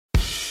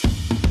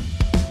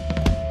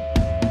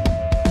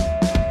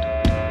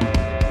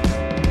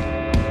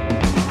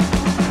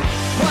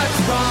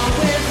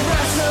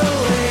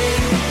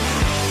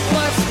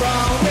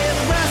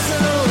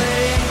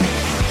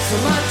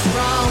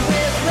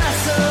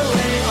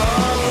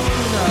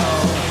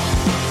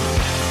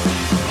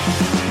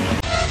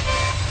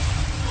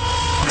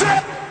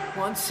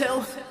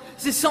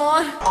Is this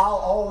on? I'll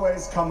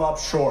always come up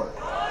short.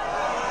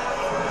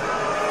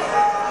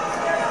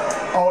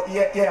 Oh,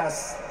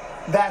 yes.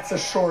 That's a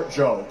short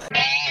joke.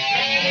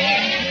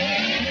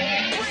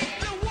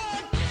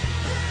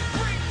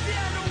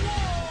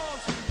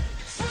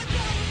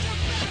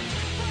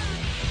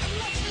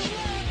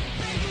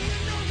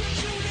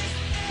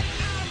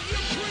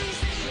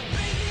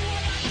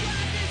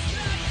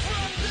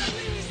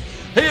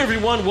 Hey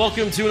everyone,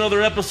 welcome to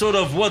another episode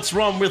of What's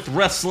Wrong with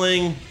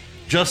Wrestling?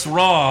 Just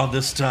Raw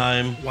this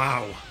time.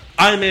 Wow.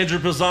 I'm Andrew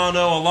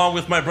Pisano, along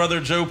with my brother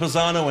Joe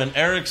Pisano and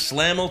Eric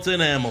Slamilton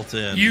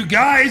Hamilton. You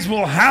guys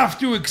will have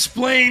to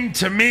explain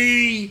to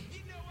me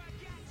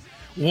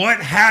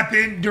what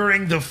happened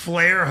during the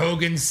Flair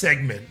Hogan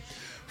segment.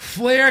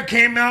 Flair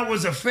came out,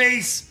 was a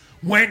face,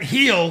 went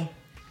heel,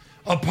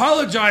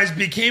 apologized,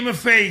 became a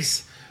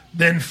face,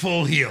 then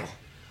full heel.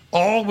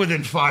 All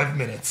within 5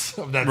 minutes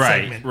of that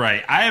segment.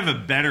 Right. I have a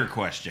better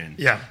question.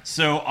 Yeah.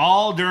 So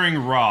all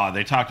during Raw,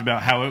 they talked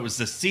about how it was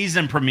the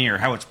season premiere,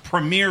 how it's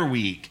premiere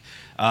week.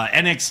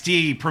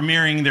 NXT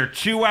premiering their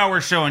 2-hour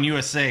show on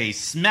USA.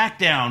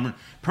 SmackDown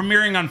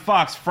premiering on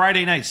Fox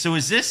Friday night. So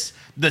is this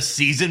the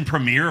season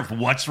premiere of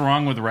What's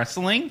Wrong with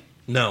Wrestling?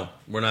 No,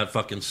 we're not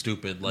fucking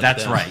stupid like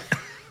That's them. right.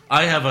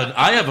 I have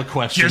a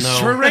question Just though.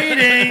 for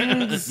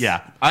ratings.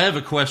 Yeah. I have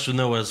a question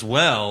though as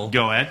well.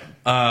 Go ahead.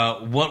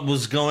 What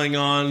was going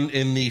on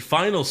in the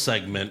final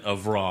segment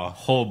of Raw?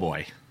 Oh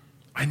boy.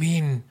 I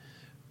mean,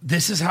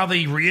 this is how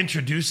they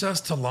reintroduce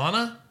us to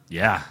Lana?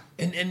 Yeah.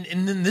 And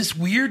in this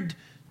weird,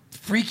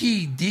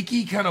 freaky,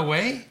 deaky kind of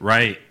way?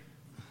 Right.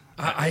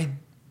 I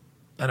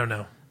don't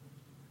know.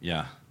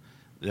 Yeah.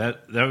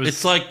 That was.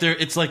 It's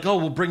like oh,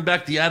 we'll bring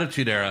back the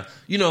Attitude Era.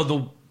 You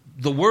know,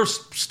 the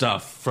worst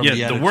stuff from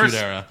the Attitude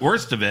Era.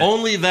 Worst of it.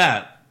 Only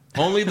that.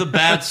 Only the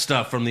bad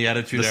stuff from the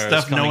Attitude the Era.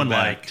 stuff is coming no one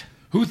back. liked.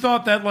 Who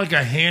thought that like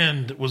a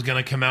hand was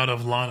going to come out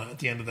of Lana at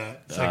the end of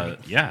that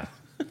segment? Yeah.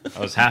 I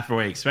was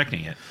halfway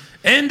expecting it.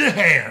 And a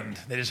hand.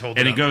 They just hold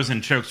And it he up. goes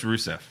and chokes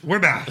Rusev. We're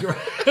back.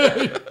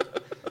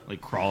 Like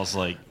crawls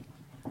like.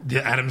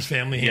 The Addams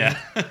Family hand.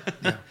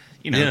 Yeah.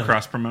 You know, Yeah.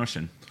 cross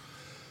promotion.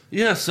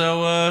 Yeah,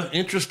 so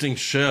interesting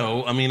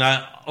show. I mean,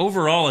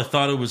 overall I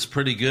thought it was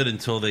pretty good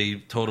until they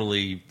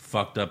totally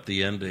fucked up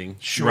the ending.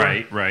 Sure.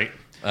 Right.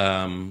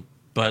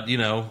 But, you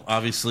know,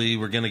 obviously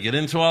we're going to get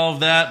into all of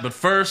that. But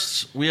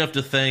first, we have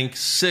to thank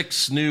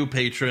 6 new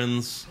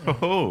patrons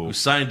Oh. who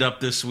signed up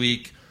this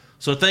week.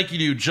 So thank you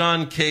to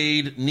John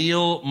Cade,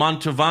 Neil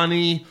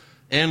Montovani,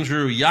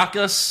 Andrew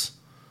Yakas,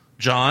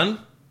 John,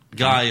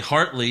 Guy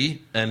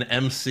Hartley, and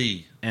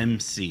MC.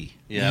 MC.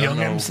 Yeah, I Young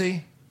don't know-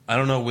 MC? I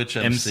don't know which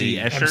MC.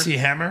 MC Escher? MC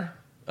Hammer?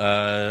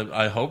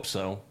 I hope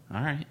so. All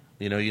right.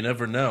 You know, you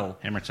never know.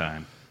 Hammer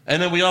time.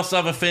 And then we also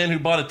have a fan who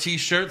bought a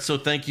T-shirt, so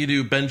thank you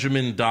to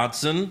Benjamin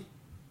Dodson.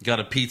 Got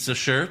a pizza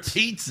shirt.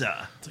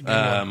 Pizza.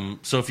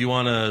 So if you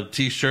want a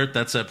T-shirt,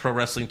 that's at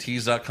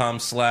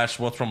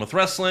ProWrestlingTees.com/What's Wrong with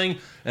Wrestling.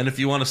 And if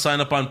you want to sign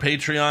up on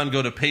Patreon,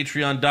 go to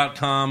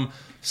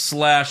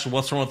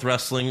Patreon.com/What's Wrong with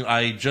Wrestling.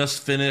 I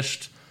just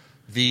finished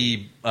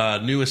the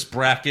newest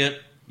bracket,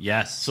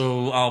 Yes.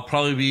 so I'll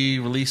probably be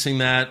releasing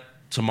that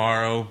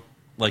tomorrow,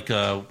 like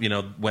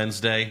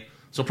Wednesday.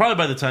 So probably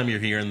by the time you're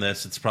hearing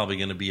this, it's probably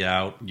going to be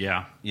out.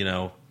 Yeah. You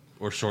know,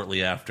 or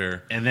shortly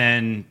after. And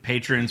then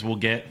patrons will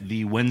get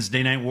the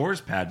Wednesday Night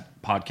Wars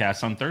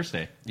podcast on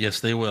Thursday. Yes,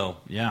 they will.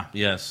 Yeah.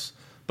 Yes.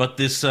 But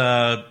this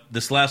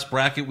last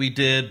bracket we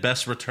did,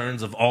 best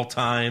returns of all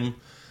time,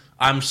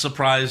 I'm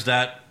surprised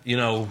at,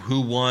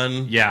 who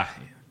won. Yeah.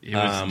 It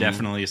was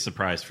definitely a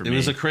surprise for me. It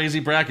was a crazy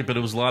bracket, but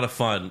it was a lot of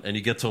fun. And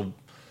you get to,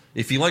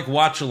 if you like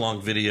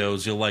watch-along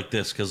videos, you'll like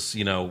this because,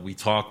 we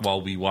talk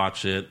while we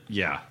watch it.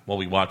 Yeah. While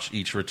we watch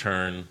each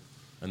return.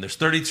 And there's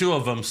 32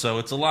 of them, so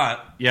it's a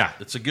lot. Yeah.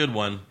 It's a good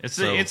one. It's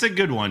a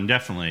good one,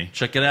 definitely.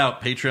 Check it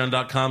out.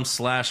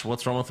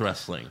 Patreon.com/What's Wrong with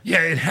Wrestling.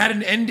 Yeah, it had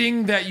an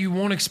ending that you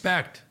won't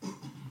expect.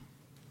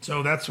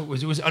 So that's what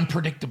it was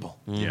unpredictable.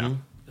 Yeah.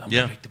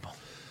 Unpredictable.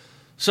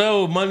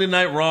 So, Monday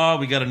Night Raw,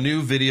 we got a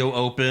new video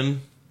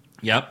open.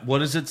 Yep.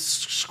 What is it?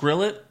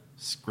 Skrillet?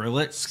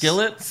 Skillet.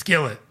 Skillet.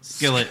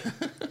 Skillet.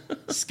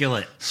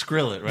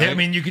 Skrillet, right? Yeah, I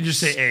mean, you can just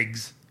say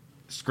eggs.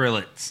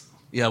 Skrillets.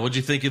 Yeah, what'd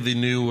you think of the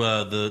new,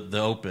 the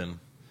open?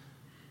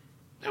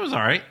 It was all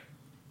right.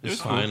 It was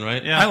fine, cool.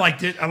 right? Yeah. I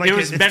liked it. It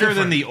was It's better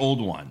than different. the old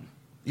one.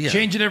 Yeah.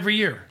 Change it every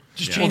year.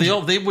 Just change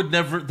Well,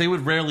 it. they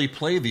would rarely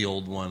play the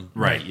old one.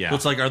 Right, yeah. So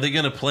it's like, are they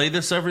going to play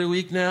this every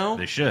week now?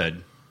 They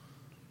should.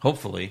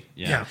 Hopefully.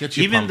 Yeah. Get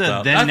you Even pumped the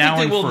up. Then, I think Now,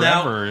 they and will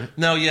Forever.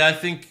 No, yeah, I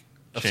think...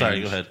 Oh, sorry,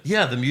 changed. go ahead.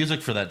 Yeah, the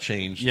music for that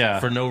changed. Yeah.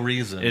 For no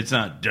reason. It's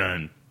not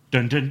dun,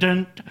 dun, dun,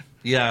 dun.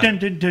 Yeah. Dun,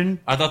 dun, dun.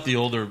 I thought the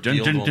old Dun,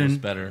 one dun, was dun.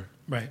 better.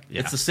 Right. Yeah.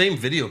 It's the same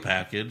video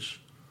package.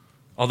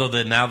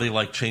 Although now they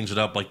like change it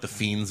up, like the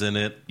Fiend's in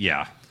it.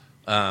 Yeah.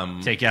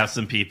 Take out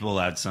some people,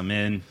 add some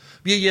in.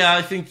 Yeah,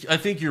 I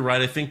think you're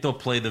right. I think they'll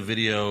play the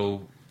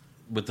video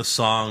with the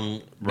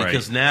song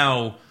because Right.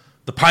 now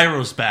the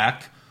pyro's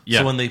back. Yeah.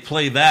 So when they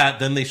play that,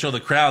 then they show the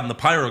crowd and the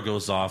pyro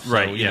goes off. So,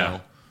 Right, you yeah.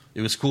 know,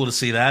 it was cool to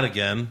see that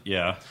again.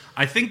 Yeah.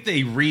 I think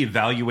they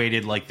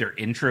reevaluated like their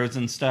intros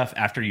and stuff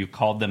after you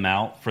called them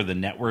out for the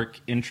network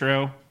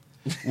intro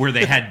where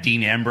they had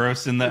Dean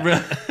Ambrose in the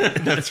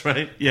That's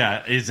right.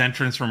 yeah, his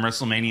entrance from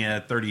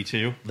WrestleMania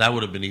 32. That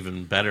would have been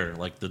even better,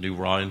 like the new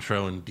Raw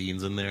intro and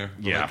Dean's in there.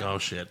 We're Yeah. like, oh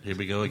shit, here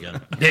we go again.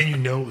 Then you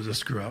know it was a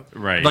screw up.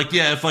 Right. Like,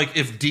 yeah,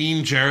 if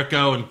Dean,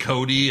 Jericho, and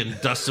Cody and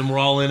Dustin were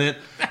all in it,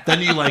 then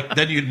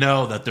you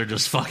know that they're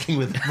just fucking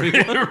with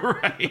everyone.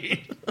 right.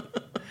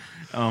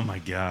 Oh my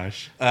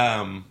gosh.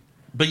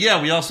 But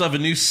yeah, we also have a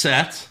new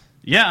set.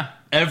 Yeah.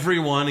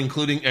 Everyone,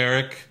 including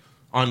Eric,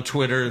 on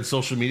Twitter and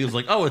social media is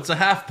like, oh, it's a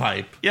half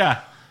pipe. Yeah.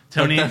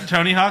 Tony But that-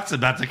 Tony Hawk's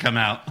about to come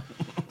out.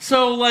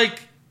 So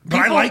like, But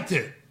I liked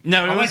it.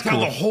 No, it I was liked how cool.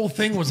 the whole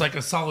thing was like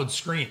a solid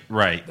screen.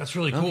 Right. That's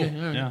really cool.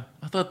 Yeah.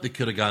 I thought they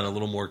could have gotten a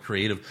little more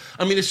creative.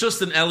 I mean, it's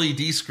just an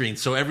LED screen,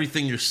 so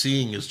everything you're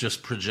seeing is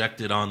just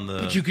projected on the.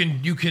 But you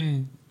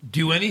can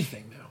do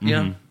anything now.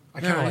 yeah, I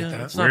kind of like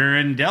that. It's not, We're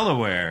in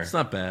Delaware. it's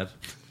not bad.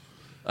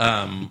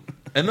 And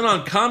then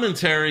on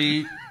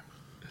commentary,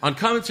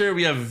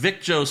 we have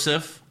Vic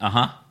Joseph,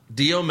 Uh-huh.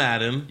 Dio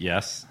Madden,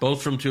 Yes.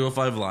 both from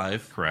 205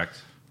 Live,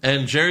 Correct.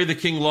 and Jerry the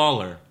King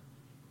Lawler,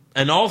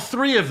 and all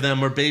three of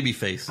them are baby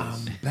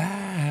faces.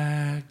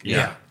 Back.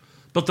 Yeah.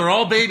 But they're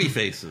all baby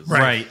faces.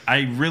 Right.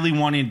 I really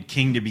wanted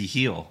King to be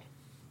heel.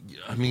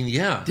 I mean,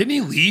 yeah. Didn't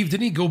he leave?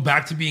 Didn't he go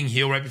back to being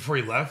heel right before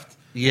he left?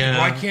 Yeah.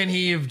 Why can't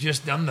he have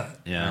just done that?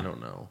 Yeah. I don't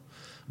know.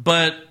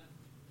 But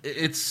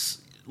it's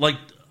like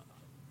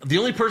the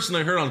only person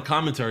I heard on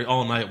commentary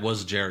all night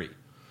was Jerry.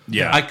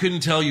 Yeah. I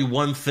couldn't tell you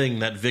one thing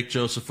that Vic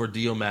Joseph or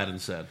Dio Madden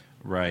said.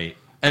 Right.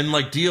 And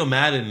like Dio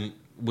Madden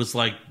was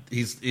like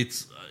he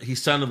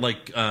sounded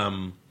like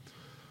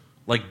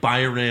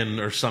Byron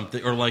or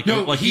something, or like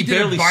he did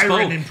barely a Byron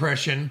spoke.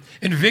 impression,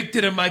 and Vic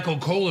did a Michael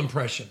Cole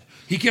impression.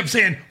 He kept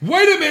saying,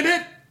 "Wait a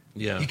minute."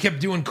 Yeah. He kept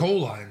doing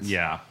Cole lines.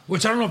 Yeah.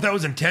 Which I don't know if that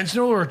was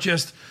intentional or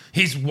just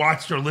he's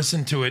watched or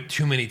listened to it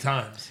too many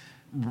times.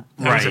 That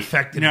was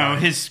affected No, by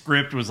it. his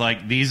script was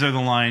like, these are the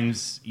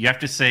lines. You have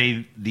to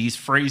say these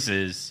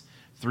phrases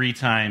 3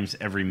 times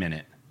every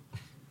minute.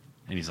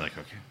 And he's like,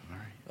 okay, all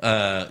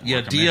right.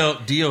 Yeah,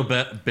 Dio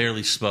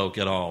barely spoke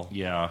at all.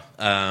 Yeah.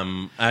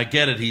 I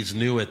get it; he's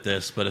new at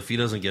this, but if he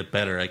doesn't get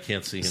better, I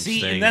can't see him See,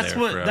 staying and there that's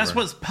forever.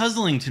 what's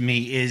puzzling to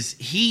me is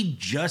he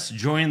just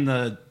joined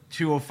the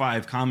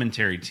 205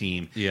 commentary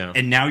team. Yeah.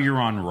 And now you're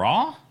on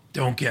Raw?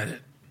 Don't get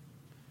it.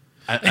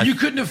 I And you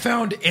couldn't have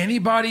found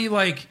anybody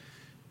like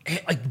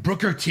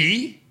Booker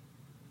T,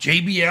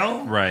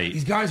 JBL. Right.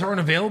 These guys aren't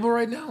available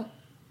right now.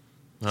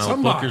 Well,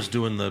 Somebody. Booker's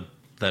doing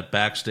that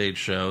backstage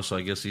show, so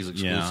I guess he's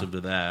exclusive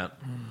to that.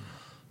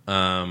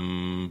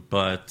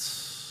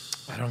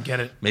 But I don't get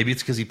it. maybe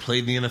it's because he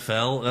played in the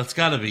NFL. That's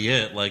got to be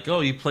it. Like, oh,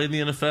 he played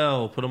in the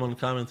NFL. Put him on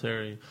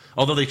commentary.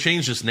 Although they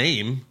changed his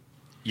name.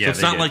 Yeah. So it's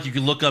they not did. like you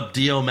can look up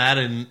Dio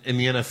Madden in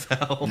the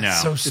NFL. No.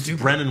 So It's stupid.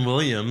 Brennan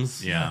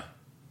Williams. Yeah.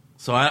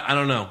 So I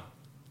don't know.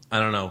 I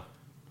don't know.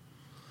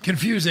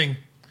 Confusing,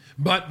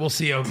 but we'll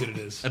see how good it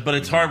is. But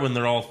it's hard when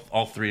they're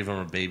all three of them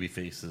are baby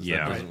faces.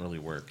 Yeah. That doesn't really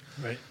work.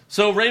 Right.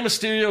 So Rey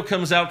Mysterio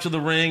comes out to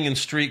the ring in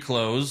street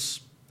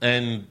clothes,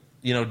 and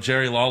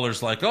Jerry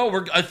Lawler's like,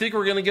 "Oh, I think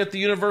we're going to get the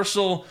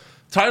Universal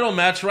title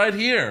match right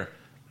here,"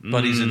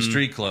 but he's in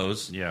street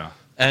clothes. Yeah.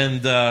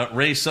 And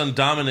Rey's son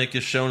Dominic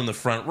is shown in the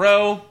front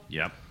row.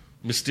 Yep.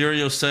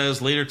 Mysterio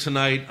says, "Later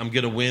tonight, I'm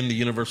going to win the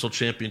Universal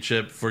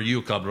Championship for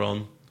you,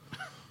 cabron."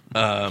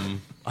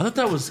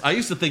 I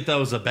used to think that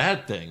was a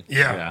bad thing.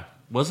 Yeah.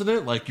 Wasn't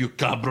it? Like, you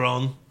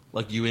cabron,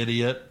 like you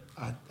idiot.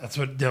 That's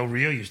what Del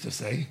Rio used to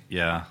say.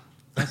 Yeah.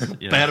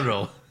 Yeah.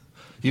 Perro.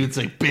 He would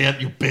say,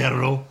 you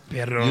perro.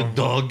 Perro, You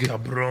dog.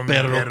 cabron,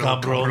 Perro, perro,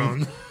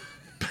 cabron.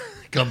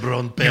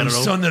 Cabron, You perro.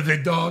 son of a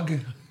dog.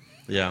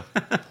 Yeah.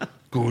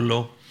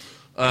 Culo.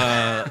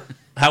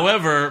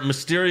 However,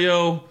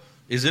 Mysterio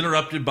is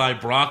interrupted by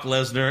Brock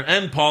Lesnar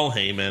and Paul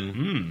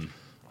Heyman.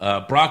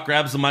 Brock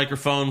grabs the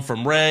microphone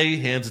from Rey,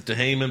 hands it to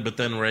Heyman, but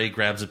then Rey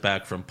grabs it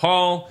back from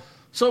Paul.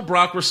 So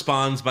Brock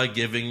responds by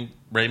giving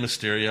Rey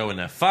Mysterio an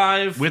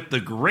F5. With the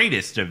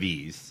greatest of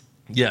ease.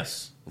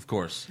 Yes, of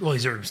course. Well,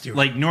 he's Eric Stewart.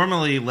 Like,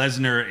 normally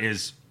Lesnar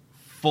is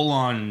full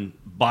on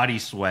body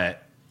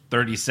sweat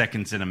 30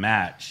 seconds in a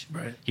match.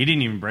 Right. He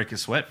didn't even break a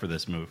sweat for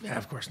this move. Yeah,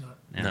 of course not.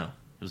 Yeah. No. It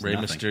was Rey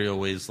nothing. Mysterio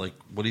weighs like,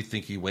 what do you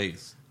think he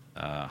weighs?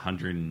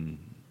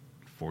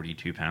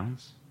 142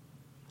 pounds.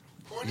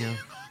 Yeah.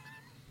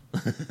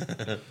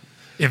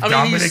 If I mean,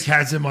 Dominic he's-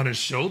 has him on his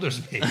shoulders,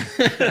 maybe.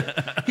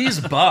 He's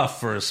buff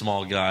for a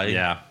small guy.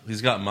 Yeah.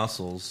 He's got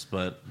muscles,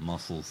 but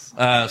Muscles.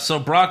 so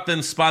Brock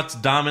then spots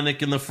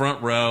Dominic in the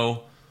front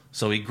row.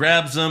 So he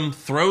grabs him,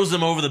 throws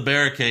him over the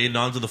barricade and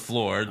onto the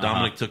floor.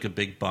 Dominic took a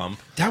big bump.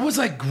 That was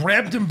like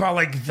grabbed him by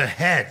like the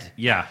head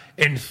Yeah.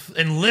 and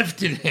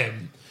lifted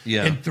him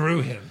Yeah. and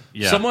threw him.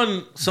 Yeah.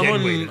 Someone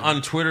weighted him.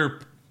 on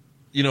Twitter,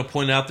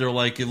 pointed out they're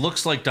like, it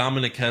looks like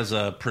Dominic has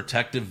a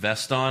protective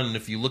vest on, and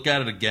if you look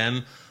at it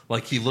again,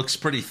 like he looks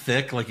pretty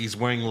thick, like he's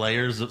wearing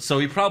layers. So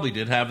he probably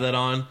did have that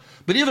on.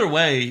 But either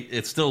way,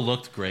 it still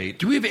looked great.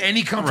 Do we have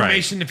any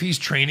confirmation if he's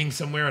training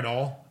somewhere at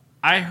all?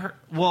 I heard.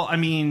 Well, I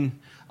mean,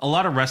 a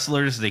lot of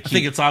wrestlers they I keep.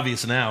 think it's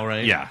obvious now,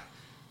 right? yeah,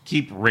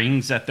 keep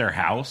rings at their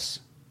house.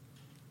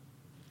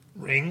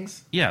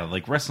 Rings? Yeah,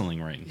 like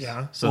wrestling rings.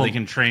 Yeah. So Well- they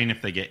can train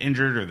if they get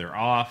injured or they're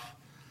off.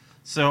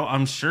 So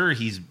I'm sure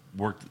he's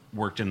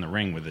worked in the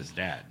ring with his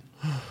dad.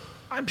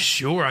 I'm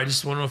sure. I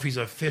just want to know if he's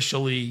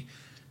officially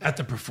at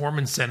the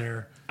Performance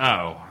Center Oh,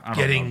 I don't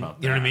getting, know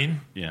about you know what I that.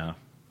 mean? Yeah.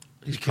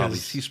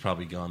 He's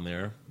probably gone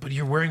there. But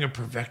you're wearing a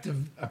protective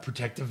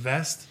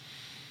vest?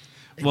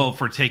 Well,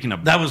 for taking a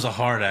That was a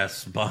hard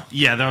ass bump.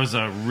 yeah, that was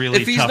a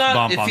really tough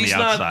bump on the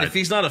outside. If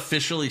he's not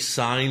officially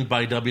signed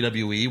by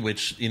WWE,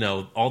 which, you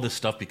know, all this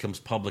stuff becomes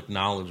public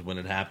knowledge when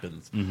it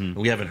happens. And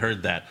we haven't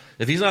heard that.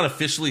 If he's not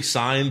officially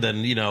signed, then,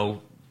 you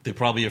know, they're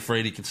probably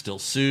afraid he can still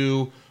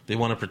sue. They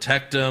want to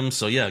protect him.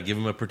 So, yeah, give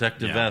him a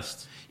protective Yeah.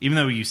 vest. Even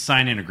though you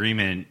sign an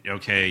agreement,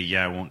 okay,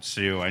 yeah, I won't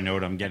sue. I know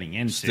what I'm getting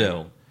into.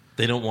 Still,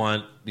 they don't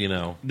want, you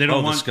know, They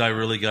don't this want- guy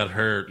really got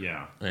hurt.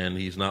 Yeah. And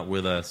he's not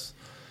with us.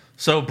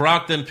 So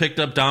Brock then picked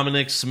up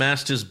Dominic,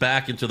 smashed his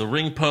back into the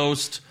ring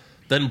post,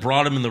 then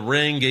brought him in the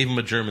ring, gave him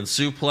a German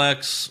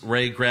suplex.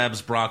 Ray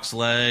grabs Brock's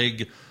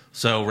leg,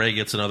 so Ray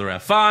gets another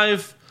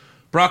F5.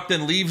 Brock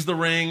then leaves the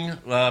ring,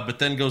 but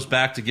then goes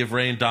back to give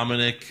Ray and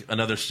Dominic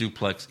another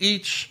suplex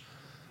each.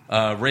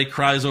 Ray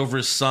cries over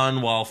his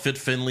son while Fit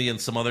Finlay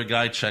and some other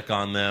guy check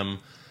on them.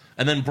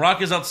 And then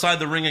Brock is outside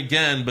the ring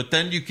again, but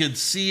then you could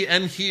see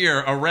and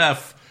hear a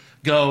ref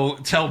go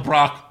tell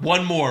Brock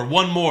one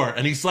more,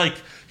 and he's like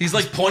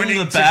pointing pointing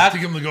the to back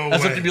him to go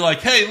as if away. to be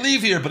like, "Hey,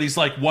 leave here!" But he's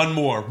like, one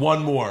more. One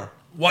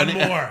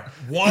And- more.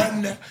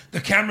 One.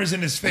 The camera's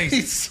in his face.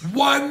 He's-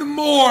 One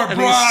more, And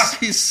Brock.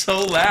 he's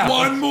so loud.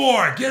 One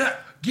more.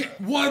 Get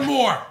one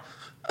more.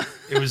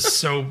 It was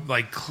so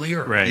like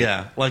clear. Right.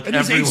 Yeah, like And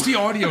there's everyone- HD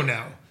audio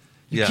now.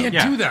 You Yeah. can't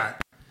Yeah. do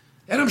that.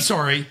 And I'm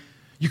sorry,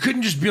 you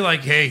couldn't just be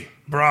like, "Hey,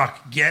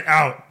 Brock, get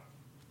out.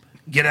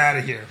 Get out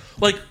of here."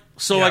 Like,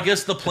 so Yeah. I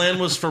guess the plan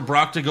was for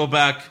Brock to go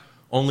back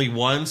only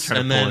once, Try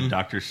to and pull a then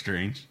Doctor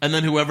Strange.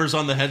 whoever's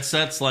on the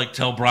headsets like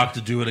tell Brock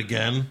to do it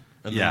again,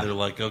 and Yeah. then they're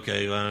like,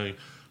 "Okay,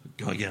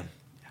 go again."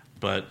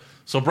 But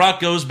so Brock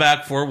goes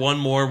back for one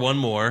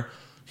more.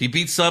 He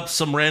beats up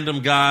some random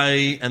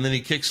guy, and then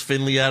he kicks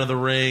Finlay out of the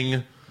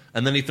ring,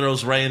 and then he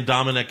throws Ray and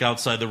Dominic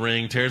outside the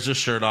ring, tears his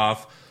shirt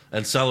off,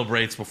 and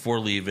celebrates before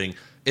leaving.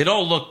 It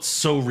all looked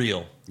so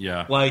real.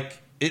 Yeah.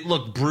 Like, it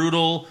looked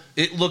brutal.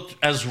 It looked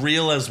as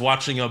real as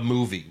watching a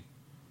movie.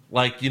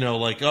 Like,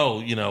 like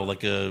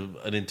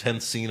an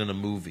intense scene in a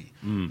movie.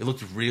 It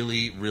looked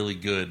really, really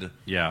good.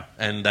 Yeah.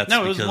 And that's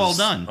No, it was because well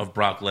done. of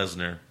Brock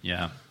Lesnar.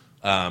 Yeah.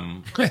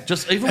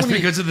 Just even That's when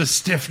he, because of the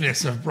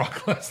stiffness of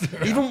Brock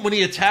Lesnar. even when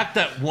he attacked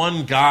that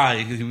one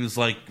guy who was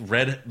like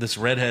this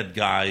redhead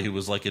guy who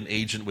was like an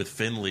agent with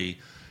Finlay,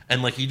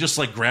 and like he just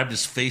like grabbed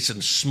his face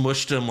and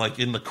smushed him like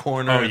in the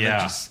corner. Oh, and then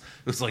yeah. it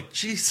was like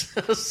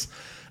Jesus.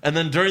 And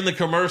then during the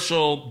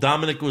commercial,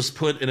 Dominic was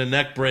put in a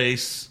neck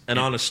brace and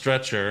on a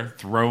stretcher.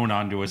 Thrown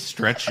onto a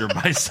stretcher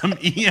by some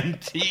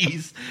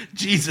EMTs.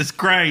 Jesus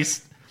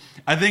Christ.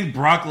 I think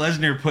Brock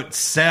Lesnar put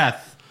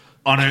Seth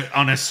on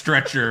a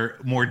stretcher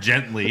more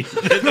gently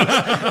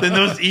than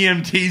those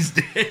EMTs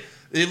did.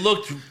 It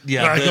looked,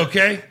 Like, the,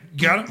 okay,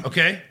 got him.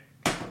 Okay,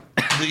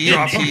 the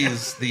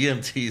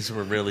EMTs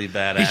were really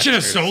bad. he should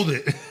have actors. sold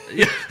it.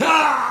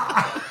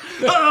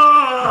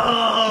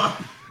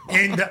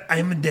 And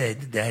I'm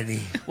dead,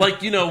 Daddy.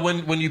 Like,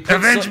 when you put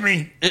Avenge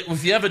me.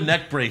 if you have a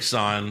neck brace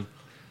on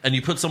and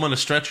you put someone on a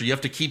stretcher, you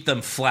have to keep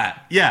them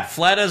flat. Yeah.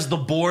 Flat as the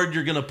board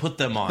you're going to put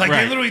them on. Like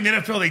Right. they literally in the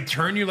NFL, they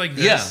turn you like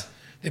this. Yeah.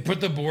 They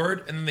put the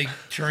board and then they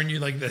turn you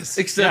like this.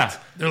 Except Yeah.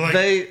 They're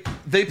like-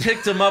 they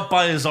picked him up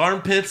by his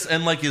armpits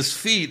and like his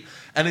feet,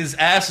 and his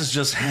ass is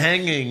just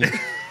hanging.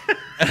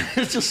 And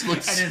it just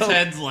looks And his so,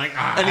 head's like,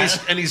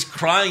 ah. and he's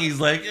crying. He's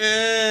like,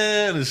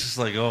 and it's just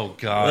like, oh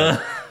god.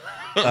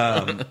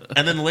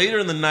 And then later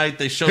in the night,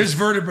 they showed His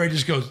vertebrae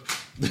just goes.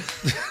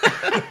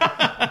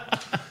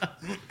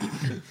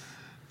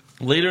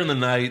 Later in the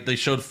night, they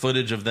showed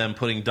footage of them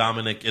putting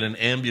Dominic in an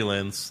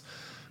ambulance,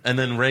 and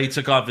then Ray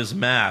took off his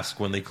mask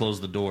when they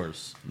closed the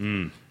doors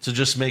to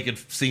just make it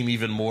seem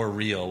even more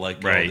real.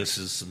 Like, Right. oh, this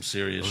is some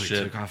serious He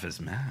shit. took off his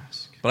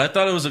mask. But I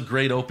thought it was a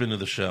great open to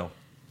the show.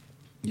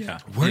 Yeah.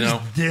 Where You does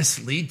know?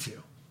 this lead to?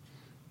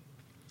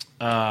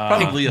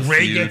 Probably a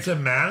Ray feud. gets a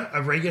match.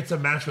 Ray gets a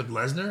match with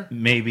Lesnar.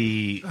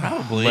 Maybe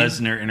Probably.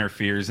 Lesnar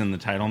interferes in the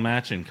title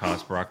match and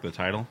costs Brock the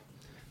title.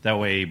 That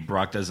way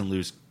Brock doesn't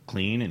lose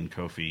clean and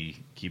Kofi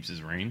keeps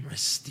his reign.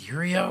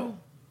 Mysterio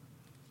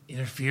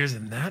interferes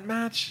in that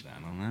match.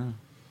 I don't know.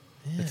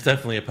 It's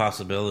definitely a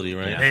possibility,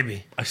 right? Yeah.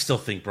 Maybe. I still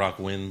think Brock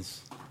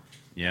wins,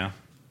 Yeah.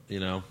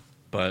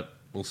 but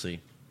we'll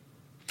see.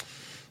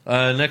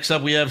 Next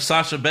up, we have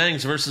Sasha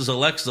Banks versus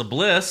Alexa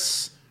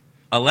Bliss.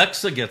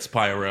 Alexa gets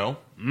pyro.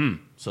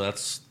 So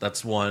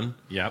that's one.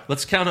 Yep.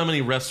 Let's count how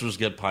many wrestlers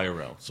get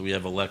pyro. So we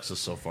have Alexa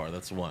so far.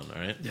 That's one, all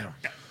right?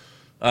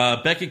 Yeah.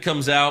 Becky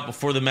comes out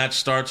before the match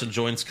starts and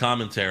joins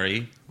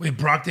commentary. Wait,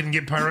 Brock didn't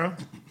get pyro?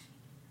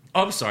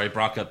 Oh, I'm sorry.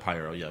 Brock got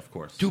pyro. Yeah, of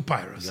course. 2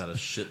 pyros. Got a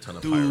shit ton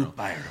of Two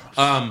pyro.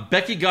 pyros.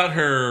 Becky got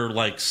her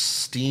like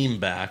steam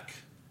back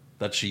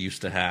that she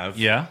used to have.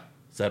 Yeah.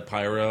 Is that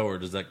pyro or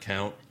does that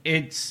count?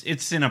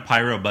 It's in a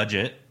pyro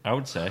budget, I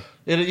would say.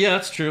 Yeah,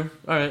 that's true.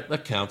 All right,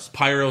 that counts.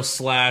 Pyro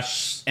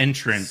slash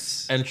Entrance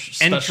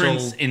special.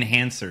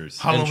 enhancers.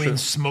 Halloween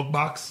entrance. smoke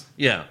box.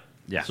 Yeah.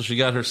 Yeah. So she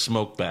got her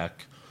smoke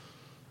back.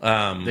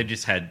 They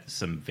just had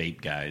some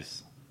vape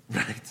guys.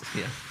 Right.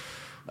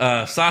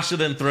 Yeah. Sasha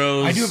then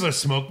throws. I do have a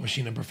smoke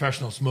machine, a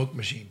professional smoke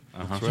machine. So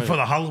right. for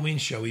the Halloween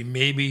show, we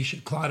maybe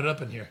should clot it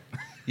up in here.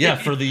 Yeah,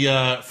 for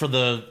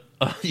the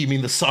you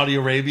mean the Saudi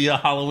Arabia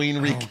Halloween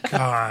recap?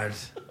 God.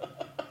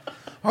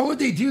 Why would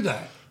they do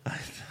that?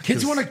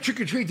 Kids want to trick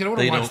or treat. They don't want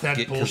They to watch don't that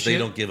because bullshit. they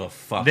don't give a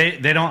fuck. They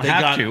don't They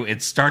have got- to.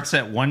 It starts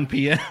at 1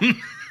 p.m.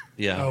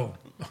 Yeah. Oh,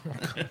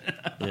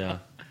 Yeah.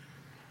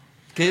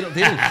 They don't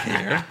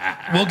care.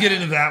 we'll get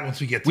into that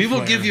once we get to We will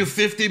Flair. give you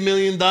 $50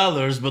 million,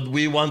 but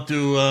we want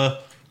to,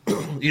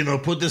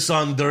 put this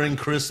on during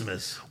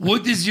Christmas.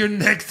 What is your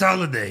next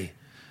holiday?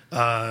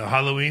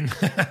 Halloween?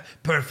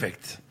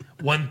 Perfect.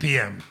 1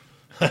 p.m.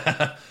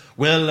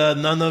 Well,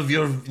 none of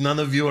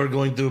you are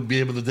going to be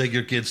able to take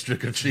your kids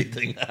trick or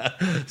treating.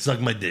 Suck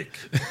my dick.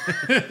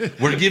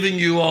 We're giving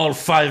you all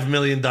 $5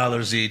 million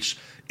each.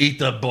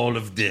 Eat a bowl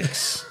of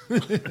dicks.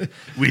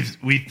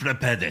 We've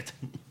prepared it.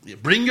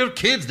 Bring your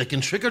kids. They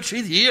can trick or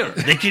treat here.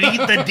 They can eat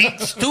the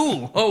deets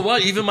too. Oh,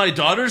 what? Even my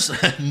daughters?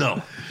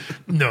 No,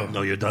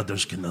 No. your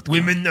daughters cannot. Come.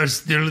 Women are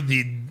still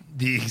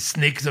the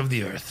snakes of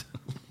the earth.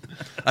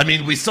 I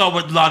mean, we saw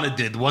what Lana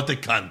did. What a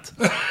cunt.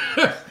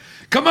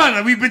 Come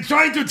on, we've been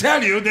trying to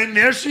tell you. Then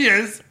there she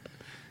is,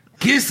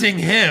 kissing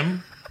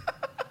him,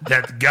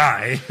 that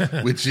guy.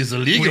 Which is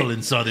illegal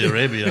in Saudi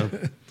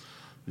Arabia.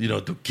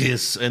 To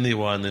kiss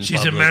anyone in She's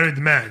public. a married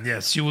man.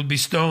 Yes, she will be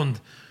stoned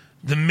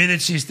the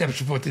minute she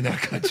steps foot in that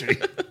country.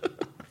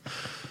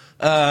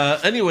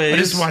 Anyways. I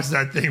just watched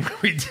that thing where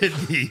we did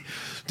the.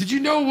 Did you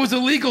know it was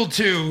illegal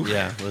to?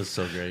 Yeah, it was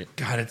so great.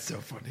 God, it's so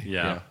funny.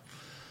 Yeah.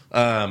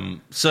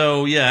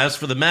 So, as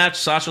for the match,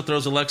 Sasha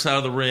throws Alexa out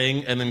of the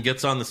ring and then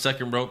gets on the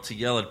second rope to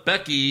yell at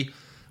Becky.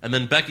 And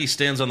then Becky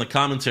stands on the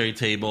commentary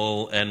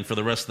table, and for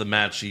the rest of the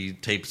match, she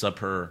tapes up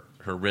her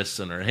wrists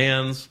and her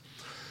hands.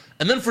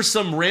 And then for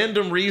some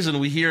random reason,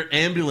 we hear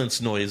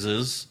ambulance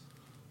noises,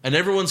 and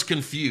everyone's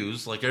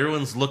confused. Like,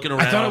 everyone's looking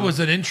around. I thought it was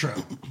an intro.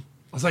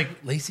 I was like,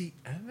 Lacey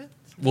Evans?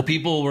 Well,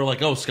 people were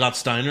like, oh, Scott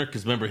Steiner,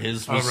 because remember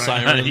his was Oh, right.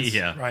 sirens.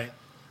 Yeah.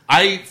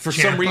 Right. For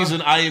some Ciampa?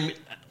 reason, I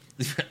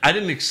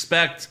didn't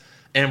expect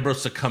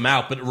Ambrose to come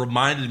out, but it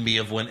reminded me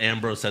of when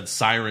Ambrose had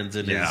sirens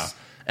in Yeah. his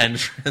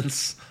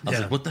entrance. I was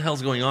Yeah. like, what the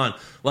hell's going on?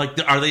 Like,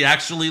 are they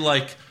actually,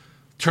 like,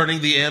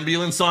 turning the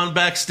ambulance on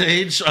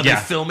backstage? Are Yeah.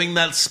 they filming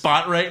that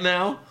spot right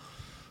now?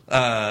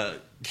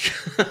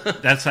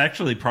 That's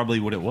actually probably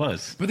what it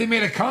was. But they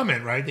made a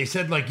comment, right? They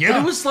said, like, But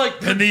yeah. it was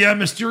like, and the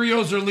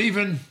Mysterios are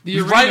leaving the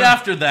arena. right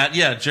after that,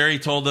 Jerry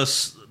told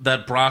us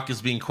that Brock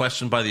is being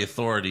questioned by the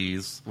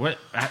authorities.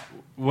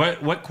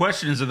 What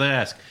questions do they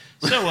ask?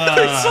 So,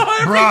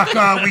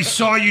 Brock, we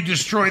saw you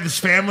destroy this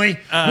family,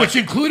 which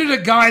included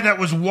a guy that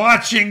was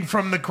watching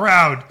from the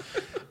crowd.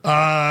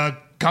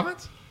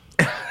 Comments?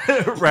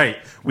 right.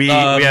 We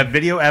have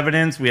video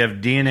evidence. We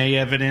have DNA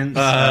evidence.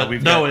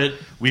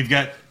 We've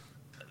got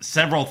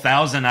several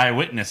thousand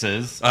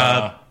eyewitnesses.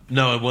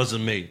 No, it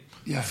wasn't me.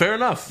 Yeah. Fair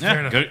enough. Yeah,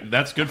 enough. good.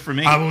 That's good for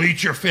me. I will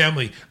eat your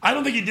family. I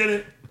don't think he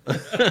did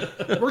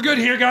it. We're good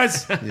here,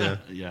 guys.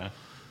 yeah.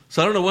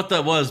 So I don't know what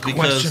that was because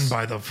Questioned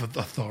by the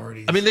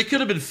authorities. I mean, they could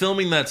have been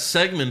filming that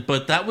segment,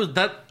 but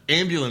that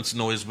ambulance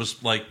noise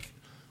was like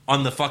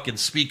on the fucking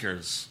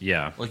speakers.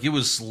 Yeah. Like it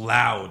was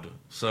loud.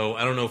 So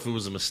I don't know if it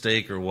was a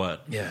mistake or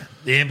what. yeah,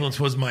 the ambulance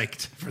was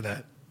mic'd for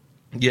that.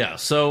 Yeah.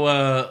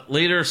 So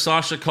later,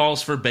 Sasha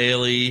calls for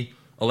Bailey.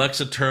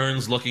 Alexa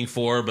turns looking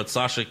for her, but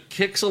Sasha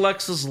kicks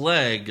Alexa's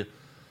leg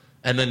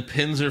and then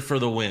pins her for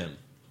the win.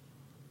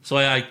 So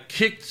I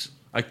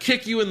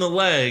kick you in the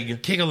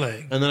leg, Kick a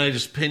leg. and then I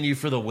just pin you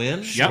for the win.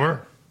 Yep.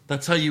 Sure.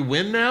 That's how you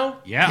win now.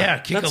 Yeah,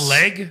 kick a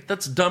leg.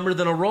 That's dumber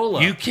than a roll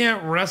up. You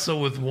can't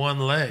wrestle with one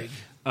leg.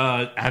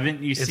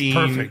 Haven't you seen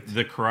perfect.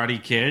 the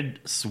Karate Kid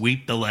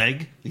sweep the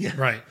leg? Yeah.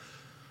 Right.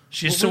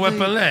 She What swept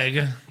were a they-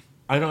 leg.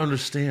 I don't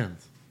understand.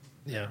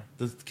 Yeah.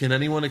 Can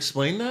anyone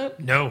explain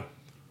that? No.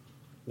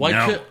 Why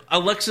No. could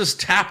Alexa's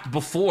tapped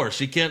before?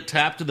 She can't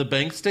tap to the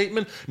bank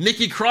statement.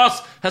 Nikki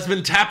Cross has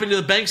been tapping to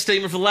the bank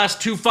statement for the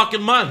last 2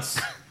 fucking months.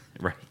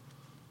 Right.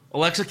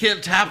 Alexa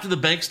can't tap to the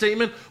bank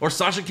statement, or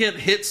Sasha can't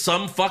hit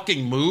some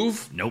fucking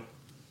move. Nope.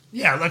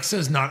 Yeah,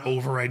 Alexa's not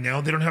over right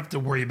now. They don't have to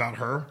worry about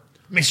her.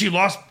 I mean, she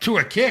lost to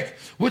a kick.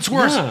 What's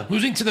worse, Yeah.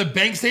 losing to the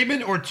bank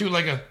statement or to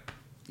like a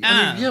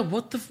I mean, yeah,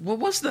 what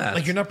was that?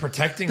 like you're not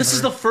protecting This her?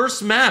 is the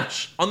first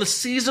match on the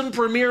season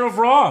premiere of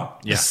Raw.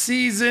 Yeah.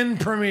 season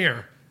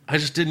premiere. I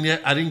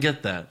didn't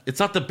get that. It's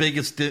not the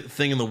biggest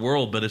thing in the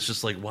world, but it's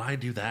just like, why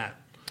do that?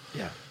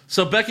 Yeah.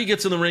 So Becky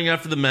gets in the ring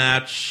after the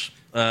match.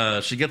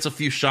 She gets a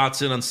few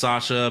shots in on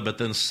Sasha, but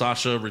then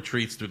Sasha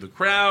retreats through the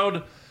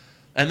crowd.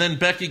 And then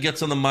Becky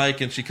gets on the mic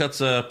and she cuts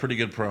a pretty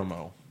good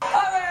promo. All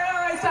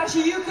right,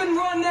 Sashi, you can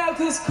run now,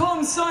 because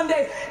come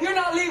Sunday, you're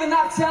not leaving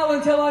that cell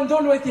until I'm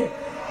done with you.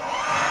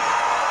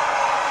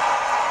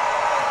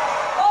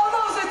 All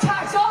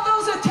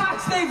those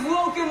attacks, they've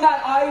woken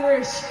that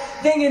Irish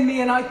thing in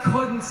me, and I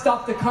couldn't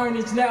stop the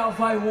carnage now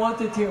if I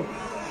wanted to.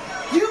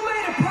 You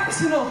made it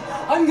personal,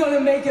 I'm gonna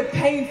make it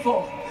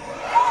painful.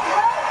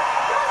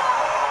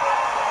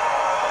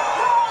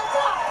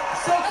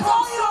 So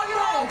come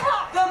Sunday,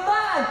 the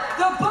man,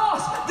 the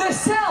boss, the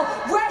cell,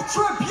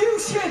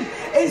 retribution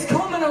is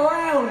coming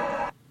around.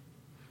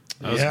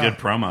 That was a good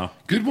promo.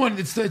 Good one.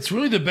 It's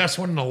really the best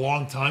one in a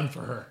long time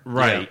for her.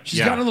 Right. She's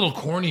gotten a little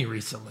corny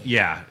recently.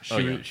 Yeah,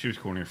 she was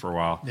corny for a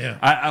while. Yeah.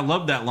 I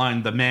love that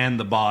line, the man,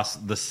 the boss,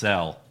 the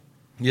cell.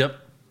 Yep.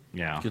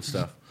 Yeah. Good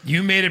stuff.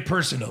 You made it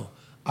personal.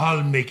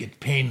 I'll make it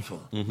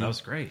painful. That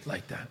was great.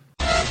 Like that.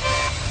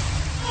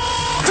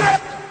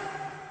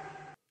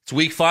 It's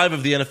week 5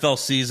 of the NFL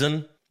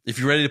season. If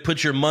you're ready to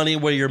put your money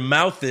where your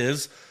mouth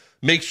is,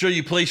 make sure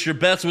you place your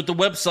bets with the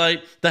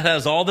website that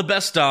has all the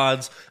best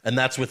odds, and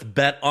that's with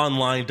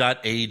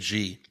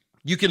betonline.ag.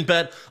 You can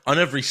bet on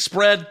every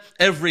spread,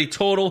 every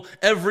total,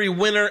 every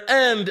winner,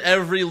 and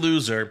every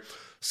loser.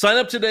 Sign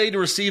up today to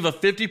receive a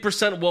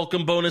 50%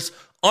 welcome bonus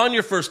on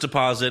your first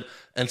deposit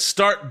and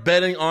start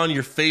betting on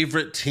your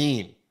favorite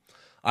team.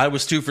 I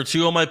was 2 for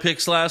 2 on my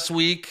picks last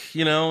week.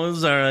 You know, it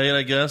was all right,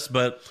 I guess.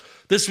 But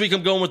this week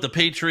I'm going with the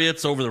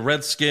Patriots over the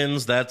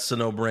Redskins. That's a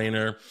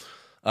no-brainer.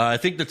 I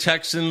think the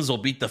Texans will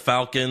beat the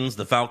Falcons.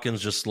 The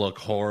Falcons just look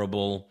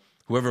horrible.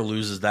 Whoever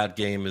loses that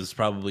game is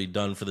probably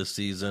done for the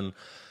season.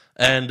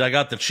 And I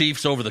got the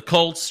Chiefs over the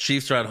Colts.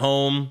 Chiefs are at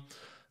home.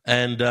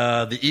 And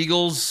the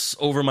Eagles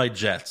over my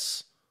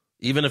Jets.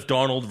 Even if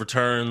Darnold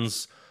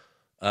returns,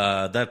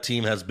 that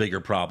team has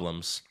bigger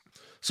problems.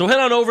 So head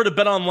on over to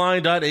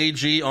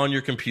betonline.ag on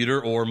your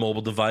computer or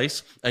mobile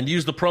device and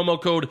use the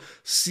promo code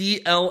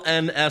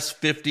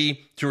CLNS50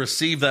 to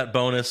receive that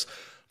bonus.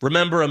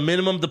 Remember, a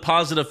minimum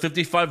deposit of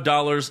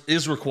 $55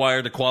 is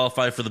required to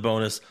qualify for the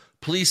bonus.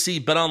 Please see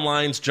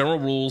BetOnline's general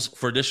rules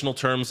for additional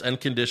terms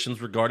and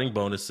conditions regarding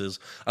bonuses.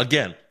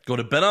 Again, go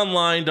to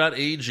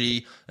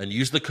betonline.ag and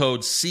use the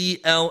code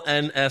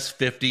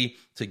CLNS50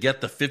 to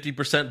get the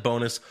 50%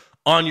 bonus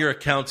on your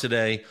account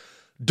today.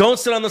 Don't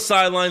sit on the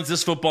sidelines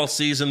this football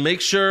season.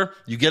 Make sure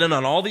you get in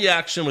on all the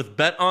action with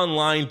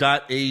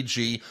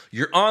betonline.ag,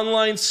 your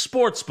online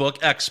sportsbook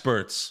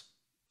experts.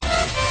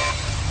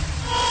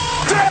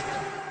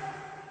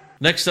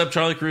 Next up,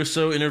 Charlie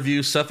Caruso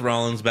interviews Seth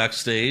Rollins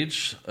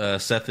backstage.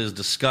 Seth is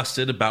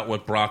disgusted about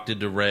what Brock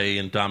did to Ray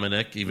and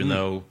Dominic, even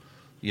though,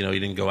 he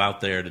didn't go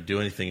out there to do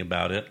anything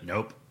about it.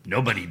 Nope.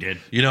 Nobody did.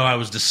 I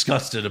was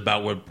disgusted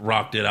about what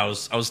Brock did. I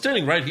was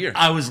standing right here.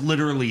 I was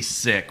literally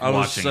sick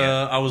watching it.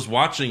 I was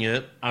watching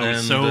it. I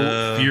was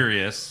so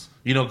furious.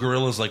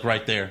 Gorilla's like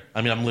right there.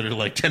 I mean, I'm literally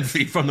like 10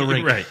 feet from the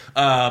ring. Right.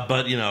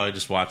 But, I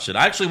just watched it.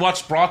 I actually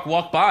watched Brock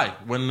walk by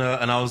when,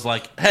 and I was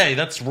like, hey,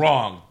 that's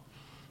wrong.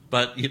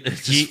 But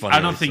it's just funny. I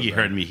don't think he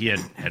heard me. He had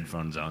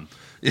headphones on.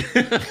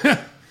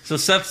 So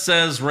Seth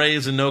says Ray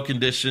is in no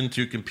condition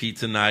to compete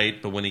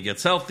tonight, but when he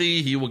gets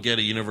healthy, he will get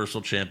a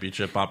Universal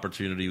Championship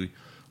opportunity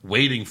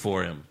waiting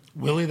for him.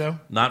 Will he, though?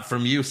 Not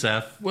from you,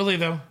 Seth. Will he,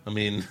 though? I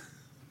mean...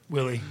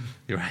 Will he?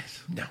 You're right.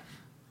 No.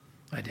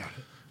 I doubt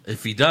it.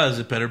 If he does,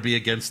 it better be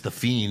against The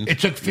Fiend. It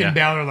took Finn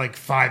Balor like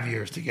 5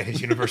 years to get his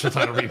Universal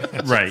title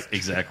rematch. Right,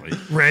 exactly.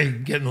 Ray,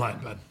 get in line,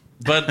 bud.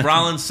 But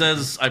Rollins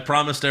says, I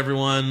promised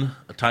everyone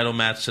a title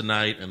match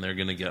tonight, and they're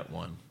going to get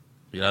one.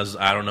 Because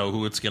I don't know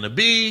who it's going to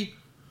be.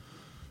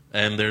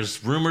 And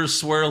there's rumors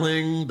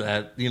swirling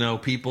that,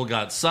 people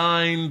got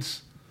signed.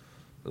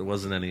 But it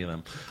wasn't any of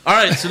them. All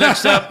right, so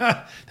next up.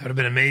 That would have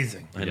been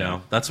amazing. I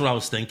know. That's what I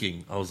was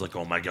thinking. I was like,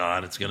 oh my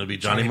God, it's going to be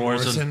Johnny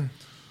Morrison.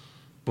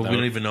 But we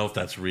don't even know if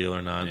that's real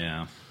or not.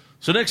 Yeah.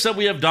 So next up,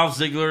 we have Dolph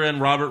Ziggler and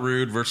Robert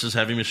Roode versus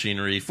Heavy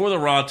Machinery for the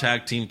Raw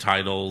Tag Team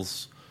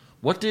titles.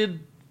 What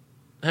did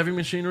Heavy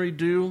Machinery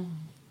do?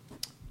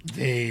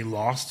 They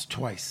lost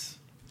twice.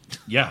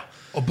 Yeah.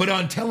 Oh, but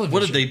on television.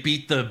 What did they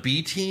beat the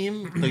B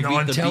team? They beat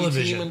on the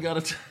television. B team and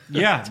got a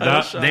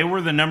Yeah, they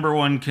were the number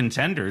one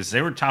contenders.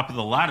 They were top of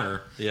the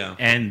ladder. Yeah.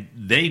 And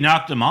they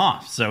knocked them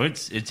off. So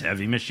it's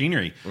Heavy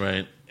Machinery.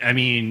 Right. I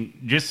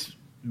mean, just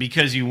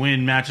because you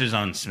win matches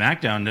on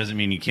SmackDown doesn't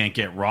mean you can't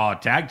get Raw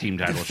tag team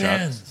title the shots.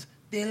 fans,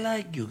 they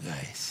like you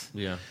guys.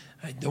 Yeah.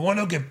 The one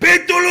who get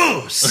paid to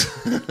lose.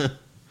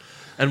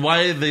 And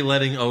why are they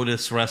letting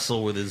Otis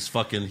wrestle with his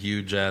fucking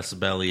huge ass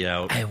belly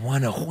out? I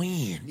want to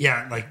win.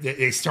 Yeah, like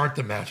they start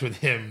the match with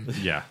him.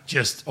 Yeah.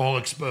 Just all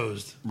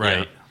exposed.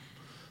 Right.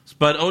 Yeah.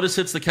 But Otis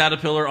hits the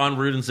Caterpillar on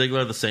Roode and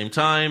Ziggler at the same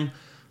time.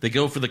 They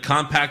go for the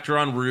compactor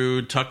on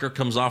Roode. Tucker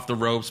comes off the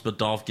ropes, but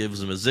Dolph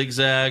gives him a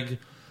zigzag.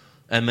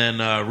 And then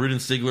Roode and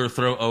Ziggler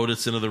throw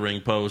Otis into the ring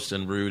post,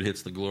 and Roode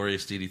hits the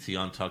glorious DDT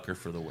on Tucker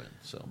for the win.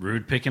 So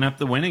Roode picking up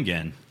the win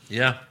again.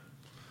 yeah.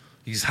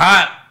 He's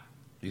hot.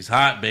 He's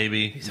hot,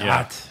 baby. He's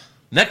hot.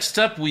 Next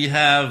up, we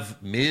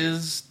have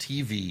Miz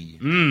TV,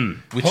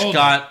 which Hold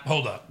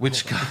up.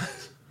 Which got.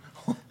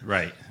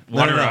 Right.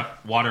 Water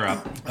Water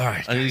up. All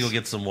right. I need to go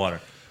get some water.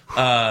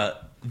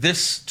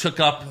 this took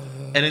up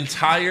an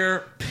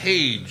entire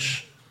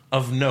page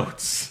of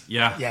notes.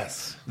 Yeah.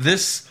 Yes.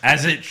 This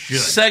As it should.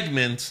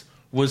 segment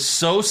was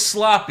so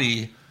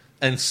sloppy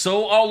and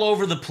so all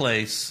over the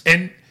place,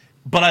 And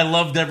but I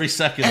loved every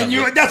second of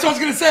it. that's what I was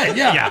going to say.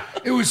 Yeah. Yeah.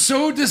 It was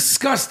so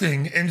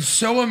disgusting and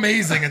so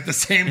amazing at the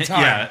same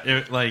time. Yeah,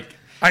 it was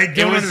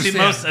understand. the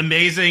most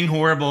amazing,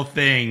 horrible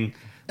thing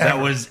that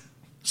Ever. was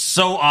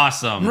so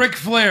awesome. Ric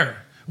Flair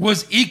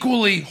was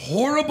equally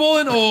horrible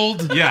and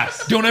old.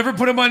 Yes. Don't ever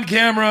put him on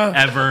camera.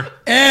 Ever.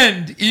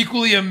 And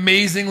equally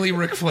amazingly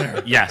Ric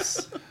Flair.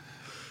 Yes.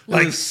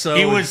 It was so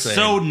He was insane.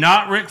 so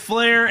not Ric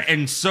Flair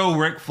and so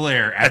Ric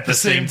Flair at the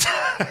same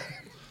time.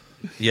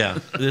 Yeah,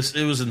 it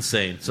was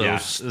insane. So Yeah,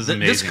 it was an this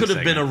amazing could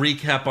have been a segment.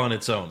 recap on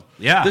its own.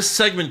 Yeah. This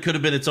segment could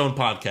have been its own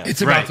podcast.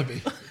 It's about Right. to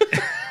be.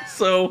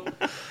 So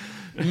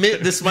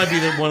this might be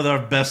one of our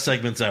best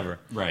segments ever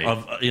Right.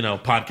 of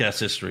podcast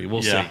history.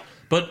 We'll Yeah. see.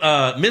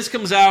 But Miz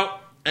comes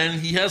out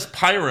and he has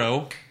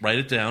pyro. Write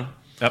it down.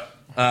 Yep.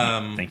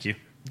 Thank you.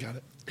 Got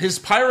it. His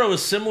pyro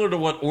is similar to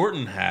what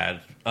Orton had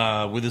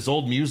with his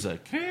old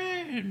music.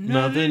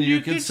 Nothing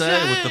you can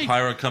say with the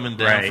pyro coming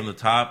down Right. from the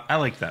top. I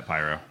like that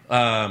pyro.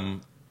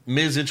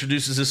 Miz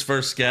introduces his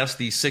first guest,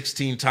 the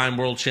 16-time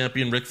world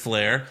champion Ric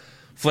Flair.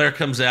 Flair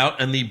comes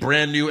out, and the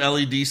brand new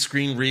LED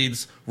screen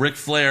reads, Ric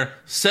Flair,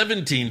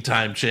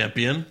 17-time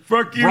champion.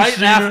 Fuck you, Right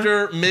Cena.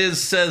 after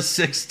Miz says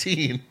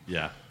 16.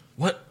 Yeah.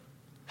 What?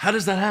 How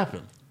does that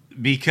happen?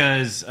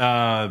 Because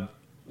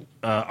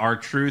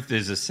R-Truth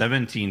is a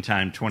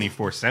 17-time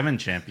 24/7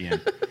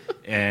 champion,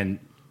 and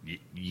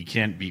you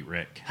can't beat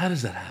Rick. How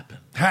does that happen?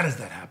 How does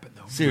that happen,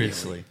 though?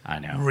 Seriously. I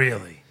know.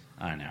 Really?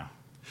 I know.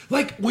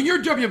 Like, when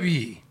you're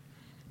WWE,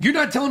 you're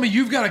not telling me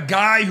you've got a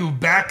guy who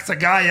backs a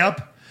guy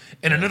up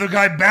and another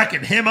guy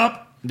backing him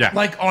up? Yeah.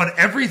 Like, on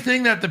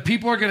everything that the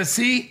people are going to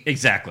see?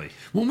 Exactly.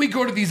 When we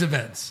go to these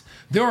events,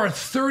 there are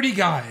 30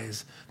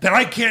 guys that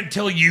I can't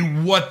tell you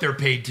what they're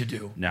paid to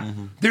do.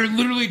 No. They're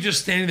literally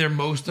just standing there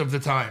most of the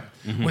time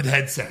with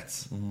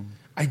headsets.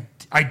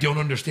 I don't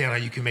understand how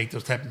you can make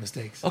those type of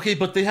mistakes. Okay,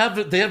 but they have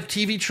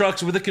TV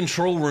trucks with a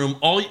control room.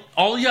 All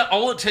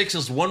it takes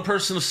is one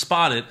person to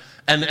spot it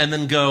and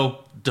then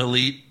go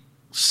delete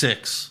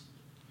 6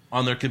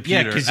 on their Yeah,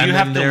 computer. because and you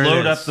then have to there it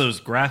load is. up those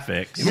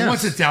graphics. But Yes.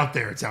 once it's out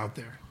there, it's out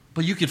there.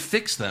 But you could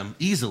fix them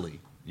easily.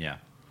 Yeah.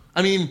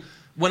 I mean,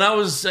 when I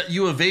was at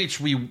U of H,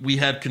 we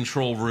had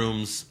control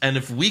rooms, and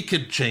if we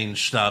could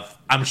change stuff,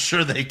 I'm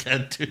sure they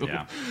can too.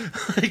 Yeah.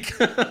 Like,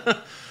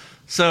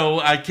 so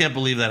I can't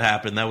believe that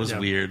happened. That was Yeah.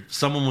 weird.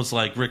 Someone was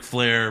like, Ric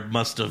Flair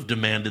must have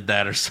demanded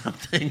that or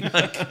something.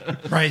 Like,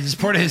 Right, as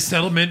part of his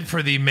settlement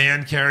for the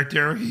man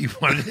character, he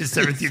wanted his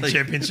 17th like-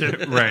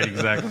 championship. Right,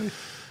 exactly.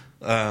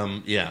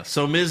 yeah.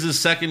 So Miz's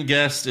second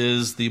guest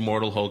is the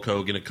immortal Hulk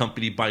Hogan,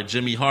 accompanied by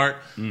Jimmy Hart.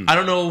 I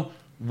don't know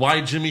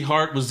why Jimmy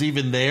Hart was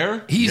even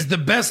there. He's the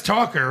best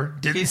talker.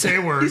 Didn't say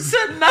a word. He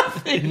said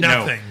nothing.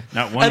 Nothing.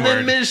 No, not one And word.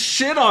 then Miz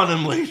shit on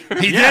him later.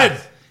 He Yeah,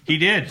 did. He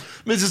did.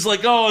 Miz is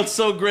like, oh, it's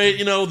so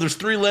great. There's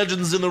 3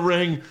 legends in the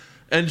ring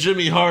and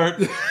Jimmy Hart.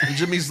 And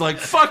Jimmy's like,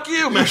 fuck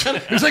you, man.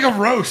 It was like a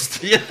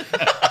roast. Yeah.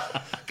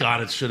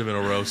 God, it should have been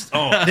a roast.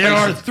 Oh, There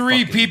I are should 3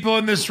 fucking- people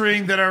in this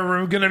ring that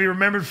are going to be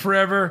remembered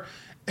forever,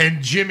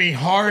 and Jimmy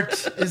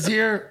Hart is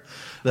here.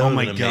 That Oh would've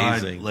my been god!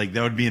 amazing. Like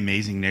that would be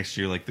amazing next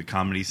year, like the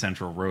Comedy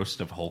Central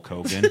roast of Hulk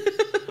Hogan.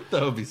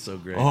 That would be so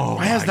great. Oh,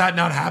 Why has that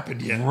not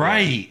happened yet?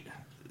 right.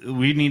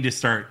 We need to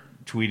start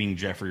tweeting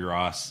Jeffrey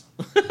Ross.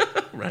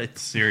 Right.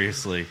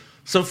 Seriously.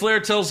 So Flair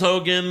tells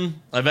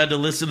Hogan, I've had to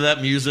listen to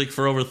that music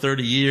for over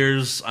 30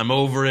 years. I'm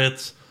over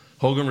it.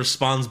 Hogan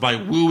responds by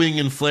wooing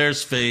in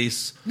Flair's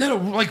face. No,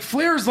 like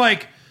Flair's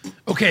like,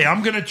 okay,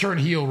 I'm going to turn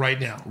heel right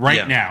now. Right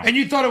Yeah. now. And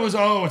you thought it was,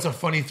 it's a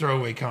funny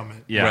throwaway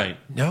comment. Yeah. Right.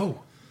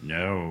 No.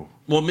 No.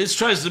 Well, Miz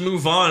tries to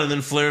move on, and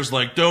then Flair's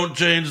like, don't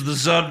change the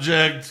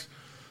subject.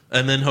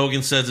 And then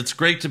Hogan says, it's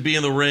great to be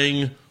in the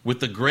ring with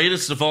the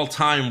greatest of all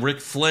time, Ric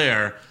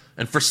Flair.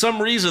 And for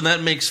some reason,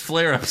 that makes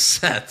Flair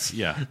upset.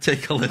 Yeah.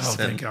 Take a Oh, listen.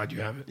 thank God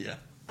you have it. Yeah.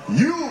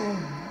 You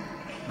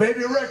may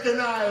be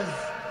recognized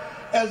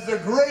as the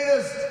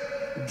greatest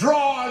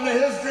draw in the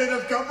history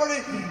of this company,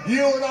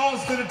 you and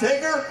Austin and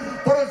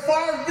Taker. But as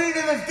far as being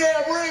in this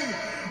damn ring,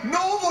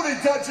 nobody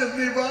touches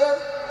me, brother.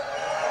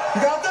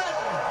 You got that?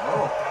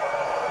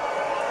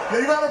 Yeah,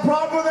 you got a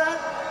problem with that?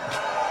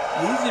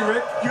 Easy,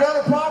 Rick. You got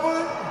a problem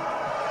with it?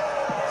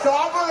 So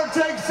I'm going to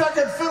take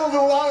second fiddle to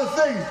a lot of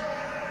things.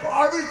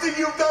 Everything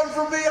you've done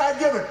for me, I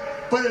give it.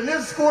 But in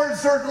this squared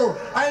circle,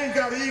 I ain't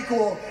got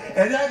equal,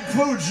 and that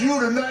includes you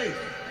tonight.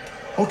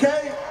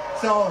 Okay?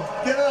 So,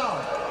 get it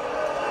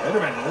out. Wait a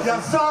minute. This Yeah,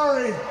 is-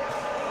 sorry.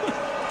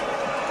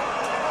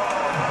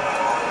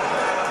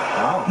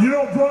 Wow. You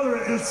know, brother,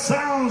 it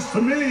sounds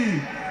to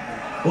me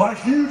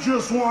like you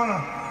just want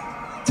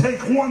to take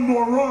one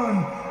more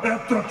run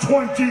at the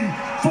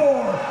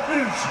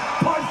 24-inch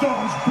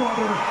pythons,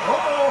 brother.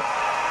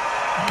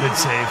 Good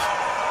save.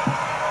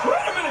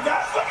 Wait a minute,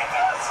 guys. Look at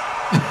this.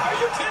 Are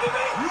you kidding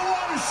me? You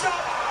want a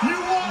shot? You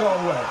want? No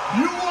way.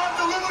 You want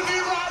the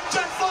limousine ride?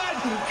 Jet flight?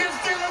 Get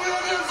scared of me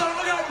on this son of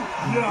a gun.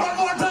 Yeah. One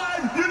more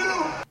time. You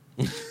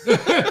do.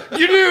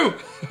 you do?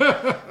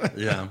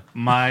 Yeah.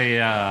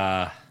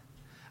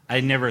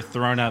 I'd never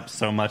thrown up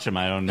so much in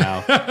my own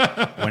mouth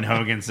when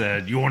Hogan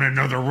said, "You want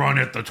another run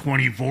at the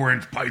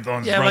 24-inch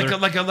pythons, Yeah, brother?"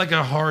 like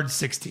a hard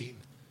 16.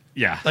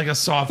 Yeah, Like a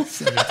soft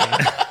 17.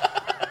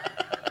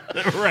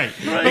 right.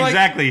 like-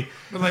 Exactly.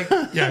 But like,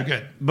 yeah,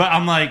 good. But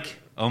I'm like,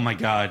 oh my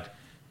God,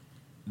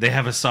 they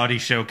have a Saudi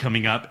show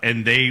coming up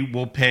and they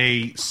will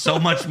pay so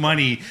much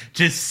money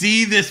to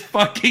see this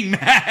fucking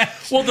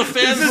match. Well, the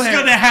fans This is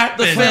going to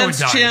happen.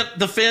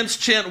 The fans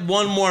chant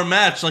one more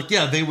match. Like,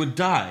 yeah, they would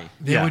die.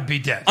 They Yeah. would be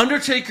dead.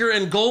 Undertaker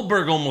and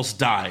Goldberg almost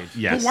died.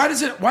 Yes.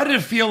 But why did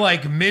it feel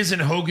like Miz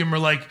and Hogan were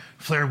like,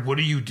 Flair, what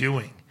are you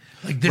doing?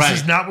 Like, this Right.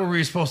 is not where we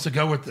were supposed to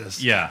go with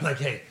this. Yeah. Like,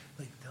 hey,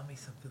 like, tell me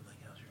something like,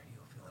 how's your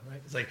heel feeling,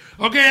 right? It's like,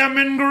 okay, I'm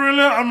in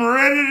Gorilla. I'm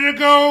ready to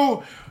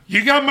go.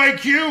 You got my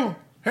cue?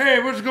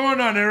 Hey, what's going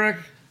on, Eric?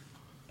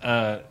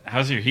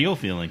 How's your heel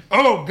feeling?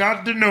 Oh,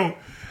 got to know.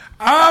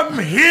 I'm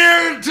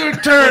here to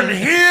turn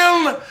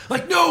heel.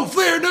 Like, no,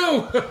 Flair,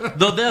 no.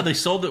 Though, yeah, they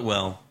sold it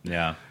well.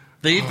 Yeah.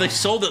 They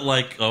sold it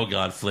like, oh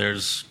God,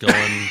 Flair's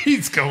going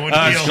He's going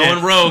he's heel.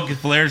 going rogue.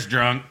 Flair's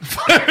drunk.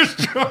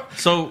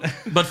 So,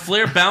 but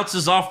Flair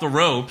bounces off the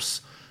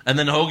ropes, and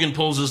then Hogan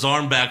pulls his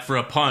arm back for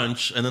a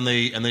punch, and then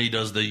he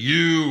does the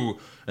U,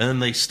 and then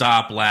they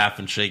stop, laugh,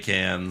 and shake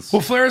hands.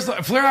 Well,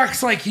 Flair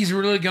acts like he's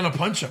really going to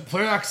punch him.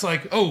 Flair acts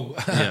like, oh,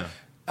 Yeah.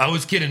 I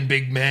was kidding,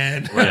 big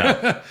man.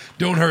 Yeah.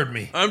 Don't hurt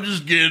me. I'm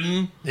just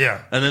kidding.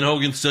 Yeah. And then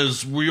Hogan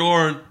says, "We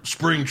aren't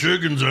spring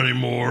chickens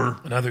anymore,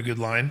 Another good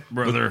line.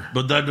 Brother.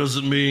 but that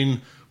doesn't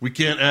mean we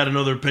can't add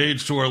another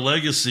page to our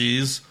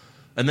legacies."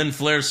 And then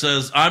Flair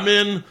says, "I'm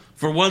in.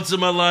 For once in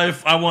my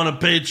life, I want a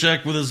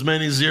paycheck with as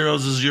many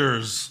zeros as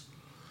yours."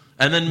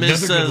 And then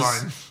Miz Another good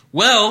says, line.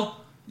 "Well,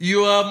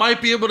 you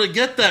might be able to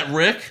get that,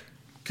 Rick,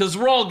 because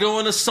we're all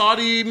going to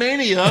Saudi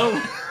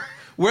Mania,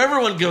 where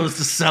everyone goes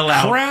to sell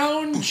out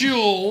Crown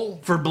Jewel.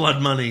 for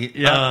blood money."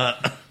 Yeah.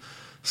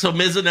 So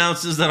Miz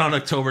announces that on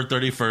October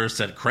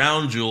 31st at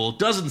Crown Jewel,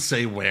 doesn't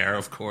say where,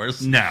 of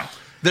course, No.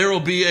 there will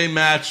be a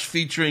match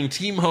featuring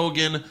Team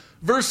Hogan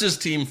versus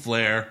Team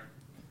Flair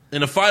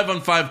in a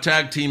 5-on-5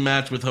 tag team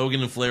match with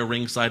Hogan and Flair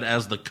ringside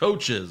as the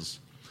coaches.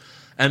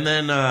 And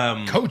then,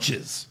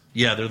 Coaches.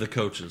 yeah, they're the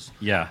coaches.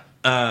 Yeah.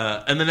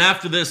 And then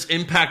after this,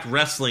 Impact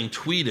Wrestling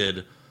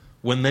tweeted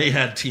when they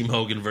had Team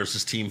Hogan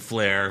versus Team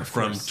Flair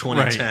from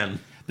 2010. Right.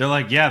 They're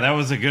like, yeah, that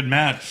was a good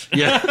match.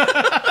 Yeah.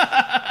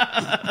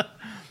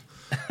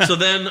 So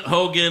then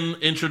Hogan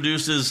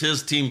introduces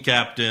his team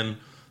captain,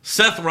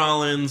 Seth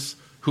Rollins,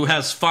 who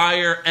has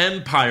fire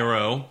and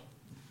pyro,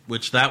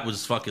 which that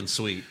was fucking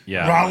sweet.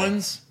 Yeah.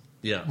 Rollins.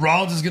 Yeah.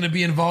 Rollins is going to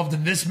be involved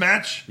in this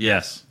match.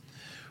 Yes.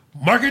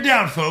 Mark it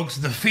down, folks.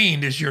 The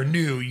Fiend is your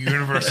new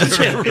Universal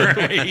Champion.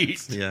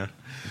 Right. Yeah.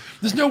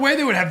 There's no way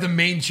they would have the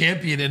main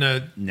champion in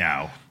a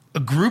No.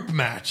 group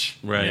match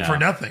Right. for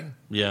nothing.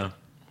 Yeah.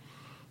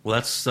 Well,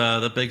 that's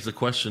that begs the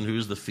question: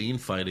 who's the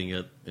Fiend fighting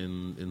it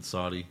in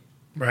Saudi?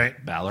 Right.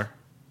 Balor.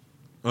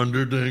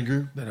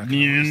 Undertaker.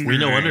 We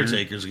know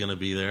Undertaker's going to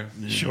be there.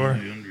 Sure.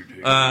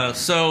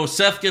 So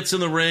Seth gets in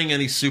the ring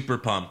and he's super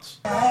pumped.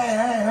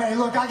 Hey,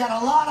 look, I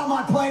got a lot on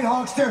my plate,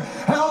 Hulkster.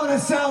 Hell in a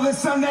Cell this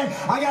Sunday.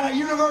 I got a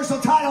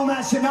Universal title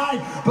match tonight.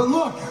 But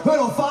look,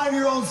 little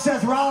 5-year-old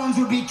Seth Rollins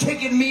would be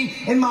kicking me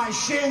in my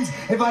shins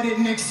if I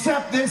didn't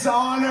accept this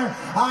honor.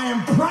 I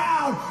am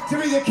proud to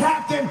be the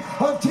captain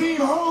of Team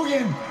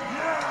Hogan.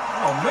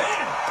 Oh,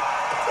 man.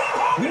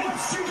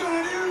 What you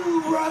gonna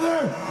do,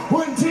 brother,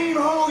 when Team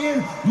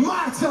Hogan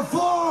mocks the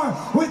floor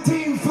with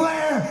Team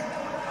Flair?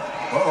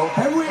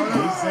 And we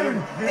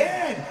burn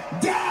it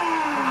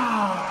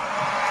down!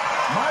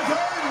 My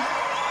turn!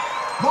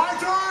 My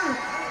turn!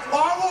 I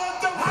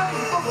want the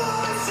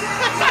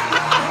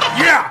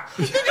Yeah.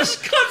 You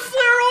just cut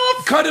Flair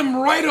off. Cut him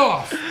right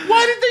off.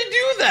 Why did they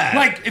do that?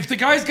 Like, if the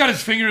guy's got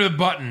his finger to the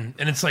button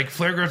and it's like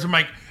Flair grabs him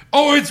like,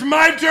 oh, it's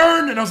my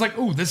turn. And I was like,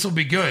 oh, this will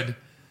be good.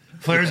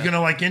 Flair's going to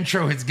like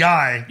intro his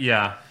guy.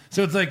 Yeah.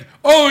 So it's like,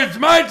 oh, it's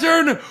my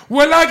turn.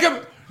 Well, I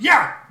can.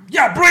 Yeah,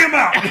 bring him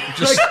out. Like,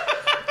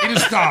 he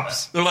just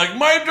stops. They're like,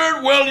 my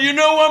turn. Well, you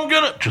know I'm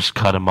gonna just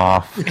cut him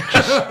off.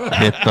 Just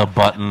hit the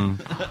button.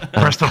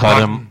 Press the cut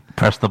button. him.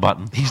 Press the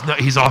button. He's not.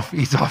 He's off.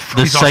 He's off.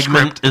 This he's off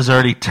segment script. is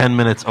already 10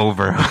 minutes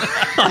over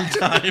on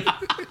time.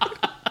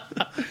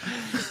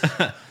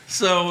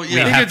 So We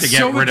yeah, have to gets get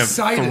so rid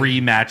excited. of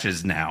 3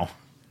 matches now.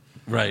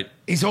 right.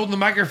 He's holding the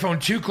microphone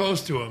too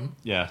close to him.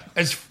 Yeah.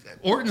 As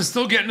Orton's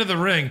still getting to the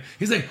ring,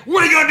 he's like,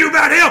 what are you going to do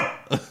about him?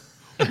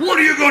 What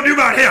are you going to do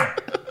about him?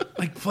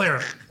 Like,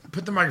 Flair,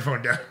 put the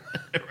microphone down.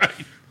 Right.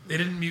 They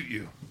didn't mute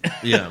you.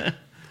 Yeah.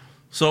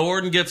 So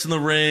Orton gets in the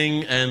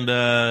ring, and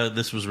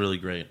this was really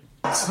great.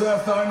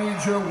 Seth, I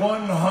need your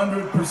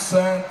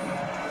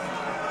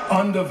 100%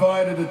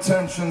 undivided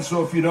attention,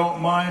 so if you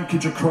don't mind,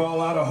 could you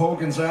crawl out of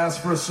Hogan's ass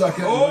for a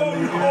second? And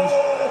lend me your ears?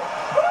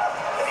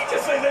 Did he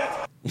just say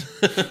that?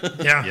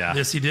 Yeah. Yeah.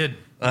 Yes, he did.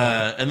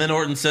 And then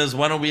Orton says,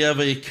 why don't we have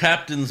a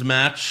captain's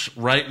match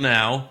right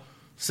now?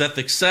 Seth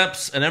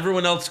accepts, and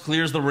everyone else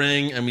clears the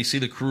ring, and we see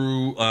the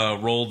crew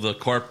roll the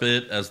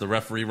carpet as the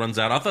referee runs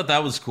out. I thought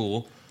that was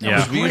cool.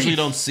 Yeah. We usually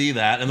don't see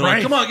that. And they're Right.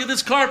 like, come on, get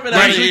this carpet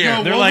Right. out of We here.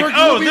 go, They're Well, like,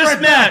 we'll be this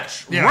right back.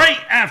 match Yeah. right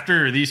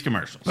after these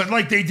commercials. But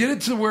like they did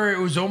it to where it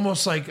was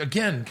almost like,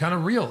 again, kind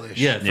of real-ish.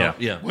 Yeah, it felt-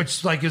 yeah.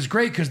 Which like is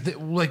great because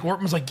like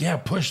Orton was like, yeah,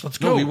 push, let's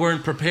go. No, we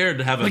weren't prepared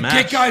to have a like match.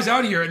 get guys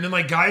out of here, and then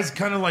like guys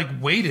kind of like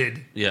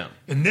waited, Yeah.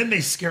 and then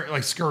they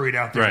scurried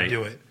out there Right. to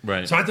do it.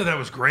 Right. So I thought that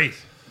was great.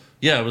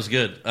 Yeah, it was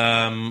good.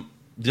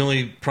 The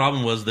only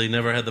problem was they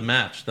never had the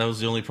match. That was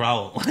the only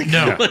problem. Like,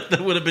 No.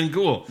 that would have been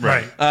cool.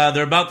 Right.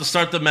 They're about to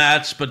start the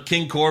match, but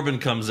King Corbin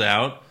comes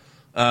out.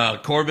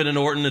 Corbin and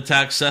Orton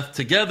attack Seth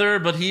together,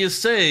 but he is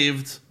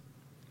saved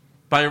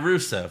by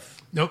Rusev.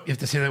 Nope, you have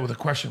to say that with a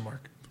question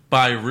mark.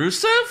 By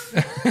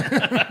Rusev?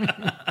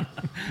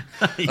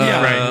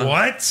 Yeah, right.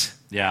 What?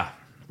 Yeah.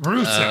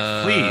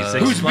 Rusev, Please,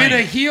 who's explain. been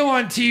a heel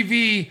on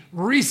TV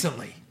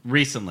recently.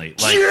 recently,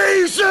 like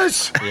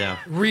Yeah.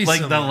 Recently.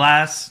 like the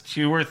last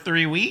 2 or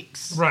 3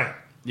 weeks. right.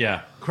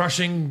 Yeah.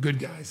 Crushing good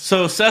guys.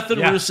 So Seth and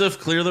Yeah. Rusev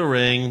clear the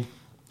ring,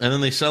 and then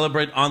they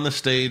celebrate on the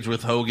stage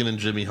with Hogan and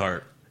Jimmy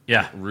Hart.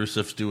 Yeah.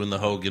 Rusev's doing the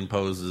Hogan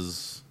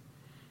poses,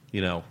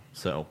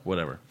 so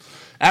whatever.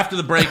 After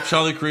the break,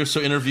 Charlie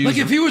Caruso interviews... Like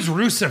if he was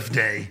Rusev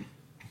Day,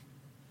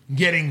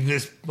 getting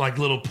this like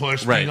little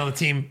push, Right. being on the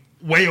team,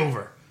 way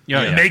over.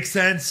 Yeah, It yeah. makes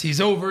sense.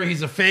 He's over.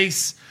 He's a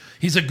face.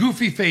 He's a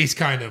goofy face,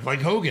 kind of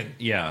like Hogan.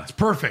 Yeah. It's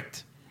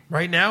perfect.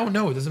 Right now,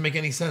 no, it doesn't make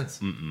any sense.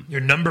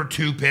 Your number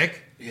 2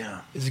 pick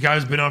Yeah. is a guy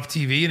who's been off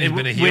TV and he's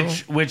been a heel.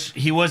 Which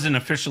he wasn't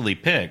officially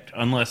picked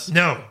unless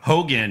No.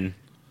 Hogan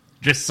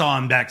just saw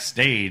him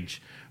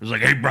backstage. It was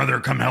like, hey, brother,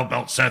 come help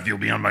out Seth. You'll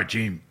be on my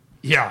team.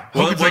 Yeah.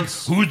 Well, Hogan's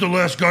once- like, who's the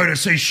last guy to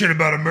say shit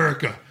about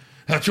America?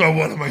 That's who I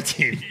want on my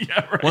team.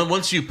 Yeah, right.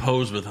 Once you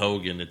pose with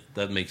Hogan,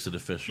 that makes it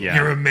official. Yeah.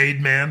 You're a made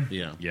man.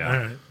 Yeah. Yeah. All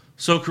right.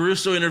 So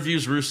Caruso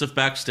interviews Rusev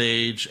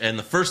backstage, and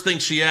the first thing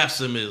she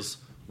asks him is,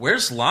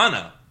 "Where's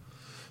Lana?"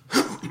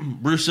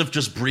 Rusev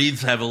just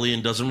breathes heavily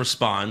and doesn't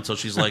respond. So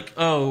she's like,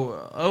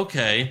 "Oh,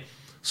 okay.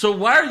 So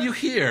why are you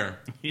here?"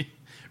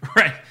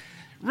 Right.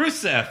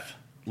 Rusev,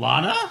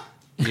 Lana,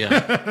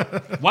 Yeah.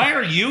 why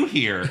are you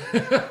here?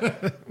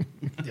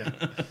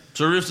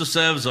 So Rusev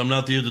says, "I'm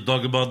not here to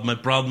talk about my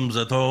problems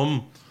at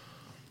home,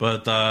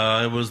 but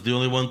I was the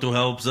only one to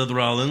help Seth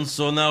Rollins,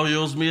 so now he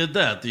owes me a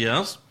debt."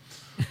 Yes.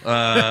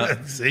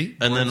 See?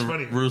 And then Works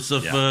funnier.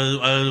 Rusev, Yeah.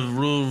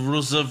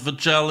 Rusev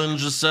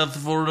challenges Seth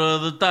for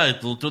the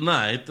title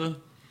tonight.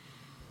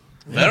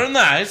 Very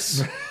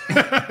nice.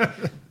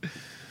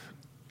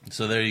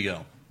 So there you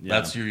go. Yeah.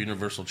 That's your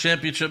Universal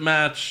Championship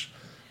match.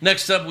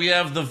 Next up, we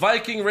have the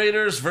Viking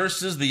Raiders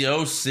versus the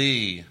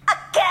OC.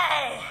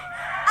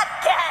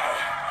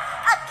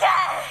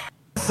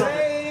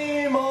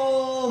 Same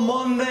old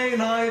Monday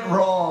Night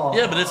Raw.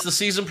 Yeah, but it's the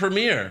season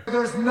premiere.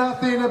 There's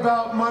nothing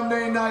about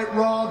Monday Night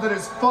Raw that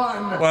is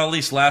fun. Well, at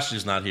least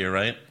Lashley's not here,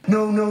 right?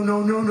 No.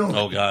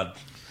 Oh, God.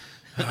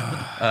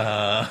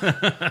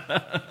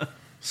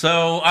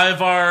 So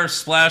Ivar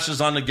splashes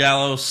on the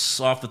Gallows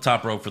off the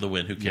top rope for the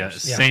win. Who Yeah,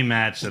 cares? same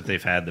match that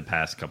they've had the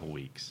past couple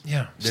weeks.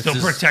 Yeah. This Still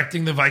is-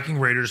 protecting the Viking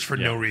Raiders for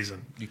no Yeah.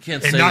 reason. You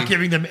can't And say... not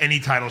giving them any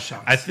title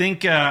shots. I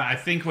think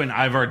when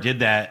Ivar did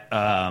that,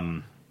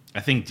 I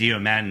think Dio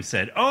Madden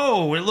said,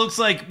 "Oh, it looks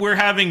like we're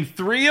having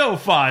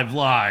 305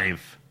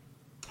 live."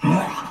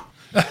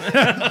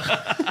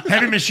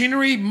 Heavy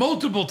Machinery,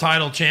 multiple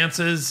title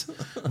chances.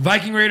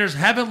 Viking Raiders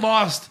haven't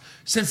lost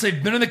since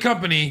they've been in the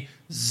company.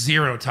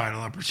 0 title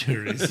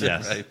opportunities.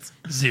 Yes. Right.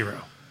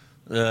 0.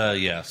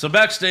 Yeah. So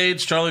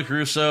backstage, Charlie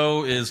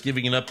Caruso is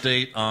giving an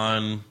update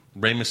on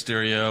Rey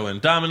Mysterio and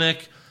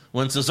Dominic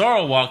when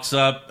Cesaro walks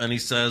up and he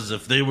says,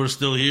 "If they were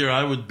still here,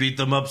 I would beat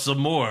them up some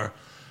more."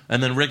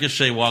 And then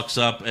Ricochet walks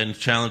up and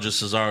challenges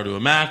Cesaro to a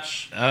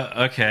match.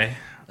 Okay.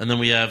 And then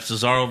we have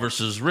Cesaro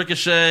versus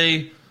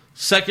Ricochet.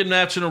 Second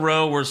match in a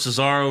row where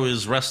Cesaro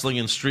is wrestling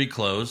in street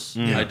clothes.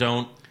 I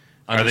don't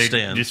Are they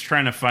understand. just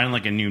trying to find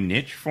like a new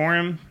niche for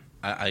him?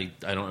 I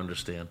don't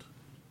understand.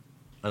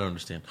 I don't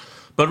understand.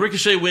 But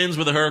Ricochet wins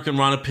with a Hurricane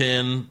Rana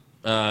pin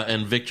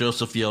and Vic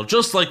Joseph yelled,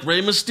 "Just like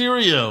Rey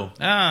Mysterio."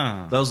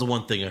 Ah. That was the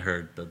one thing I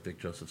heard that Vic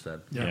Joseph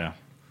said. Yeah.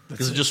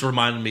 Because it just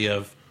reminded me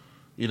of,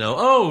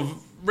 oh,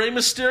 Rey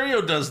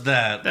Mysterio does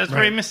that. That's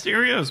Rey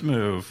Mysterio's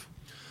move.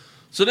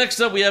 So next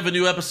up, we have a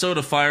new episode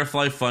of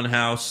Firefly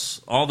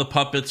Funhouse. All the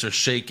puppets are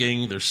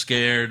shaking. They're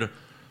scared.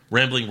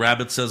 Rambling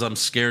Rabbit says, "I'm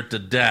scared to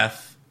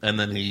death." And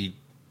then he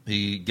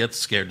gets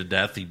scared to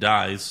death. He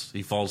dies.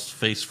 He falls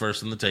face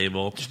first on the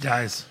table. Just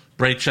dies.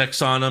 Bray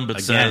checks on him, but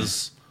Again.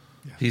 says,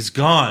 he's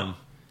gone.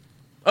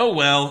 Oh,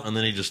 well. And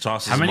then he just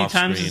tosses How him many off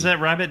times screen. has that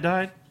rabbit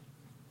died?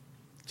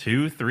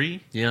 2,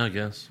 3? Yeah, I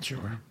guess.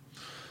 Sure.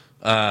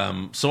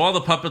 So all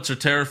the puppets are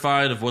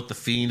terrified of what the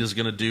Fiend is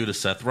going to do to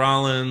Seth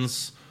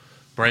Rollins.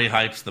 Bray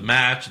hypes the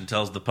match and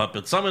tells the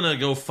puppets, "I'm going to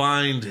go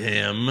find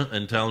him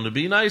and tell him to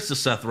be nice to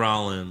Seth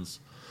Rollins."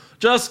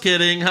 Just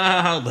kidding.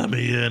 Ha ha, let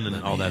me in.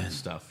 And all that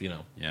stuff,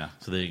 Yeah.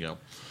 So there you go.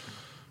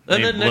 They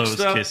And then blows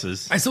next up,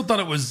 kisses. I still thought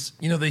it was,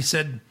 they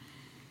said,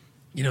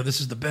 this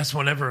is the best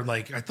one ever.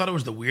 Like, I thought it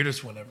was the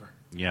weirdest one ever.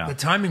 Yeah. The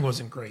timing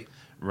wasn't great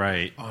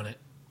Right. on it.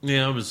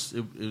 yeah, it was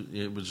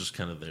just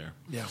kind of there.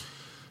 Yeah.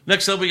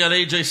 Next up, we got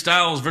AJ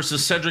Styles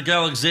versus Cedric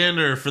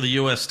Alexander for the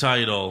U.S.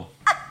 title.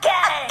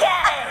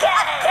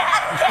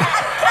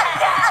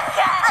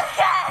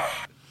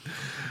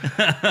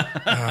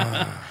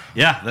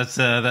 Yeah, that's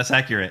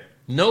accurate.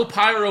 No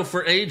pyro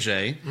for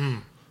AJ,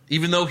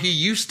 even though he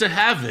used to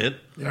have it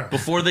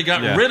before they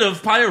got Yeah. rid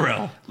of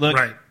pyro. Look,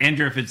 Right.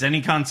 Andrew, if it's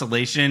any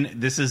consolation,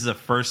 this is the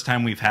first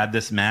time we've had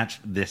this match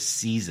this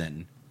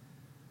season.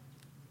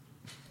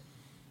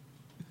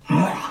 You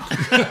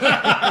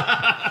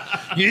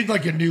need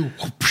like a new.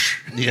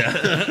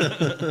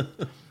 Yeah.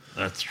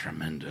 That's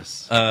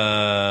tremendous.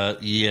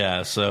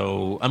 Yeah,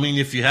 so, I mean,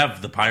 if you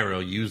have the pyro,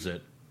 use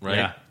it,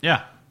 right?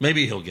 Yeah,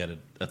 Maybe he'll get it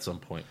at some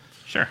point.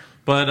 sure.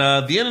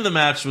 But the end of the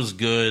match was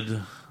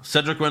good.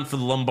 Cedric went for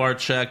the lumbar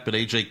check, but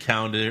AJ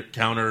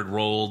countered,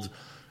 rolled,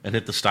 and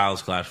hit the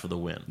Styles Clash for the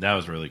win. That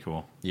was really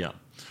cool. Yeah.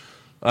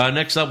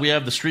 Next up, we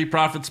have the Street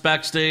Profits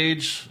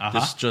backstage.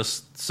 This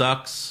just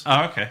sucks.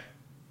 Oh, okay.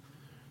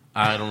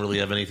 I don't really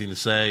have anything to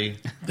say.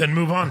 Then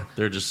move on.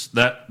 They're just...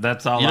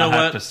 That's all You know I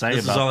have what? to say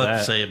This about is all I that. have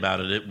to say about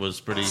it. It was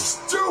pretty...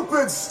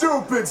 Stupid,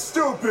 stupid,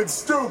 stupid,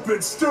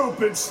 stupid,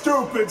 stupid,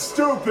 stupid, stupid,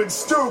 stupid,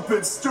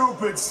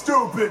 stupid,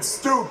 stupid,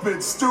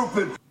 stupid,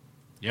 stupid.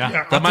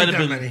 Yeah, That might have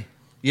been... many.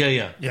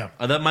 Yeah. Yeah.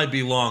 That might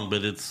be long,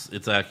 but it's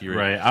accurate.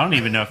 Right. I don't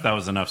even know if that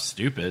was enough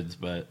stupids,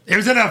 but It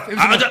was enough. It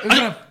was enough. It was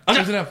enough. It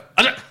was enough.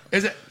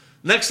 Is it?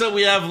 Next up,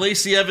 we have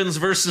Lacey Evans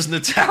versus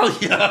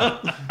Natalya.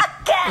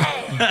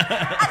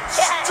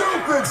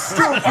 Stupid,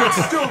 stupid,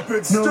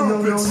 stupid, stupid,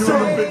 stupid,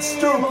 stupid,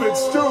 stupid,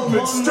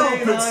 stupid,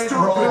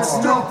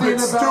 stupid,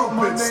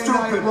 stupid,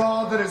 stupid.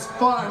 Raw that is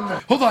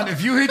fun. Hold on.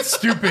 If you hit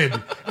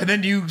stupid and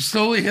then you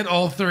slowly hit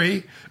all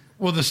three,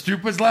 will the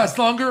stupids last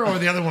longer or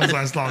the other ones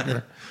last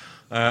longer?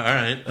 All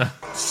right.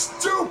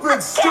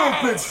 Stupid,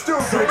 stupid, stupid,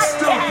 stupid,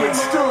 stupid,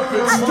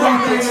 stupid,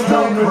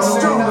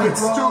 stupid,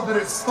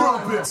 stupid,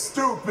 stupid,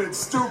 stupid,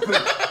 stupid.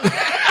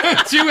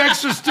 2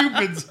 extra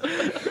stupids.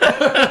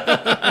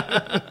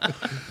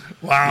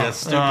 Wow. Yeah,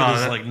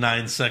 stupid is like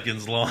 9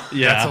 seconds long.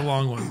 That's a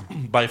long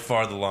one. By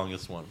far the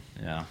longest one.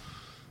 yeah.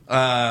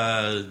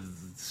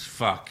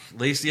 Fuck.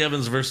 Lacey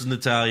Evans versus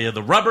Natalya.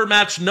 The rubber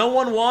match no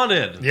one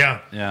wanted.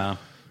 Yeah. Yeah.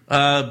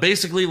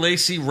 Basically,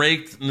 Lacey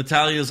raked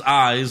Natalya's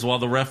eyes while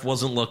the ref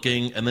wasn't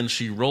looking, and then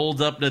she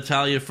rolled up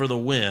Natalya for the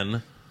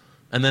win.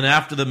 And then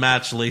after the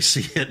match,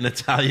 Lacey hit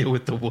Natalya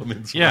with the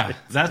woman's Yeah. right.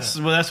 That's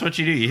what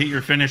you do. You hit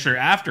your finisher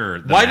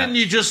after the Why match. didn't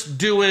you just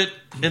do it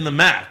in the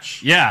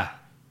match? Yeah.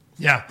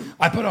 Yeah.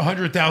 I put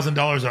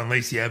 $100,000 on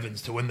Lacey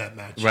Evans to win that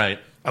match. Right.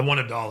 I won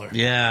 $1.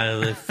 Yeah,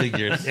 the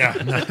figures. Yeah.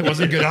 It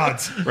wasn't good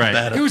odds. Right.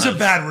 Bad It was a odds.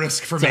 bad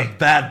risk for It's me. a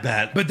bad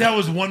bet. But that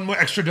was one more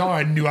extra dollar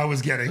I knew I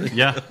was getting.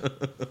 Yeah.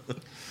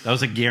 That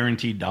was a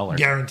guaranteed dollar.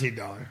 Guaranteed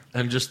dollar.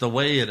 And just the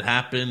way it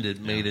happened,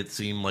 it made it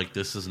seem like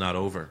this is not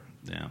over.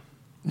 Yeah.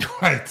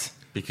 Right.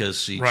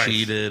 Because she Right.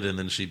 cheated and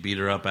then she beat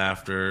her up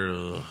after.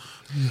 Ugh.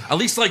 At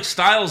least like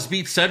Styles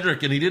beat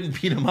Cedric and he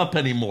didn't beat him up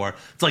anymore.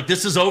 It's like,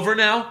 this is over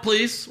now,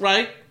 please,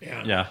 right?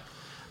 Yeah. Yeah.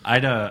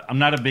 I'm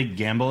not a big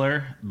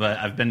gambler, but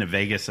I've been to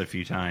Vegas a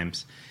few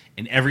times.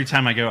 And every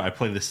time I go, I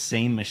play the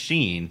same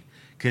machine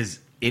because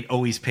it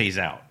always pays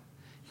out.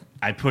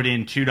 I put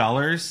in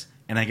 $2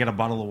 and I get a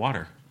bottle of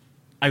water.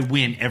 I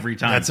win every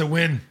time. That's a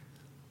win.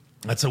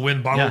 That's a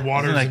win. Bottle Yeah, of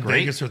water isn't that in great?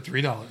 Vegas are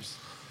 $3.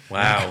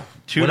 Wow.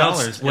 $2 What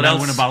else? and I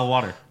win a bottle of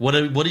water. What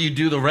do you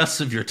do the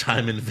rest of your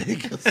time in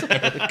Vegas?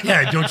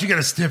 Yeah, don't you get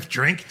a stiff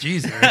drink?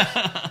 Jeez,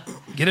 Eric.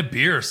 Get a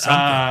beer or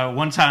something.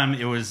 One time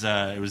it was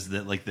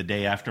the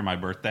day after my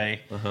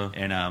birthday,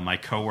 and my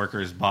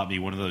coworkers bought me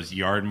one of those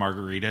yard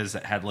margaritas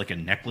that had like a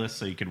necklace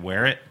so you could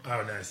wear it.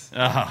 Oh, nice.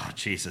 Oh,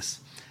 Jesus.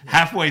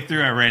 Halfway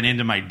through, I ran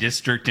into my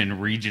district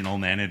and regional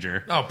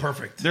manager. Oh,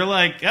 perfect. They're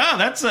like, "Oh,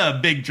 that's a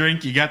big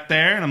drink you got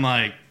there," and I'm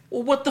like,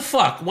 Well, what the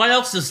fuck? Why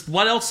else do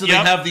they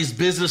Yep. have these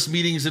business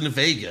meetings in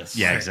Vegas?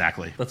 "Yeah,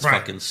 exactly." That's Right.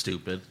 fucking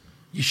stupid.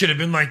 You should have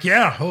been like,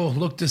 yeah,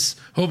 hope to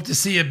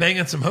see you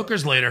banging some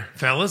hookers later,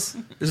 fellas.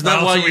 Isn't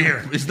that why else are we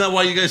here? Isn't that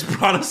why you guys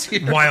brought us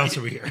here? Why else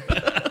are we here?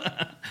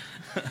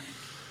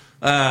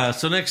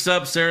 So next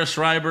up, Sarah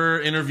Schreiber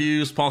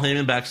interviews Paul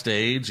Heyman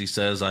backstage. He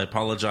says, "I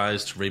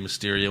apologize to Rey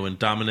Mysterio and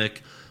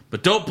Dominic,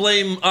 but don't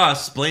blame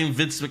us. Blame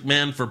Vince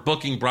McMahon for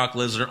booking Brock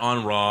Lesnar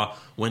on Raw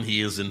when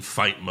he is in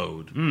fight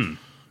mode."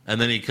 And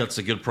then he cuts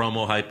a good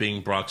promo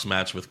hyping Brock's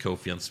match with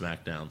Kofi on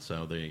SmackDown.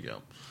 So there you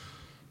go.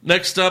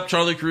 Next up,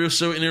 Charlie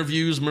Caruso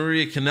interviews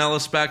Maria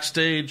Kanellis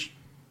backstage.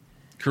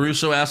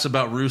 Caruso asks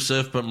about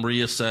Rusev, but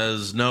Maria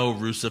says, no,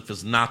 Rusev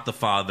is not the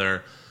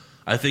father.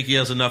 I think he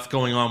has enough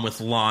going on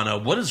with Lana.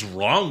 What is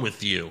wrong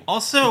with you?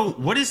 Also,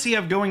 what does he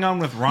have going on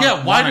with Ron?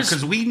 Yeah, why does-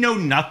 Because we know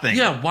nothing.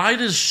 Yeah, why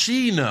does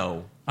she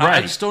know? I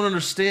Right. just don't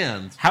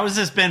understand. How has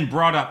this been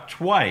brought up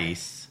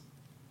twice?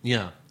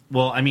 Yeah,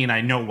 Well, I mean,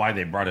 I know why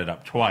they brought it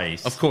up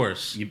twice. of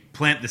course. You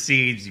plant the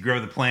seeds, you grow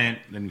the plant,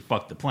 then you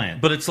fuck the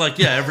plant. But it's like,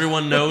 yeah,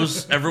 everyone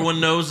knows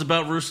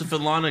about Rusev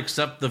and Lana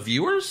except the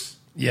viewers?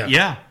 Yeah.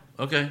 yeah,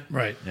 Okay.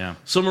 Right. yeah.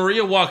 So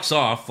Maria walks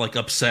off, like,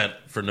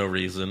 upset for no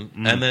reason.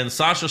 And then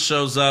Sasha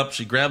shows up.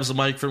 She grabs the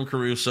mic from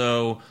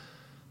Caruso.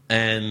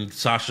 And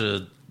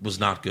Sasha was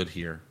not good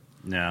here.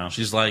 No.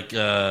 She's like,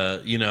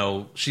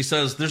 she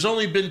says, there's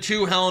only been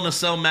 2 Hell in a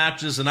Cell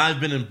matches, and I've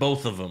been in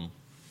both of them.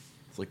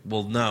 It's like,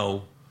 well,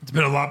 no. It's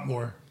been a lot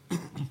more.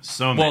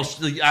 So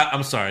many. Well,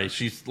 I'm sorry.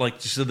 She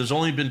said, there's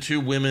only been 2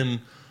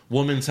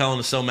 women's Hell in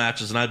a Cell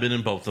matches, and I've been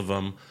in both of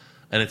them.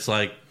 And it's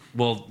like,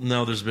 well,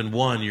 no, there's been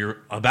 1. You're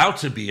about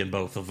to be in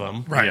both of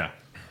them. Right.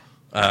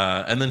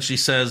 Yeah. And then she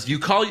says,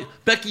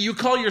 Becky, you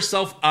call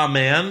yourself a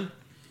man?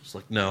 It's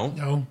like, no.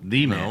 No.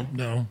 The man.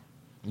 No.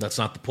 That's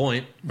not the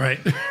point. Right.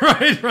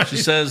 right. She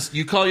says,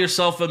 you call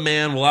yourself a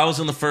man. Well, I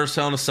was in the first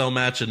Hell in a Cell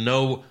match, and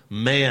no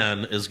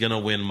man is going to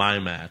win my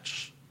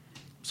match.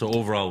 So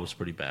overall, it was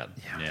pretty bad.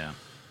 Yeah.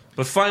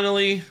 But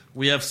finally,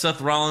 we have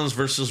Seth Rollins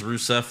versus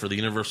Rusev for the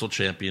Universal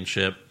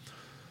Championship,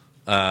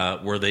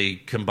 where they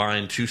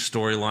combined 2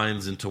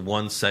 storylines into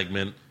one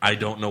segment. I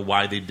don't know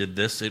why they did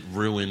this. It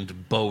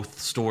ruined both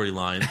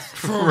storylines.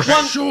 For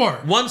sure.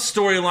 One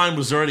storyline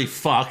was already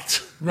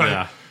fucked. Right.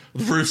 Yeah.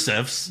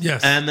 Rusev's.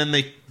 Yes. And then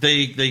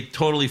they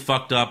totally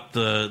fucked up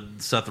the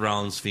Seth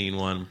Rollins Fiend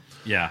one.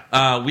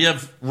 Yeah. We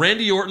have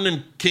Randy Orton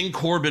and King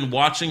Corbin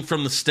watching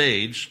from the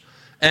stage.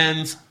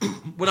 And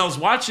when I was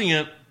watching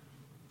it,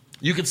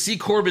 you could see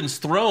Corbin's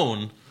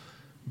throne,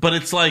 but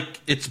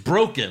it's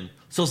broken.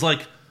 So it's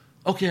like,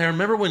 okay, I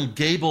remember when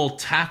Gable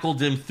tackled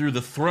him through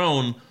the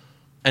throne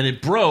and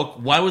it broke.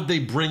 Why would they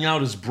bring out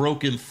his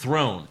broken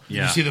throne?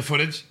 Yeah. You see the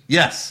footage?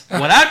 Yes.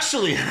 What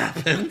actually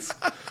happened,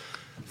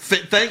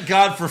 thank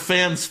God for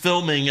fans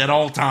filming at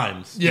all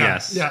times. Yeah.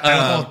 Yes.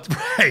 Yeah.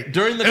 Right.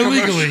 During the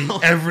illegally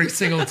commercial- every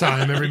single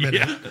time, every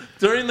minute.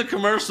 During the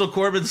commercial,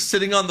 Corbin's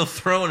sitting on the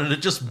throne and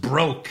it just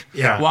broke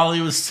while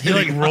he was He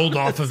sitting. rolled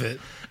off of it.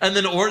 And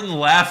then Orton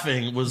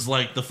laughing was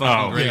like the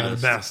fucking Yeah, the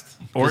greatest. best.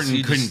 Orton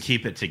he couldn't just-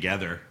 keep it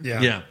together.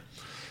 Yeah. Yeah.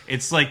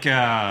 It's like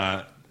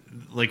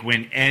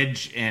when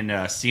Edge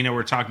and Cena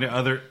were talking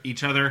to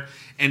each other,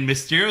 and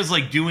Mysterio's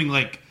like doing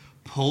like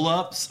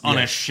pull-ups on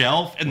a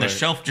shelf, and the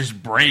shelf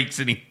just breaks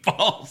and he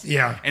falls.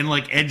 Yeah. And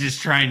like Edge is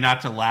trying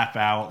not to laugh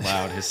out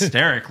loud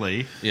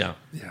hysterically. Yeah.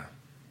 Yeah.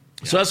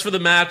 So as for the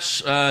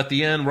match, at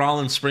the end,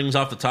 Rollins springs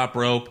off the top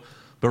rope,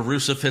 but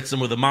Rusev hits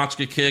him with a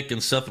Machka kick,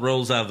 and Seth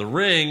rolls out of the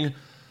ring.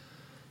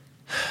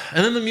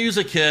 And then the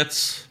music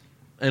hits,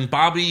 and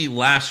Bobby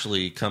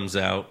Lashley comes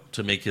out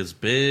to make his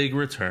big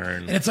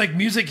return. And it's like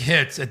music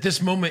hits at this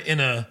moment in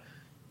the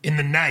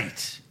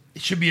night.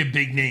 It should be a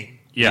big name.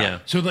 Yeah.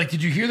 So, like,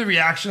 did you hear the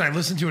reaction? I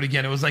listened to it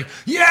again. It was like,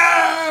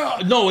 yeah!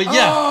 No, yeah.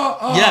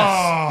 Oh, Yes.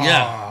 oh.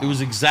 Yeah. It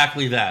was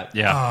exactly that.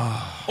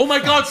 Yeah. Oh my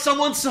God,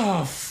 someone's.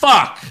 Oh,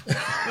 fuck.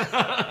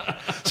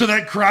 So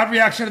that crowd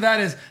reaction to that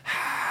is,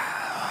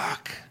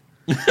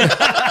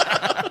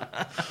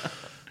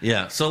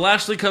 Yeah. So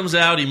Lashley comes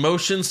out. He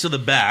motions to the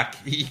back.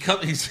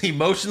 He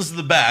motions to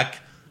the back.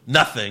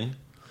 Nothing.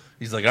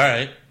 He's like, all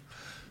right.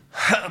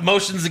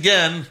 Motions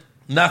again.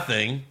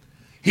 Nothing.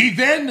 he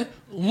then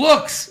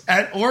looks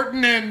at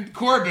Orton and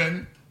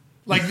Corbin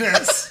like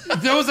this.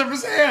 Those are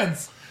his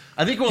hands.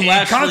 I think what The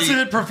Lashley.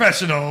 consummate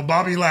professional,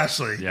 Bobby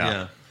Lashley.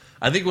 Yeah.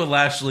 I think with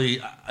Lashley,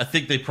 I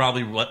think they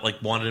probably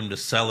wanted him to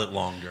sell it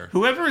longer.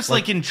 Whoever is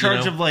like in charge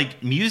you know? of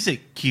like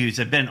music cues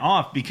have been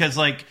off because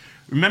like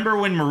remember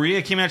when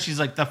Maria came out, she's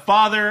like, the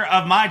father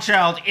of my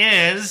child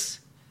is,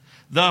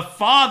 and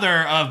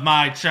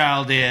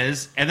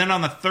then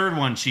on the third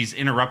one she's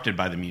interrupted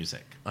by the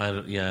music. I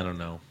don't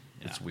know.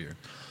 It's weird.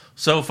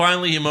 So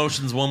finally he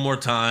motions one more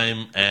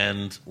time,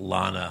 and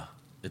Lana.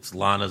 It's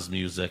Lana's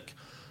music.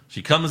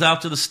 She comes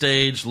out to the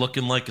stage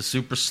looking like a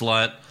super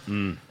slut,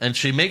 and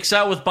she makes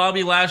out with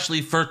Bobby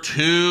Lashley for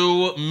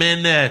 2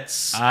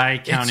 minutes. I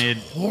counted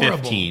horrible.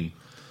 15.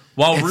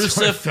 While It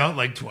Rusev felt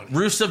like 20.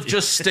 Rusev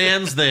just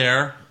stands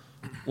there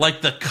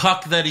like the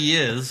cuck that he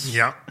is.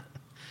 Yep.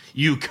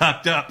 You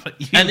cucked up.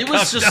 And it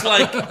was just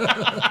like,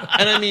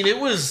 and I mean, it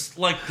was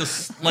like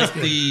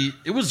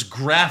it was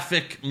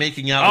graphic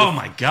making out. Oh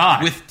my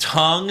God. With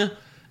tongue,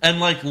 and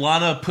like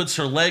Lana puts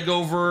her leg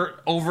over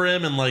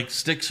him and like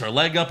sticks her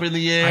leg up in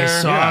the air.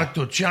 I saw it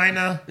to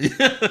China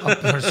up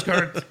her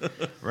skirt,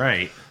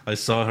 right. I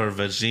saw her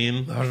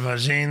vagine. her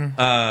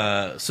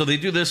vagine. So they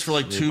do this for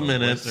like 2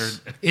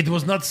 minutes. It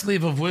was not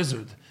sleeve of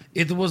wizard.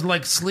 It was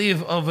like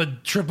sleeve of a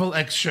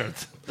XXX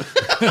shirt.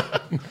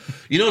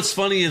 You know what's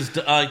funny is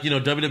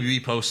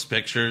WWE posts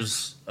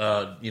pictures,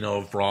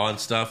 of Raw and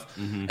stuff,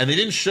 and they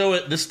didn't show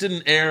it. This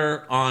didn't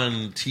air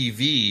on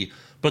TV,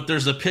 but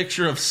there's a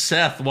picture of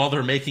Seth while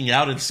they're making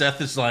out, and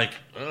Seth is like,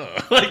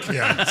 ugh.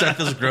 Seth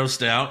is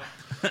grossed out.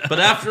 But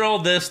after all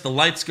this, the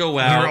lights go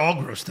We out. were all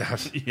grossed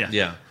out.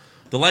 Yeah,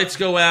 the lights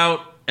go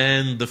out,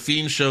 and the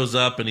Fiend shows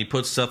up, and he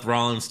puts Seth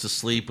Rollins to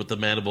sleep with the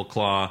mandible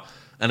claw.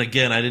 And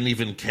again, I didn't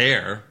even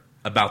care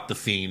about the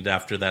Fiend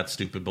after that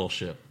stupid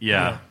bullshit.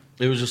 Yeah.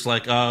 It was just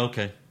like, oh,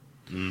 okay.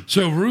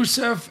 So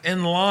Rusev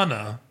and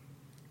Lana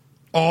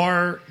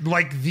are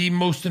like the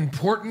most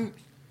important,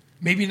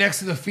 maybe next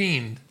to the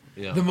Fiend,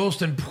 the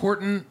most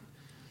important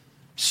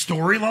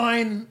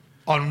storyline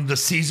on the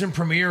season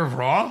premiere of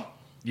Raw.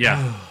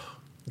 Yeah.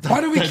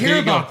 Why do we There care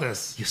you go. about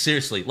this? Yeah,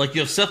 seriously. Like,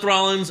 you have Seth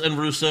Rollins and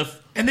Rusev.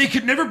 And they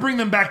could never bring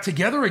them back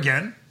together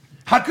again.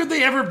 How could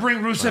they ever bring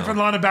Rusev and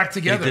Lana back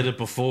They together? did it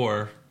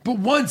before. But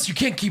once, you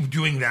can't keep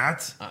doing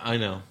that. I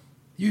know.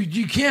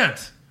 You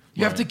can't.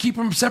 You have to keep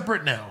them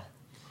separate now.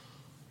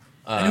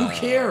 And who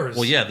cares?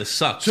 Well, yeah, this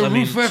sucks. So I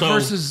mean, Rusev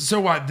versus, so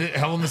what,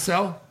 Hell in the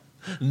Cell?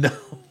 No.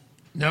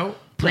 No?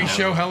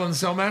 Pre-show Hell in the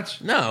Cell match?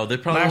 No, they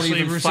probably Lashley,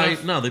 won't even Rusev?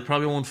 fight. No, they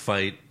probably won't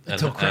fight.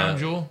 Until Crown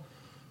Jewel?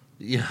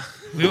 Yeah.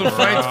 We will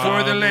fight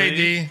for the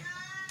lady.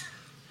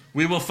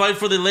 We will fight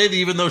for the lady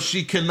even though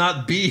she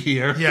cannot be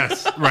here.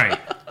 Yes. Right.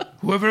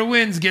 Whoever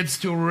wins gets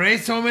to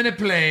race home in a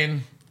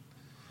plane.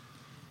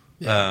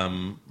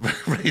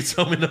 Race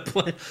home in a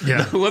plane.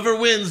 Yeah. Whoever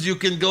wins, you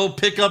can go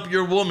pick up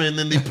your woman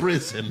in the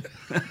prison.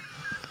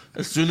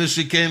 As soon as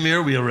she came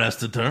here, we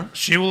arrested her.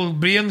 She will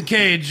be in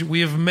cage. We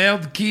have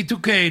mailed Key to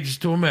Cage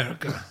to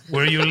America,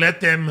 where you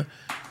let them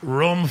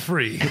roam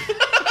free.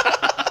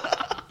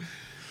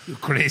 You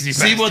crazy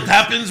See what bastard.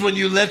 happens when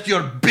you let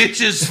your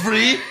bitches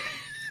free?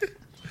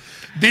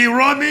 They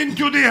run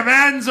into the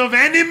hands of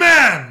any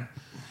man.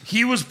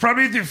 He was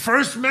probably the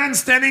first man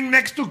standing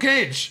next to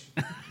Cage.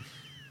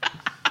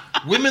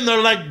 Women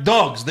are like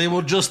dogs. They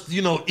will just,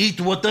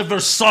 eat whatever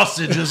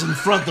sausage is in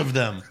front of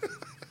them.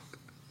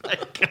 My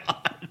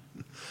God.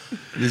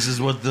 This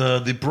is what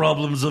the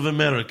problems of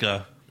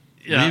America.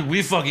 Yeah.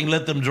 We fucking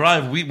let them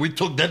drive. We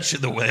took that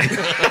shit away.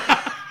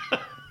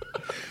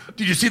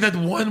 Did you see that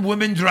one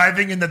woman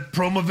driving in that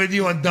promo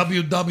video on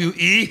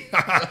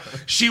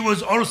WWE? She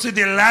was also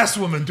the last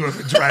woman to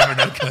ever drive in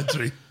that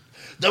country.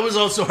 That was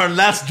also her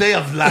last day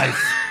of life.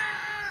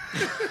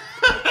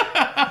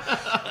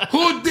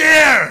 Who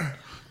dare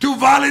to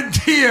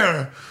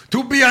volunteer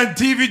to be on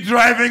TV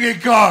driving a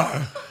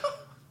car?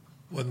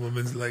 One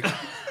woman's like,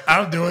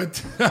 I'll do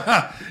it.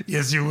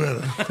 Yes, you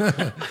will.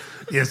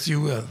 Yes,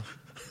 you will.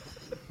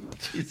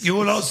 You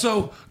will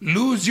also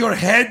lose your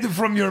head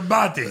from your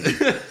body.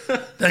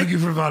 Thank you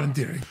for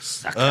volunteering.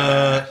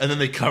 And then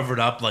they covered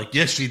up like,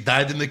 yes, she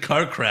died in the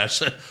car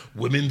crash.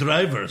 Women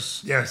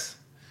drivers. Yes.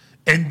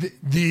 And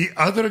the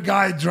other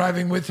guy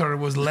driving with her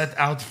was let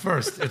out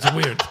first. It's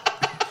weird.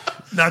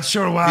 Not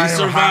sure why. He or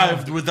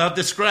survived without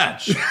the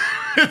scratch.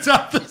 how. It's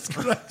out the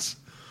scratch.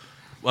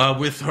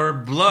 With her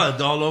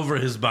blood all over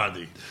his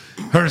body.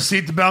 Her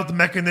seatbelt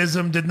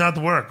mechanism did not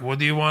work. What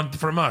do you want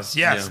from us?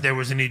 Yes, Yeah. there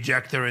was an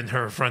ejector in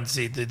her front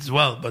seat as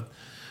well, but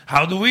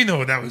how do we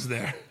know that was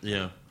there?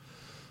 Yeah.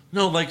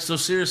 No, so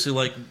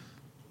seriously,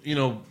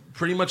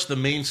 pretty much the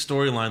main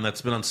storyline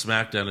that's been on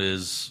SmackDown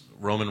is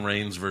Roman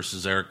Reigns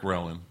versus Eric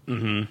Rowan.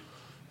 Mm-hmm.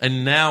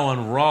 And now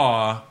on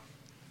Raw,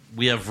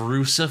 we have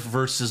Rusev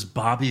versus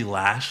Bobby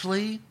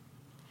Lashley.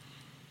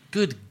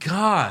 Good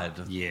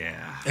God.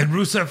 Yeah. And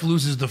Rusev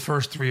loses the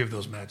first 3 of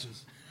those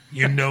matches.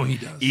 You know he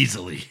does.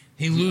 Easily.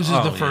 He loses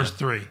the first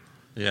 3.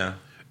 Yeah.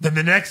 Then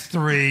the next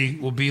 3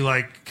 will be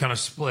kind of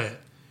split.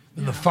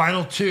 And the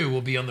final 2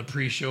 will be on the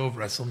pre-show of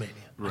WrestleMania.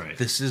 Right.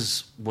 This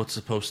is what's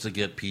supposed to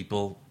get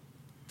people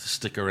to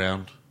stick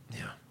around.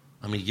 Yeah.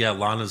 I mean, yeah,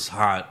 Lana's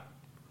hot,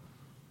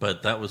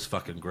 but that was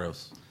fucking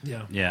gross.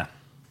 Yeah. Yeah.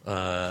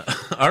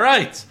 All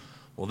right.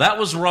 Well, that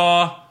was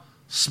Raw.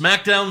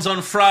 SmackDown's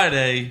on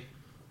Friday,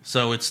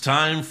 so it's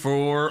time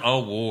for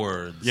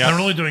awards. Yeah.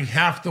 I'm only doing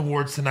half the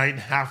awards tonight and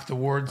half the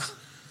awards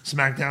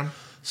SmackDown.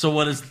 So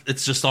what is?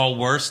 It's just all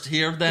worst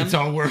here then? It's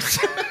all worse.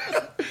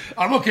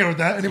 I'm okay with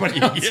that.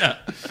 Anybody else? Yeah.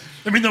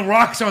 I mean, The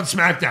Rock's on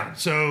SmackDown,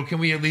 so can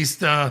we at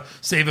least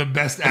save a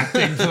best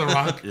acting for The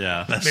Rock?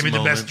 Yeah. Best Maybe the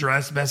moment. best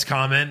dress, best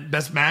comment,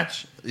 best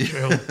match,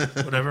 Sure,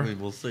 whatever.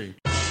 We'll see.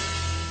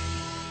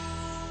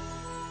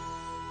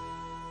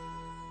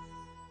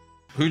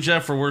 Who'd you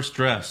have for worst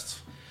dressed?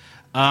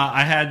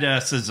 I had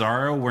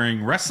Cesaro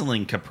wearing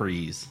wrestling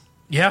capris.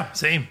 Yeah,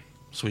 same.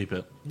 Sweep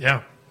it.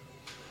 Yeah.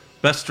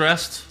 Best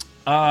dressed?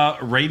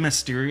 Rey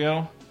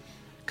Mysterio.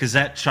 Because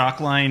that chalk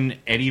line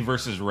Eddie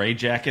versus Ray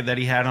jacket that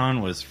he had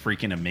on was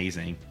freaking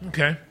amazing.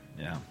 Okay.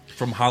 Yeah.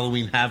 From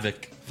Halloween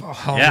Havoc.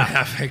 Halloween Yeah.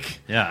 Havoc.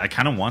 Yeah, I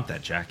kind of want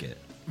that jacket.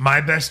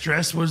 My best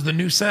dress was the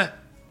new set.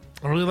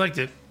 I really liked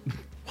it.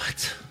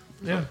 What?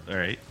 Yeah. All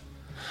right.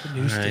 The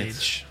new right.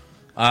 stage.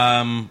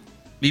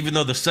 Even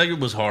though the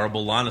segment was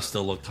horrible, Lana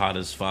still looked hot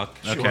as fuck.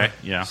 Okay.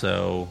 Yeah.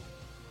 So,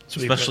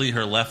 Sweep especially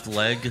her left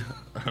leg.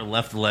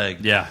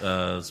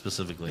 Yeah.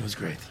 Specifically. It was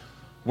great.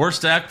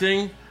 Worst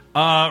acting?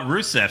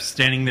 Rusev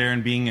standing there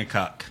and being a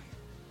cuck.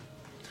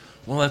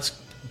 Well,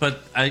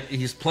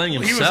 he's playing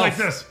himself. He was like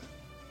this.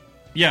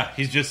 Yeah,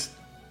 he's just...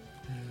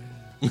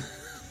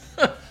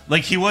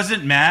 like, he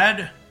wasn't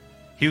mad.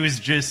 He was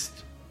just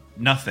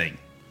nothing.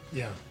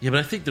 Yeah. Yeah, but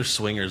I think they're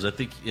swingers. I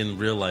think in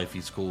real life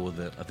he's cool with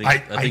it. I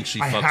think she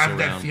fucks I have around.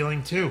 that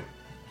feeling too.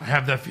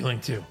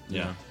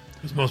 Yeah.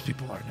 Because most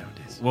people are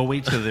nowadays. We'll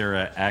wait till they're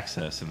at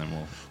Access, and then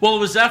we'll... Well, it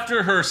was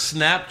after her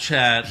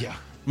Snapchat. Yeah.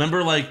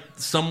 Remember, her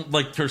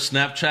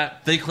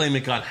Snapchat? They claim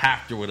it got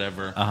hacked or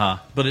whatever. Uh-huh.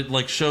 But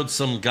it showed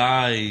some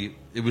guy.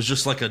 It was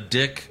just like a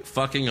dick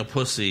fucking a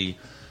pussy,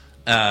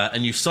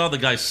 and you saw the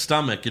guy's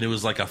stomach, and it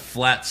was like a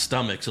flat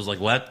stomach. So it was like,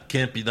 what?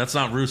 Can't be. That's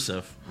not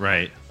Rusev.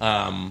 Right.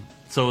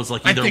 So it was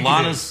like I either think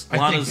Lana's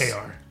I think they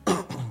are.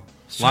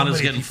 So Lana's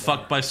many getting people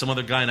fucked are. by some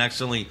other guy and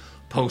accidentally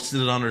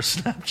posted it on her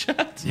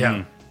Snapchat.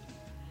 Yeah.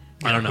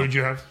 I don't know. Who'd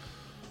you have?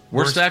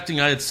 Worst acting,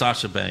 I had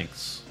Sasha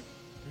Banks.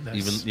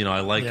 Nice. Even, I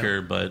like Yeah.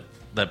 her, but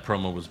that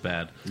promo was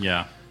bad.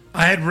 Yeah.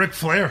 I had Ric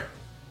Flair.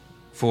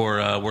 For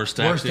worst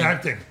acting? Worst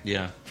acting.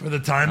 Yeah. For the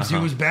times he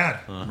was bad.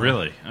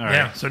 Really? All right.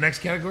 Yeah. So next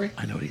category?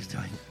 I know what he's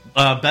doing.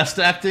 Best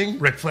acting?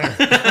 Ric Flair.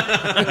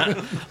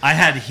 I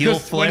had heel When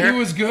Flair. he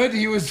was good,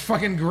 he was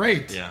fucking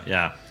great. Yeah.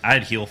 Yeah. I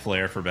had heel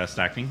Flair for best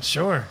acting.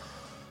 Sure.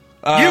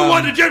 You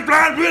want to just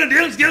blind with a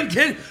deal skin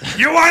kid?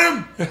 You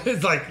want him?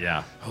 It's like,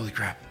 Yeah. holy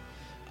crap.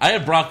 I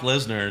had Brock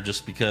Lesnar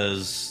just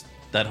because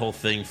that whole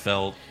thing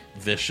felt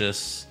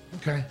vicious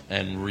Okay.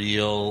 and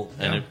real,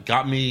 and Yeah. it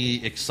got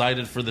me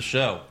excited for the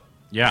show.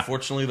 Yeah.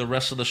 Unfortunately, the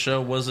rest of the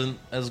show wasn't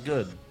as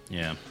good.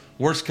 Yeah.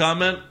 Worst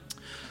comment?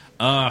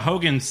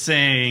 Hogan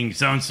saying,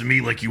 sounds to me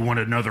like you want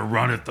another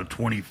run at the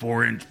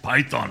 24-inch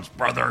pythons,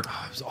 brother.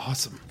 Oh, it was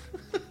awesome.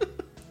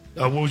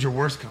 What was your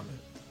worst comment?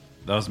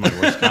 That was my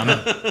worst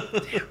comment.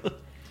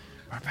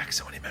 Brought back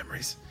so many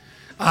memories.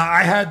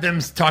 I had them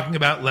talking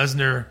about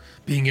Lesnar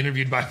being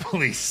interviewed by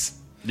police.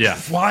 Yeah.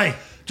 Why?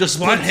 Just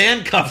What? put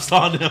handcuffs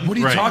on him. What are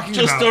you Right. talking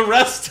Just about?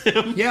 arrest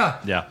him. Yeah.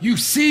 Yeah. You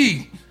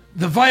see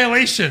the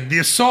violation, the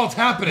assault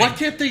happening. Why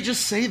can't they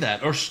just say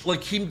that? Or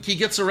like he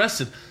gets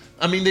arrested.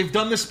 I mean, they've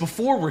done this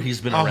before where he's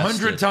been arrested.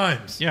 100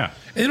 times. Yeah.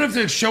 And you don't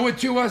have to show it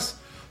to us.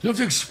 You don't have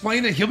to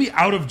explain it. He'll be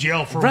out of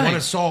jail for Right. one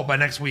assault by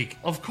next week.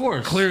 Of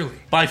course. Clearly.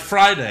 By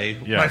Friday.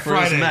 Yeah. By For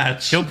his Friday.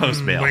 match. He'll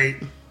post bail. Wait.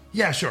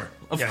 Yeah, sure.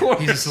 Of Yeah,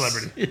 course. He's a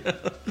celebrity.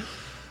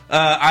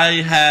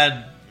 I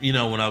had,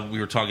 when we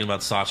were talking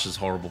about Sasha's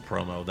horrible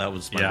promo, that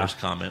was my Yeah. worst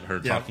comment. Her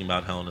Yeah. talking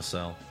about Hell in a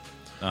Cell.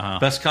 Uh-huh.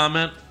 Best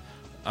comment?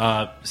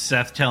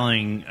 Seth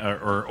telling,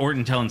 or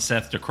Orton telling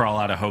Seth to crawl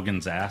out of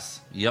Hogan's ass.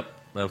 Yep,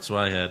 that's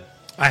what I had.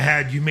 I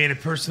had you made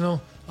it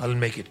personal. I'll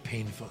make it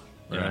painful.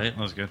 All right. That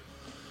was good.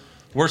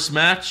 Worst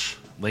match?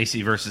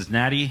 Lacey versus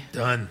Natty.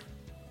 Done.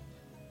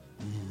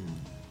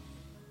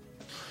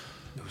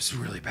 It was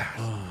really bad.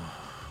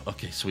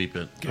 Okay, sweep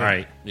it. All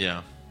right.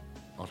 Yeah,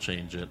 I'll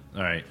change it.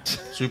 All right.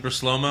 Super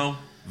slow-mo?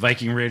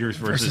 Viking Raiders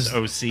versus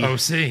OC.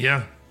 OC,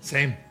 yeah.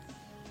 Same.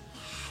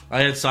 I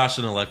had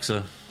Sasha and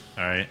Alexa.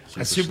 All right.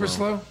 That's super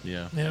slow?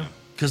 Yeah. Yeah.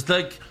 Because,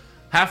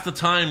 half the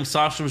time,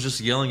 Sasha was just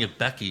yelling at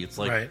Becky. It's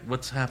like, Right.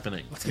 what's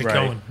happening? Let's get Right.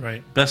 going.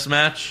 Right. Best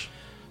match?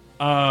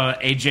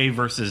 AJ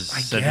versus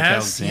Cedric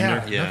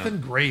Alexander. Yeah.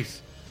 Nothing great.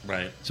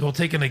 Right. So we'll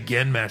take an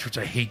again match, which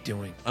I hate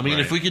doing. I mean,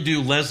 Right. if we could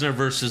do Lesnar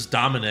versus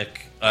Dominic,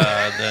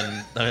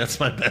 then that's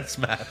my best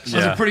match. That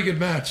was a pretty good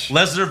match.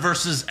 Lesnar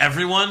versus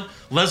everyone.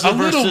 Lesnar A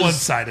little versus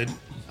one-sided.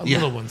 A Yeah.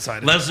 little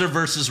one-sided. Lesnar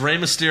versus Rey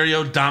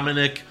Mysterio,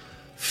 Dominic,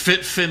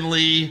 Fit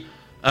Finley,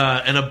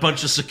 and a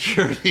bunch of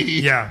security.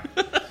 Yeah.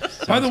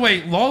 By the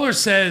way, Lawler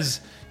says,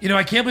 I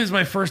can't believe it's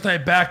my first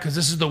night back because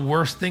this is the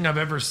worst thing I've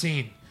ever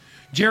seen.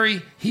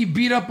 Jerry, he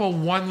beat up a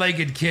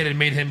one-legged kid and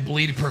made him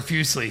bleed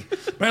profusely.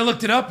 When I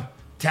looked it up,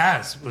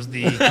 Taz was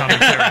the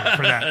commentary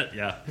for that.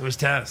 Yeah. It was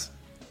Taz.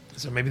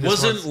 So maybe this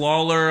Wasn't one's...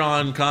 Lawler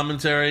on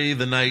commentary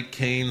the night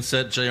Kane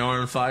set JR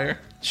on fire?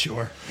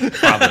 Sure.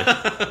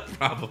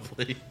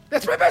 Probably.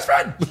 That's my best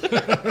friend.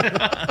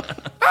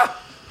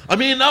 I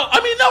mean, no,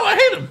 I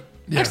hate him.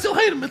 Yeah. I still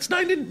hate him. It's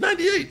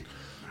 98.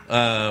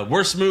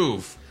 Worst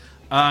move.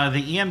 The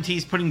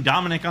EMT's putting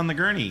Dominic on the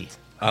gurney.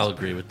 I'll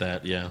agree with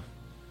that. Yeah.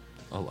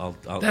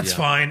 That's yeah.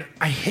 fine.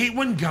 I hate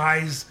when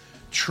guys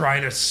try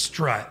to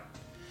strut,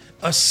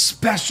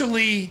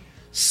 especially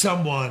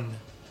someone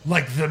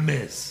like The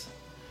Miz.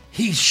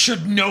 He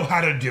should know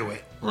how to do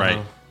it. Right.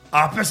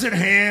 Opposite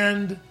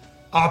hand,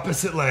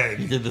 opposite He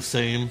leg. did the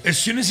same. As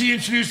soon as he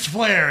introduced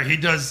Flair, he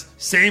does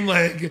same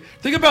leg.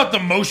 Think about the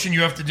motion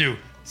you have to do.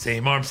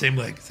 Same arm, same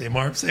leg. Same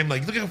arm, same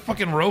leg. Look like a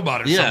fucking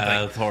robot or Yeah, something.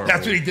 that's horrible.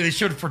 That's what he did. They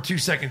showed it for 2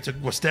 seconds. Took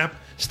a step,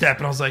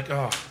 and I was like,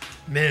 oh,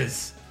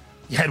 Miz,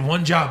 you had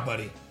one job,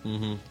 buddy.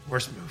 Mm-hmm.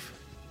 Worst move.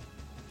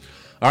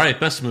 All right,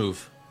 best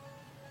move.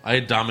 I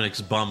had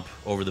Dominic's bump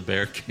over the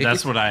barricade.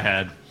 That's what I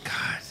had.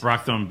 God.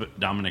 Brock throwing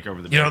Dominic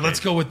over the Let's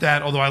barricade. go with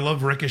that. Although I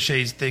love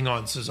Ricochet's thing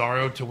on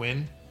Cesaro to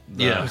win.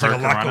 Yeah. There's like a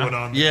lot Hurricanrana. going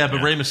on. Yeah, but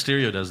Yeah. Rey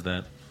Mysterio does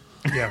that.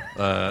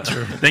 Yeah.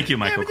 Thank you,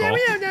 Michael Cole.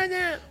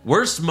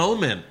 Worst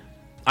moment.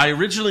 I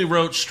originally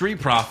wrote Street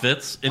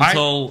Profits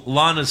until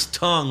Lana's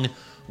tongue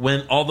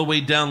went all the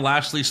way down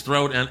Lashley's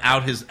throat and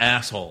out his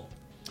asshole.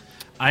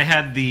 I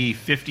had the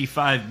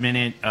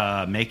 55-minute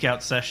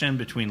makeout session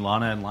between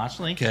Lana and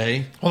Lashley.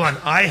 Okay. Hold on.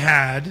 I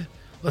had,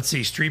 let's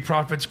see, Street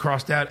Profits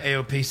crossed out,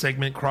 AOP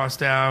segment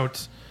crossed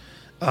out,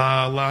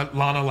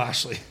 Lana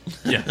Lashley.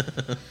 Yeah.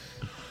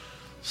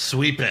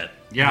 Sweep it.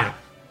 Yeah.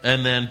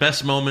 And then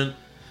best moment.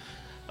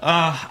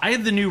 I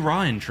had the new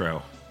Raw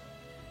intro.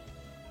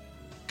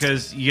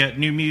 Because you got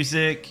new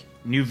music,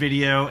 new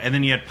video, and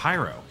then you had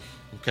Pyro.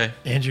 Okay.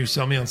 Andrew,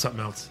 sell me on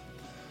something else.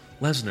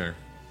 Lesnar at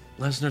the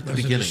Those are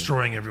beginning.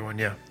 destroying everyone,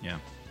 yeah. Yeah.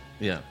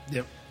 Yeah.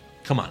 Yep.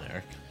 Come on,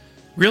 Eric.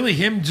 Really,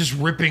 him just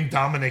ripping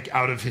Dominic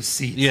out of his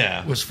seat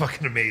Yeah. was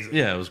fucking amazing.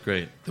 Yeah, it was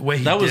great. The way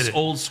he that did was it.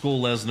 old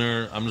school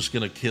Lesnar. I'm just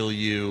gonna kill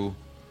you.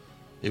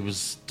 It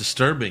was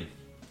disturbing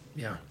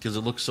Yeah. because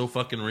it looked so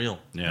fucking real.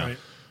 Yeah. Right.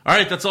 All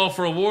right, that's all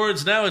for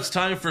awards. Now it's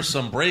time for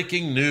some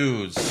breaking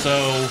news.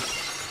 So,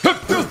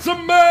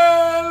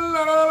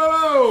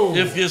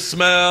 if you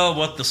smell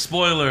what the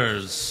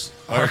spoilers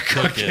are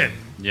cooking.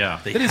 Yeah.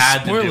 They didn't had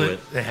to spoil do it.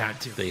 it. They had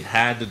to. They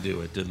had to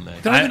do it, didn't they?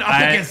 They're not even up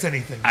against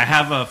anything. I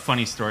have a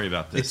funny story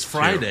about this. It's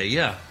Friday,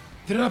 yeah.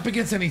 They're not up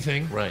against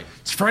anything. Right.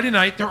 It's Friday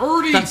night. They're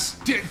already That's-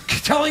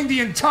 telling the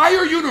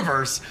entire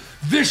universe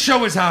this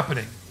show is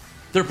happening.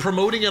 They're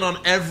promoting it on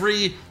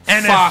every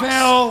NFL.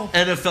 Fox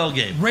NFL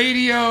game.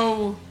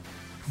 Radio,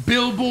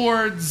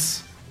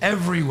 billboards,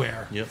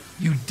 everywhere. Yep.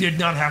 You did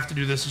not have to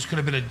do this. This could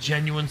have been a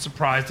genuine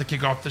surprise to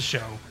kick off the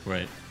show.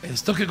 Right, And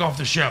still kick off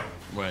the show.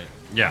 right.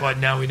 Yeah. But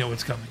now we know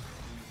what's coming.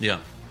 Yeah.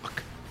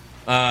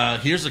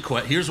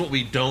 Here's what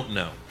we don't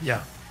know.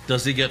 Yeah.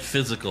 Does he get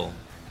physical?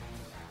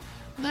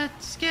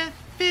 Let's get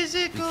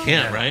physical. He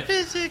can't, right?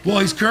 Physical. Well,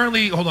 he's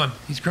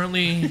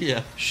currently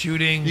Yeah.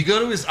 shooting You go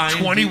to his IMDb.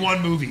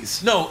 21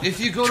 movies. No, if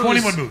you go to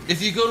 21 his, movies.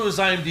 if you go to his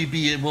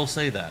IMDb, it will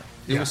say that.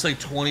 It Yeah. will say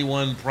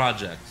 21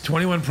 projects.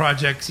 21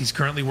 projects he's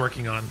currently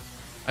working on.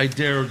 I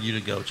dare you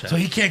to go check. So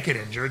he can't get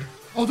injured.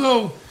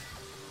 Although,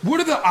 what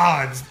are the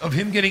odds of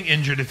him getting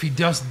injured if he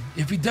does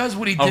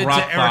what he a did rock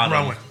to Eric bottom.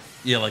 Rowan?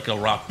 Yeah, like a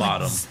rock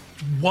bottom.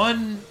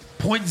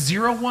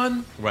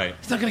 1.01? Right.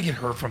 He's not going to get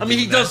hurt from I mean,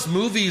 he doing does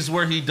movies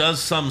where he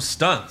does some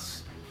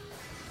stunts.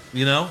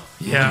 You know?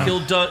 Yeah.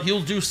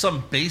 He'll do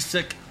some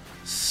basic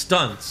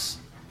stunts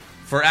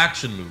for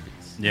action movies.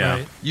 that. Yeah.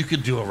 Right. You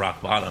could do a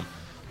rock bottom.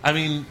 I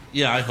mean,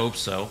 yeah, I hope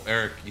so.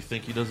 Eric, you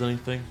think he does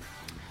anything?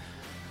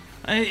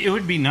 It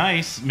would be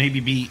nice. Maybe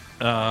beat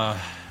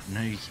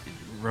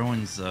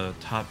Rowan's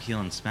top heel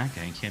in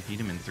SmackDown. You can't beat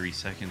him in 3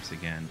 seconds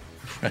again.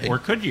 Right. Or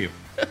could you?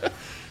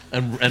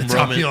 And top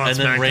Roman, heel on and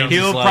then SmackDown. Reigns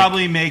He'll is like,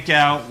 probably make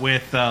out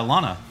with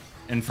Lana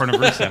in front of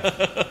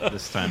Rusev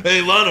this time.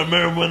 Hey, Lana,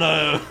 remember when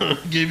I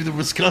gave you the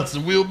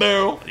Wisconsin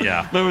wheelbarrow?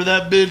 Yeah. Remember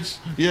that bitch?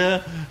 Yeah.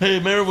 Hey,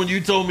 remember when you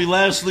told me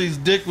Lashley's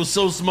dick was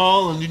so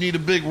small and you need a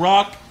big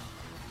rock?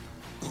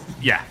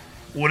 Yeah.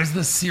 What is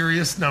the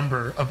serious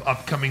number of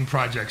upcoming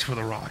projects for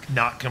The Rock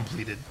not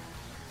completed?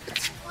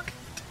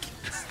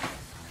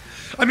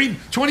 I mean,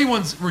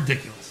 21's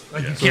ridiculous.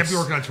 Like, you can't be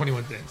working on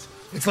 21 things.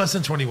 It's less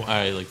than 21. All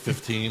right, like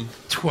 15.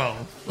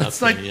 12.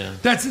 That's Okay, like, yeah.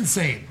 that's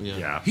insane.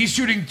 Yeah. He's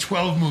shooting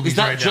 12 movies Is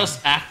that right just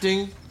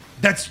acting? now.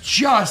 That's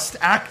just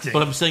acting.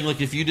 But I'm saying,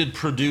 like, if you did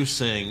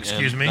producing,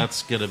 Excuse and me?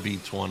 that's going to be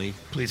 20.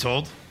 Please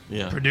hold.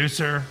 Yeah.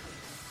 Producer,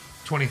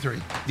 23.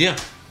 Yeah.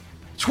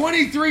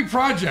 23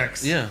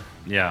 projects. Yeah.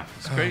 Yeah.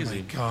 It's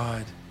crazy. Oh, my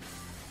God.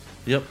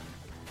 Yep.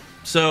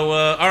 So,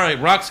 all right,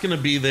 Rock's going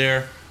to be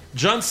there.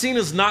 John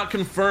Cena's not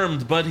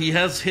confirmed, but he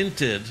has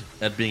hinted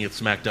at being at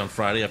SmackDown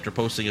Friday after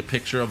posting a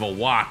picture of a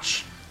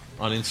watch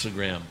on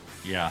Instagram.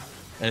 Yeah.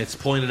 And it's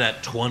pointed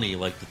at 20,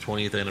 like the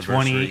 20th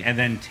anniversary. 20 and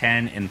then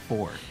 10 and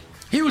 4.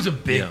 He was a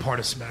big Yeah. part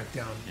of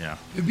SmackDown. Yeah.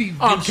 It'd be,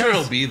 Oh, I'm sure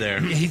he'll be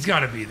there. Yeah, he's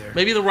got to be there.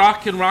 Maybe The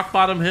Rock can rock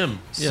bottom him.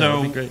 Yeah, So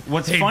that'd be great.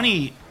 what's Hey.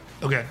 funny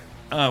Okay.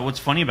 what's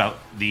funny about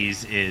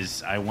these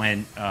is I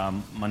went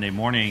Monday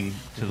morning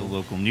to the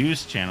local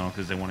news channel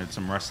because they wanted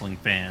some wrestling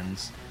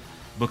fans.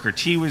 Booker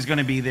T was going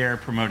to be there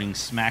promoting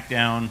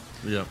SmackDown.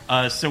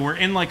 Yeah. So we're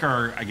in like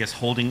our, I guess,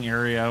 holding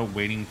area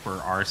waiting for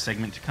our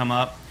segment to come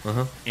up.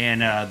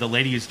 And the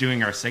lady who's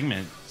doing our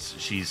segment,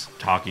 she's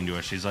talking to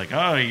us. She's like,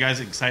 oh, you guys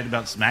excited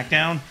about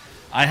SmackDown?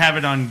 I have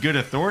it on good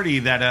authority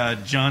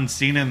that John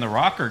Cena and The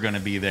Rock are going to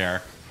be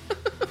there.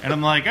 And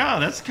I'm like, oh,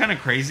 that's kind of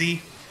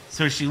crazy.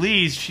 So she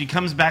leaves. She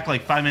comes back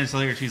like 5 minutes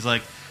later. She's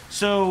like,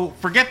 so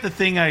forget the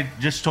thing I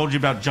just told you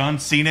about John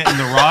Cena and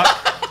The Rock.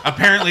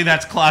 Apparently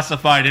that's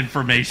classified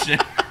information.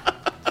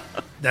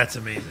 That's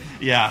amazing.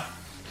 Yeah.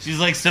 She's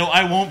like, so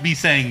I won't be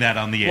saying that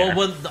on the air.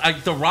 Well,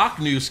 when the Rock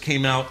news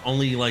came out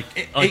only like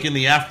in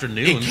the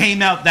afternoon. It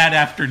came out that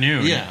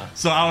afternoon. Yeah.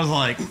 So I was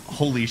like,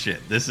 holy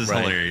shit, this is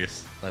Right.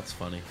 hilarious. That's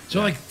funny. So,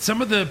 like,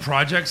 some of the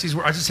projects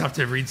I just have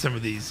to read some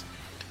of these.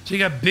 So, you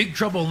got Big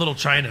Trouble in Little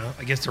China.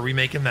 I guess they're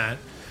remaking that.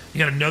 You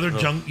got another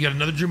you got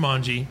another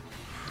Jumanji,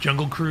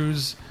 Jungle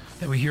Cruise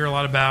that we hear a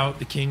lot about.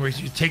 The King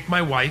Race. You Take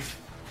My Wife.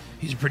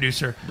 He's a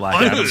producer.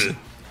 Black Adam.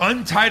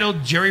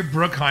 Untitled Jerry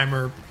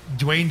Bruckheimer,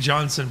 Dwayne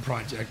Johnson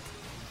project.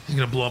 He's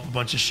gonna blow up a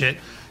bunch of shit.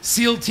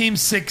 SEAL Team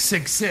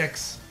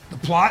 666. The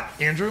plot,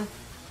 Andrew.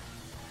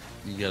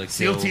 You gotta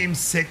SEAL kill. Team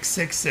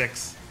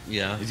 666.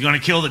 Yeah. He's going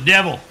to kill the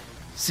devil.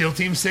 SEAL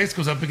Team 6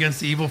 goes up against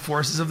the evil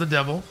forces of the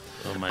devil.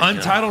 Oh my God.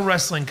 Untitled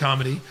Wrestling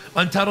Comedy.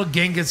 Untitled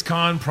Genghis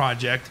Khan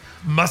Project.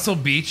 Muscle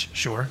Beach,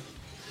 sure.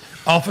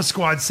 Alpha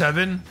Squad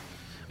 7.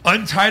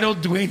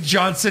 Untitled Dwayne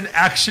Johnson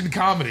Action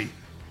Comedy.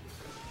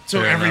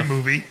 So Fair every enough.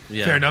 movie.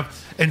 Yeah. Fair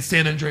enough. And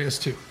San Andreas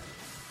 2.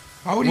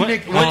 How would he What-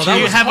 make... what Oh, do that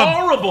you was have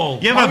horrible.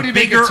 You Why have would a he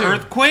make bigger it two?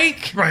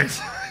 earthquake? Right.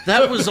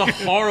 That was a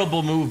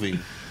horrible movie.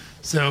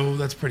 So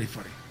that's pretty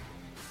funny.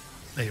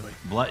 Anyway.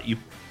 You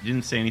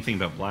didn't say anything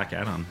about Black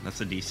Adam. That's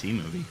a DC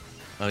movie.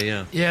 Oh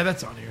yeah. Yeah,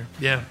 that's on here.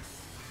 Yeah.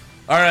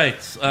 All right.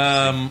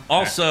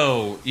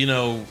 Also, you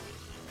know,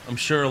 I'm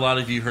sure a lot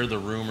of you heard the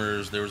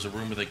rumors. There was a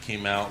rumor that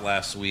came out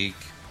last week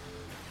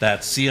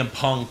that CM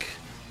Punk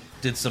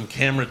did some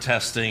camera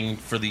testing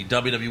for the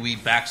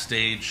WWE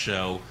backstage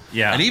show.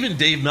 Yeah. And even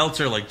Dave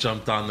Meltzer like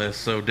jumped on this,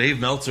 so Dave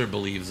Meltzer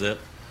believes it.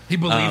 He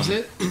believes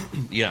it.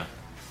 Yeah.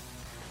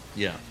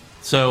 Yeah.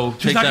 So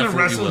He's take not that going to for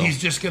what you wrestle. will. He's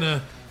just going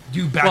to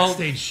do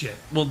backstage shit.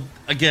 Well,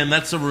 again,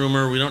 that's a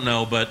rumor. We don't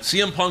know. But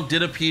CM Punk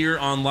did appear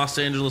on Los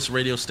Angeles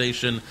radio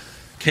station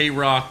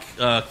K-Rock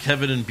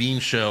Kevin and Bean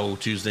show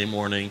Tuesday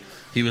morning.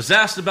 He was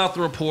asked about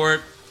the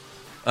report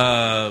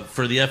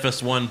for the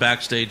FS1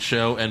 backstage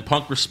show, and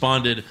Punk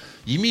responded,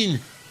 "You mean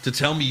to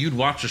tell me you'd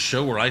watch a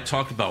show where I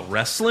talk about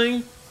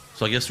wrestling?"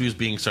 So I guess he was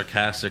being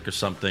sarcastic or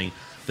something.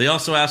 They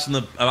also asked him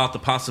about the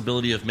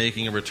possibility of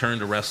making a return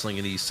to wrestling,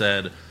 and he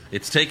said,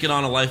 "It's taken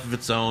on a life of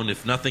its own.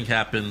 If nothing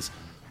happens,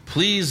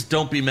 please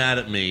don't be mad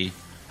at me."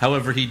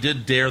 However, he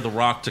did dare The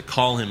Rock to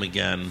call him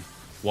again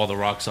while The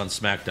Rock's on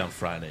SmackDown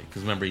Friday.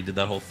 Because remember, he did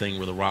that whole thing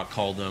where The Rock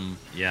called him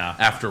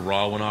after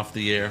Raw went off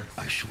the air.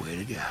 I swear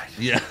to God.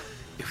 Yeah.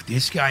 If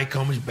this guy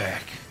comes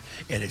back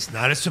and it's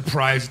not a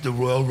surprise at the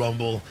Royal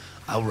Rumble,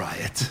 I'll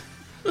riot.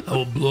 I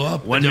will blow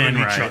up One the man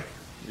WWE riot. truck.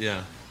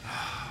 Yeah.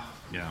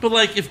 Yeah. But,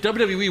 like, if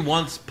WWE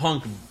wants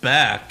Punk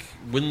back,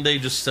 wouldn't they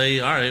just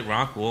say, all right,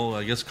 Rock, well,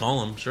 I guess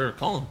call him. Sure,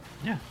 call him.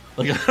 Yeah.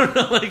 Like, I don't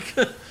know, like...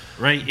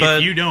 Right. But-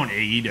 if you don't,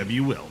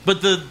 AEW will.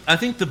 But I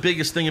think the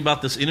biggest thing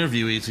about this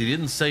interview is he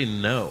didn't say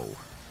no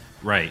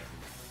Right.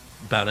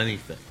 about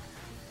anything.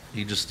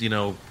 He just,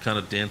 kind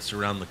of danced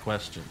around the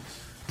questions.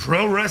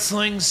 Pro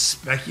wrestling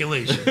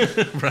speculation.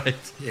 Right.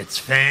 It's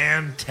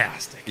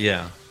fantastic.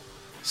 Yeah.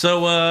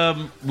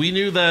 So we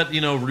knew that,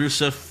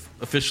 Rusev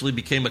officially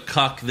became a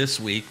cuck this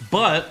week,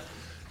 but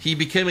he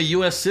became a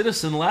U.S.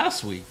 citizen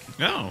last week.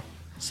 Oh.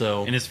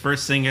 So And his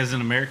first thing as an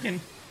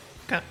American?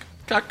 Cuck.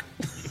 cuck.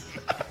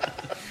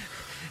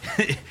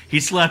 He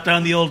slapped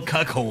on the old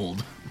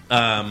cuckold.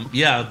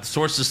 Yeah,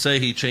 sources say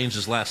he changed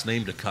his last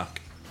name to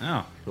Cuck.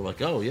 Oh. They're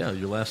like, oh, yeah,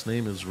 your last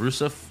name is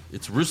Rusev.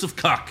 It's Rusev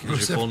Cuck is your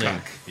Rusev full name.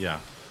 Cuck. Yeah.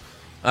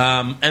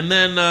 And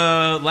then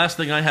last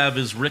thing I have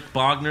is Rick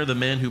Bogner, the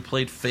man who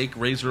played fake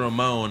Razor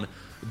Ramon,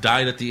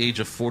 died at the age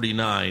of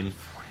 49.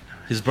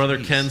 His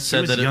brother Ken said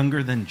he was that...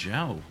 younger than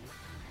Joe.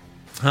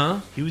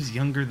 Huh? He was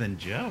younger than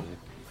Joe.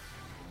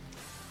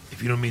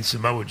 If you don't mean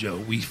Samoa Joe,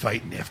 we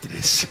fighting after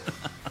this.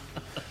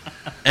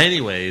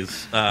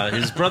 Anyways,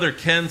 his brother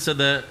Ken said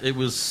that it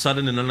was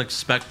sudden and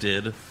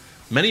unexpected.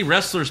 Many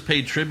wrestlers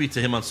paid tribute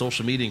to him on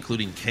social media,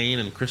 including Kane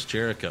and Chris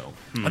Jericho.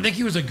 I think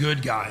he was a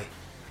good guy.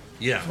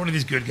 Yeah. One of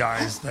these good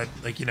guys that,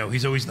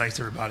 he's always nice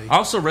to everybody. I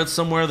also read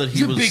somewhere that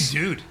He's a big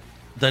dude.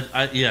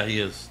 Yeah, he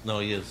is. No,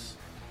 he is.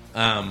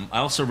 I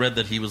also read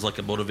that he was like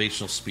a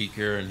motivational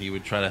speaker, and he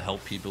would try to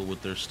help people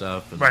with their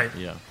stuff. And, Right.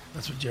 Yeah.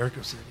 That's what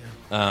Jericho said,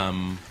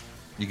 yeah.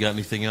 You got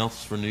anything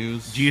else for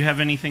news? Do you have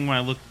anything when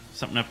I look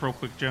something up real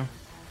quick, Joe?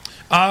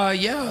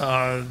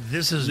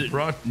 This is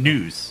brought...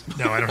 News.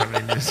 No, I don't have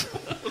any news.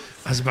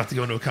 I was about to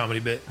go into a comedy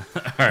bit.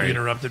 right. You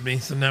interrupted me,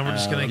 so now we're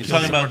just going to... Do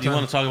you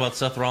want to talk about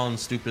Seth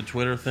Rollins' stupid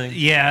Twitter thing?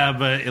 Yeah,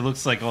 but it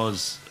looks like all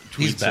his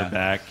He's tweets are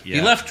back. Yeah.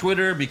 He left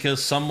Twitter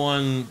because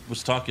someone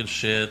was talking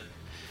shit.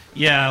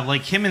 Yeah,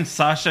 like him and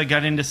Sasha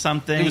got into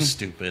something. It was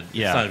stupid.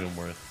 Yeah. It's not even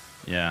worth.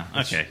 Yeah.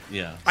 Okay.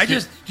 Yeah. Do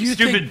you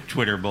Stupid think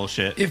Twitter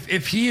bullshit.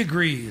 if he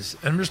agrees,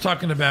 and I'm just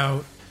talking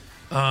about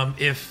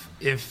if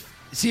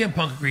CM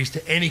Punk agrees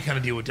to any kind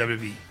of deal with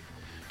WWE,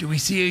 do we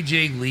see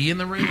AJ Lee in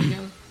the ring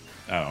again?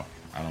 Oh,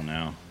 I don't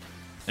know.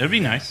 It'd be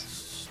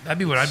nice. That'd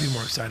be what I'd be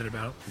more excited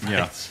about.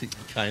 Yeah.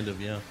 Kind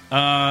of,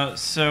 yeah.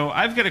 So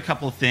I've got a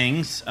couple of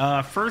things.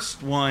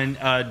 First one,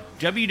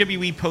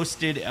 WWE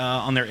posted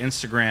on their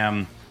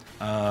Instagram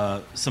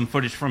some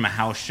footage from a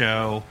house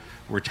show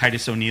where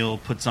Titus O'Neil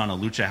puts on a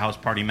Lucha House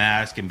Party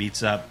mask and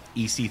beats up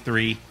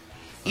EC3.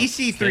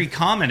 EC3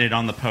 commented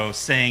on the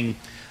post saying,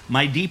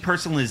 "My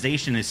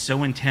depersonalization is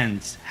so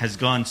intense, has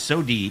gone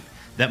so deep,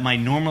 that my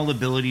normal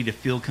ability to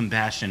feel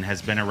compassion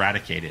has been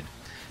eradicated.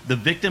 The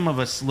victim of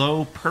a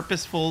slow,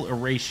 purposeful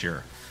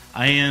erasure.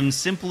 I am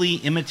simply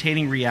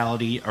imitating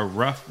reality, a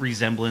rough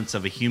resemblance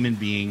of a human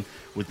being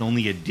with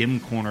only a dim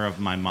corner of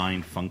my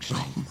mind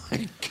functioning." Oh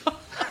my God.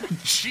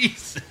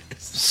 Jesus.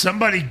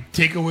 Somebody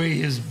take away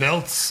his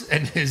belts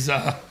and his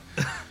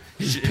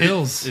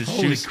pills. his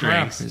Holy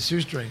crap, shoestrings. his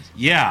shoestrings.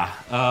 Yeah.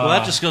 Well,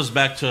 that just goes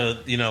back to,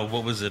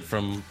 what was it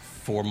from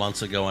 4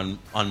 months ago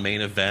on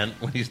Main Event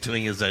when he's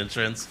doing his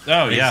entrance?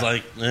 Oh, yeah. He's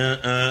like,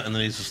 and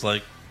then he's just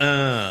like,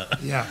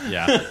 Yeah.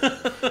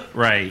 Yeah.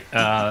 Right.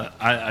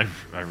 I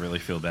really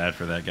feel bad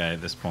for that guy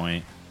at this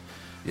point.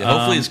 Yeah,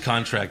 hopefully his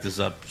contract is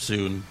up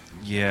soon.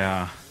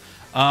 Yeah.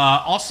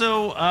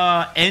 Also,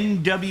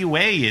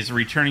 NWA is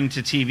returning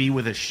to TV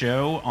with a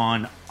show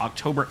on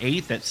October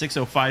 8th at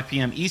 6:05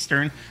 p.m.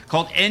 Eastern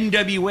called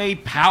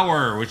NWA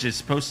Power, which is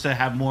supposed to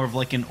have more of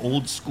like an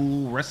old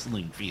school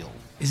wrestling feel.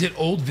 Is it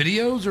old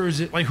videos or is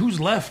it like who's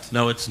left?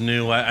 No, it's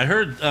new. I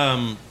heard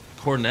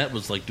Cornette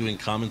was like doing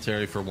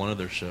commentary for one of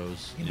their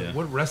shows. You know,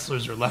 what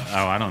wrestlers are left?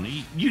 Oh, I don't know.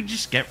 You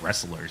just get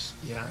wrestlers.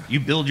 Yeah. You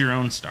build your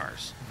own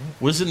stars.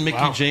 Wasn't Mickey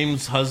Wow.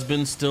 James'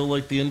 husband still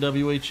like the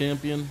NWA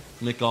champion?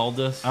 Nick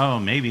Aldis? Oh,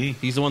 maybe.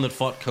 He's the one that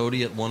fought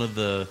Cody at one of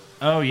the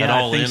Oh yeah, At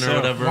All I think In or so.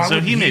 whatever. Why So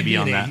wouldn't he may be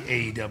in on that.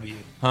 AEW?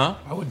 Huh?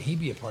 Why wouldn't he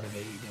be a part of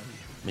AEW?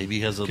 Maybe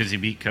he has a 'Cause he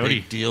beat Cody.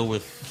 big deal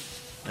with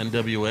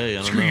NWA. I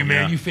don't Screw know. you,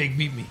 man. yeah. You fake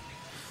beat me.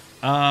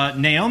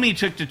 Naomi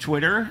took to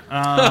Twitter.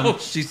 Oh,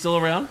 she's still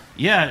around?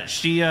 Yeah,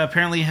 she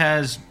apparently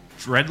has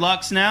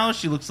dreadlocks now.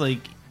 She looks like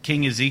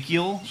King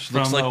Ezekiel from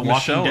looks like Walking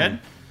Michonne.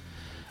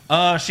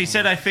 Dead. She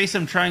said, I faced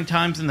some trying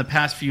times in the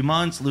past few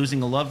months,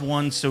 losing a loved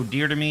one so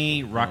dear to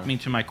me, rocked me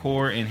to my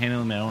core, and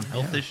handling my own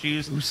health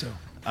issues. Uso.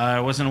 I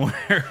wasn't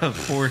aware of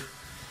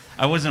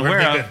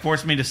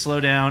forced me to slow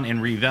down and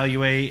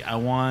reevaluate. I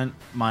want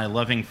my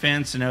loving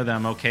fans to know that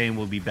I'm okay and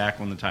will be back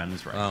when the time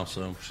is right. Oh,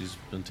 so she's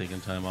been taking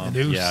time off. An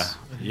Uso. Yeah.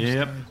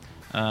 Yep.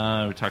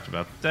 We talked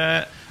about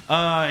that.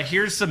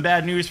 Here's some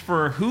bad news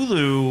for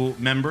Hulu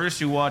members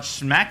who watch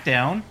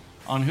SmackDown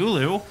on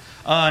Hulu.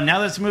 Now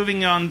that it's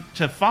moving on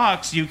to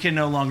Fox, you can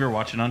no longer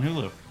watch it on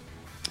Hulu.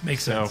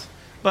 Makes So, sense.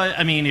 but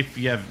I mean, if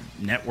you have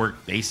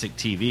network basic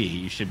TV,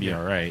 you should be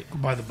all right. Go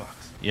buy the box.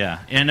 Yeah.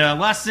 And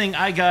last thing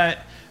I got,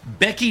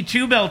 Becky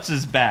Two Belts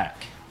is back.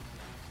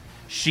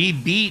 She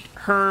beat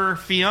her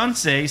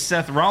fiance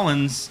Seth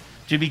Rollins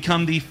to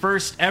become the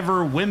first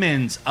ever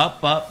women's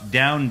up,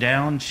 down,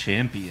 down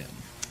champion.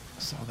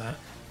 Saw that.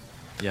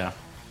 Yeah.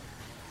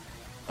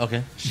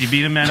 Okay. She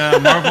beat him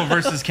at Marvel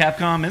vs.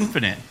 Capcom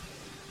Infinite.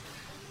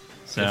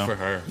 So, Good for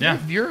her. Yeah.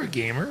 If you're a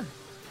gamer,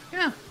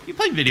 Yeah. You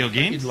play video you'd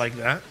games. like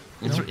that.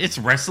 It's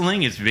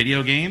wrestling. It's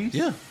video games.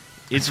 Yeah,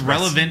 It's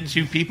relevant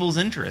to people's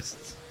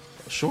interests.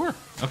 sure.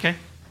 Okay.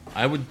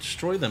 I would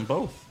destroy them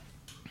both.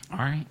 All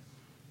right.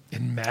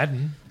 In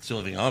Madden. It's the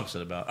only thing I'm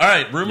upset about. All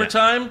right, rumor Yeah.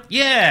 time.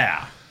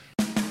 Yeah.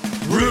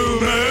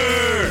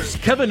 Rumors!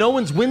 Kevin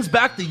Owens wins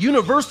back the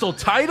Universal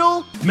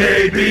title?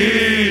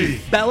 Maybe!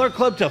 Balor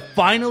Club to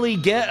finally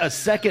get a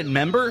second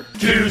member?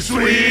 Too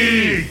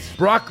sweet!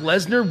 Brock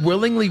Lesnar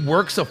willingly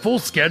works a full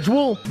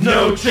schedule?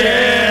 No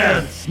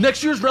chance!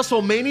 Next year's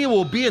WrestleMania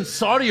will be in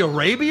Saudi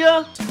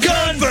Arabia?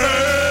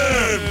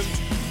 Confirmed!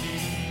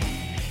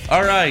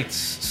 All right,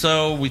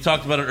 so we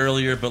talked about it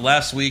earlier, but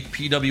last week,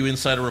 PW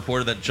Insider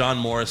reported that John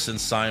Morrison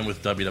signed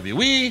with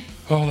WWE.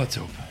 Oh, let's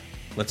hope.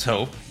 Let's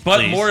hope.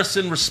 But Please.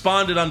 Morrison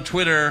responded on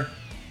Twitter.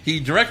 He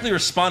directly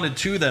responded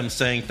to them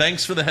saying,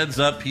 "Thanks for the heads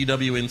up,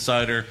 PW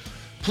Insider.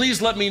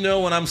 Please let me know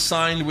when I'm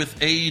signed with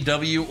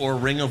AEW or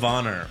Ring of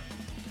Honor."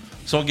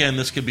 So again,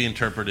 this could be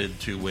interpreted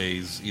two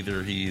ways.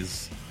 Either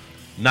he's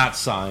not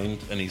signed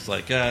and he's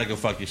like, go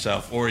fuck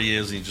yourself, or he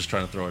is and he's just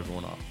trying to throw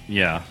everyone off.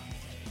 Yeah.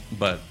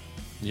 But,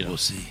 you know, We'll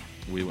see.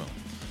 we will.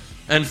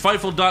 And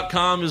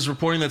Fightful.com is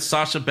reporting that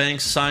Sasha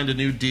Banks signed a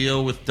new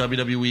deal with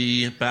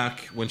WWE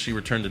back when she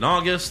returned in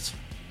August.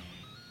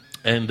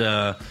 And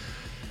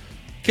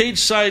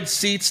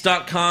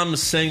CageSideSeats.com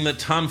is saying that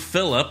Tom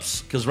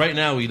Phillips, because right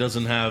now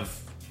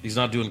he's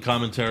not doing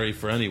commentary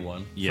for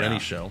anyone, Yeah. for any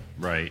show.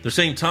 Right. They're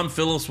saying Tom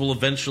Phillips will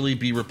eventually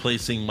be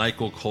replacing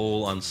Michael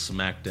Cole on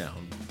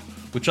SmackDown,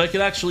 which I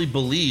could actually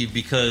believe,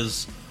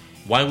 because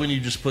why wouldn't you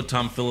just put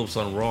Tom Phillips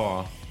on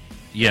Raw?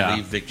 Yeah. And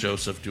leave Vic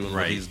Joseph doing what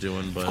Right. he's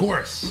doing, but Of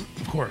course.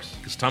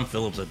 because Tom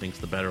Phillips, I think, is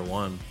the better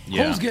one.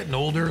 Yeah. Cole's getting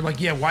older.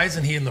 Like, yeah, why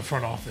isn't he in the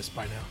front office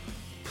by now?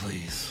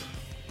 Please,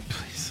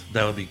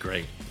 that would be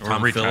great. Or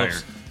Tom retire.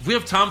 Phillips. If we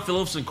have Tom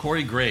Phillips and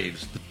Corey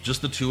Graves,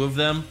 just the two of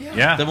them,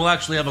 Yeah. then we'll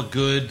actually have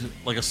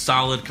a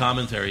solid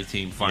commentary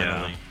team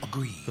finally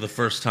Agreed. for the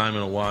first time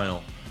in a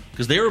while.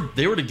 Because they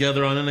were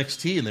together on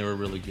NXT and they were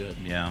really good.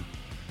 Yeah.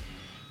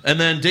 And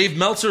then Dave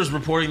Meltzer is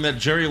reporting that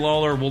Jerry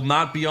Lawler will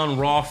not be on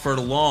Raw for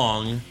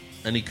long,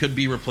 and he could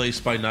be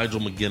replaced by Nigel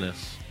McGuinness.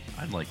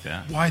 I'd like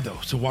that. Why, though?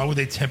 So why would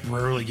they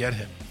temporarily get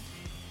him?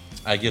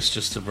 I guess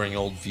just to bring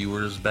old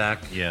viewers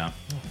back. Yeah.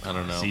 I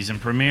don't know. Season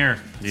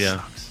premiere.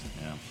 Yeah.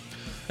 Yeah.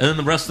 And then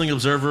the Wrestling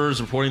Observer is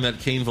reporting that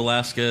Cain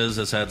Velasquez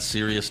has had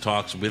serious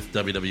talks with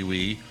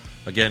WWE.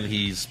 Again,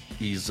 he's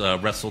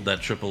wrestled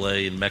at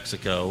AAA in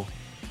Mexico,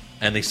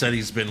 and they said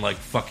he's been like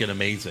fucking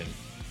amazing.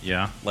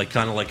 Yeah. Like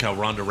kind of like how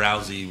Ronda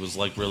Rousey was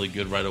like really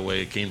good right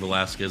away. Cain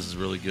Velasquez is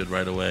really good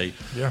right away.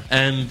 Yeah.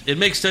 And it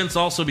makes sense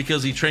also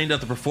because he trained at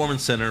the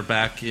Performance Center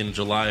back in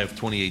July of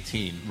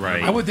 2018.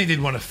 Right. I would think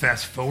they'd want to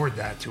fast forward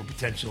that to a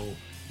potential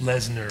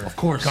Lesnar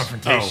course. Oh,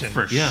 confrontation.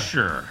 for Yeah.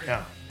 sure.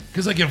 Yeah.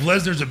 Because, like, if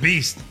Lesnar's a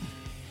beast,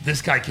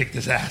 this guy kicked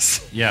his ass.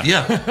 Yeah.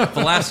 Yeah.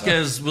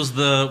 Velasquez was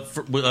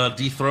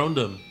dethroned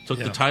him, took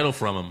Yeah. the title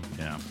from him.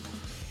 Yeah.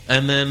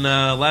 And then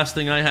last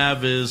thing I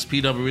have is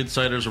PW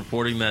Insiders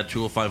reporting that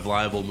 205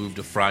 Live will move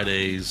to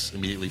Fridays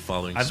immediately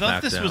following I SmackDown.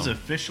 thought this was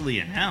officially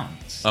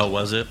announced. Oh,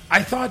 was it?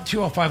 I thought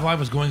 205 Live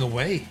was going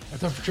away. I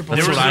thought Triple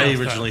That's H what was I announced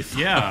that. originally thought.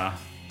 Yeah.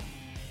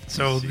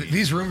 So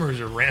these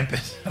rumors are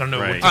rampant. I don't know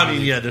Right. what to I mean,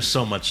 believe. yeah, there's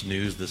so much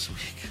news this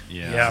week.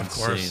 Yeah. Yeah, of It's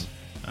course.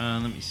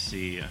 insane. Let me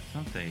see. I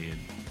thought they had.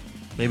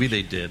 Maybe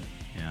they did.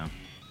 Yeah.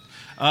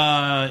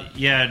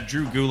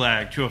 Drew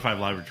Gulak, 205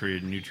 Live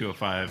retreated, new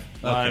 205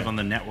 Live Okay. on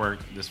the network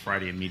this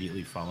Friday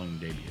immediately following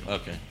debut.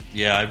 Okay.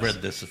 Yeah, I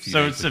read this a few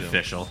So days it's ago.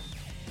 official.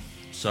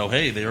 So,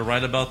 hey, they were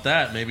right about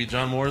that. Maybe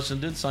John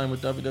Morrison did sign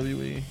with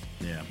WWE.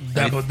 Yeah.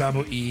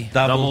 Double E.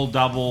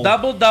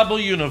 Double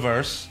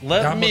universe.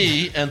 Let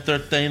me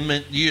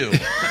entertainment you.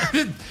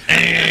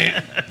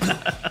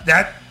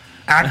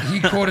 He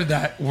quoted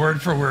that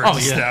word for word. Oh,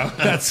 yeah.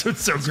 That's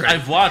what's so great.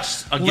 I've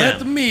watched, again.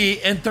 Let me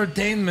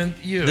entertainment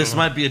you. This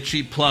might be a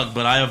cheap plug,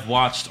 but I have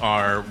watched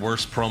our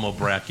worst promo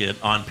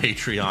bracket on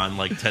Patreon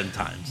like 10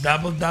 times.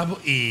 Double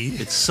E.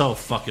 It's so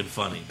fucking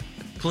funny.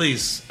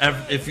 Please,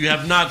 if you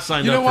have not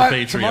signed you know up what? for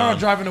Patreon. Tomorrow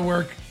driving to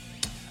work,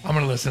 I'm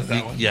going to listen to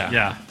that one.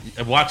 Yeah.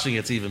 Watching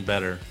it's even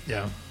better.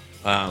 Yeah.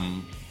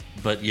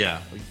 But yeah,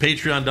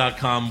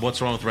 patreon.com,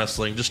 What's Wrong with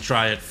Wrestling. Just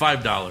try it.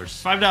 $5.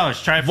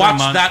 $5. Try it for Watch a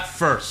month. that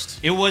first.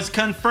 It was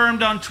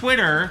confirmed on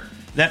Twitter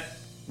that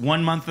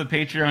 1 month of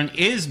Patreon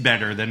is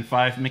better than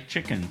 5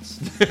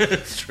 McChickens.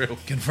 It's true.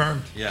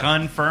 Confirmed. Yeah.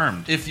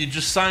 Confirmed. If you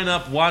just sign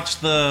up, watch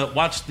the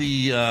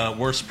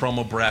worst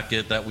promo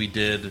bracket that we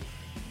did.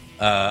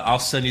 I'll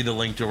send you the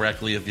link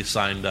directly if you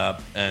signed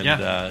up,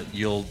 and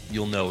you'll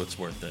know it's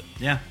worth it.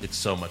 Yeah. It's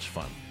so much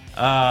fun.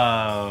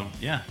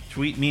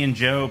 Tweet me and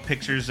Joe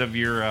pictures of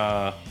your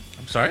I'm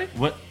sorry?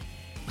 What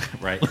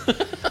right.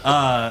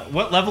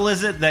 What level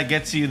is it that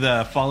gets you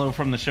the follow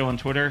from the show on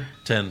Twitter?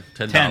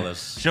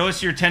 $10. Show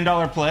us your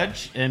 $10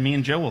 pledge and me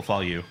and Joe will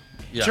follow you.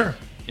 Yeah. Sure.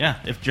 Yeah,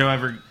 if Joe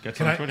ever gets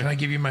on Twitter. Can I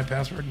give you my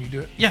password and you do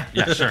it? Yeah,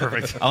 sure.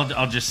 Perfect.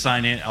 I'll just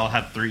sign it. I'll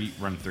have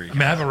run three. I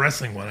mean, I have a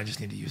wrestling one. I just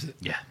need to use it.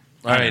 Yeah.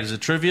 All right, is it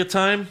trivia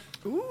time?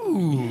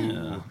 Ooh.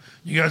 Yeah.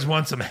 You guys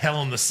want some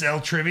Hell in the Cell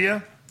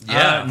trivia?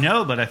 Yeah.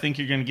 No, but I think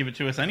you're going to give it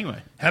to us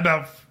anyway. How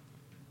about...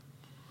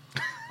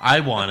 I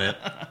want it.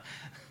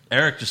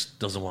 Eric just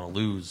doesn't want to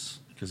lose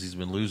because he's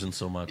been losing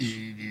so much.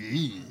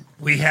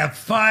 We have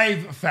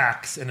 5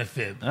 facts and a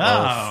fib.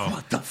 Oh.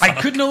 What the fuck? I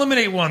couldn't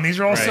eliminate one. These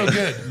are all so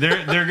good.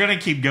 They're going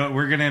to keep going.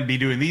 We're going to be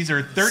doing... These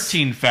are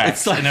 13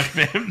 facts and a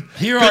fib.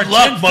 Here are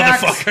luck, 10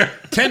 facts,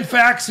 motherfucker. 10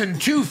 facts and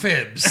 2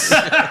 fibs.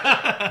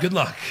 Good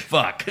luck.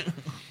 Fuck.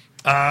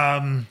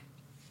 I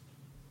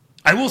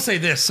will say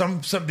this.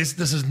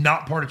 This is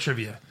not part of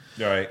trivia.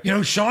 All right. You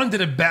know,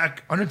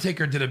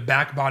 Undertaker did a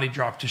back body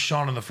drop to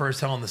Shawn in the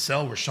first Hell in the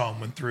Cell where Shawn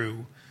went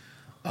through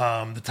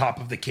the top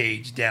of the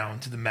cage down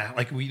to the mat.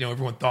 Like,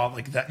 everyone thought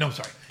like that. No,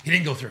 sorry. He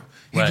didn't go through.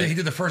 He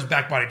did the first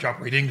back body drop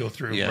where he didn't go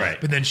through. Yeah.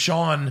 Right. But then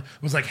Shawn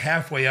was like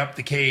halfway up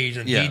the cage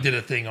and he did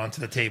a thing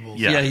onto the table.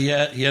 Yeah, he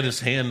had his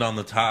hand on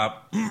the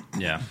top.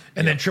 Yeah.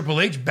 And then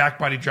Triple H back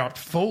body dropped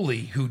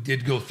Foley, who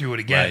did go through it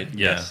again. Right,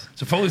 yeah.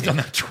 So Foley's done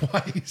that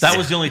twice. That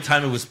was the only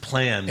time it was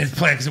planned. It's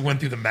planned because it went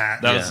through the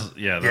mat. That was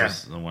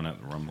the one at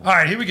the Rumble. All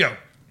right, here we go.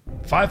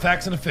 5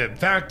 facts and a fib.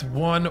 Fact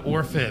 1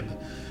 or fib.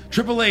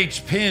 Triple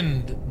H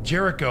pinned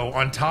Jericho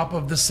on top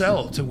of the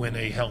cell to win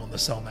a Hell in the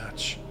Cell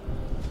match.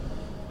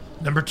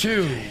 Number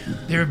 2,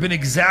 there have been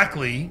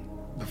exactly,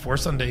 before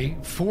Sunday,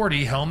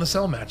 40 Hell in the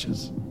Cell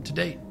matches to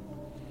date.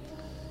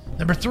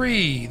 Number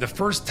 3, the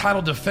first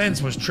title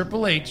defense was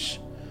Triple H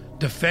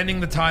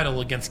defending the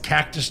title against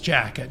Cactus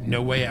Jack at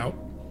No Way Out.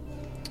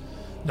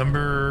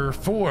 Number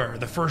 4,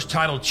 the first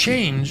title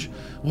change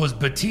was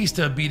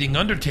Batista beating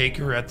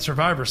Undertaker at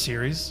Survivor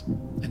Series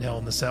in Hell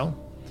in the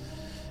Cell.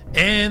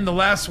 And the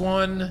last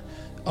one,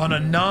 on a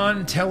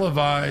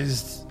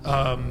non-televised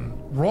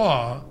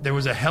Raw, there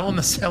was a Hell in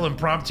the Cell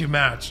impromptu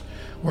match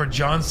where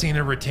John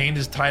Cena retained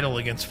his title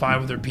against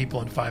 5 other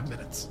people in 5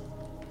 minutes.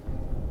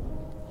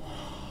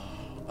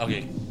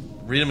 Okay,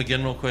 read them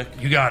again real quick.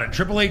 You got it.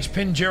 Triple H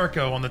pinned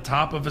Jericho on the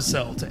top of a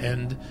cell to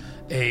end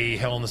a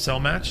Hell in the Cell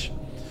match.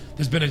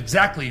 There's been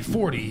exactly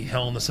 40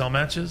 Hell in the Cell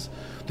matches.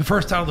 The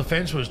first title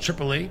defense was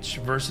Triple H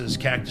versus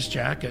Cactus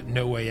Jack at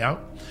No Way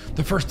Out.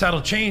 The first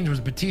title change was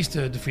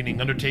Batista defeating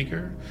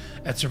Undertaker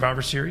at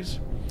Survivor Series.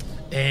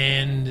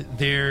 And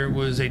there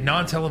was a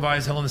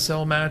non-televised Hell in the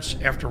Cell match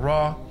after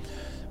Raw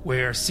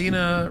where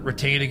Cena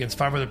retained against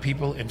 5 other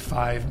people in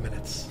 5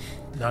 minutes.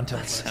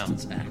 Non-televised.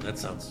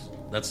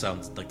 That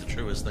sounds like the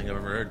truest thing I've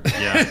ever heard.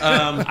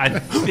 Yeah. I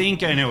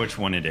think I know which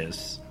one it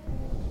is.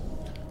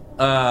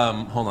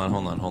 Hold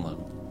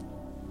on.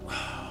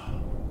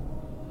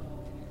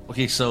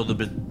 Okay, so the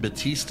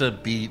Batista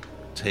beat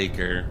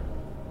Taker.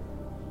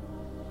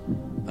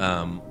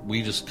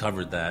 We just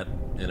covered that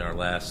in our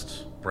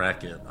last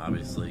bracket,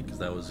 obviously, because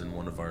that was in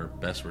one of our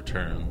best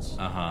returns.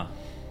 But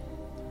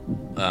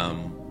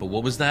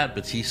what was that?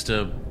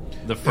 Batista.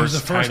 The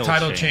first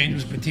title change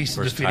was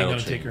Batista defeating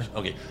Undertaker. Change.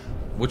 Okay,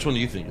 which one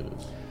do you think it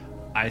is?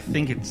 I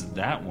think it's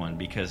that one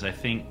because I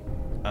think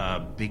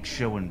Big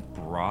Show and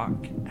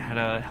Brock had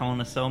a Hell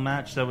in a Cell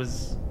match that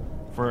was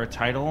for a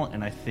title,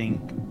 and I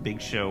think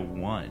Big Show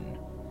won.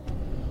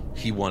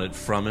 He won it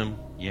from him?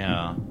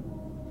 Yeah.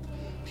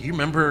 Do you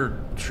remember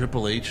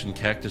Triple H and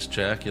Cactus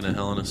Jack in a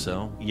Hell in a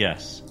Cell?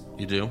 Yes.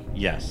 You do?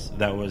 Yes.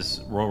 That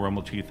was Royal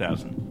Rumble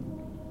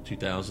 2000.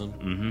 2000?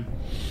 Mm-hmm.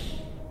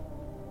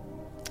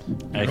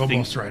 You're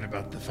almost right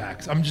about the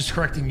facts. I'm just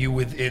correcting you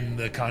within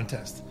the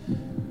contest.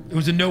 It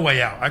was a No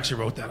Way Out. I actually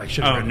wrote that. I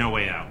should have. No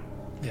Way Out.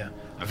 Yeah.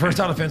 The first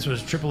title defense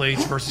was Triple H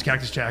versus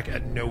Cactus Jack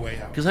at No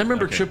Way Out. Because I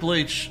remember Triple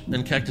H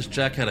and Cactus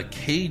Jack had a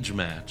cage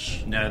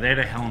match. No, they had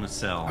a Hell in a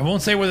Cell. I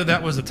won't say whether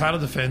that was a title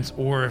defense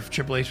or if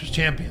Triple H was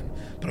champion,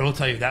 but I will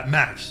tell you that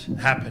match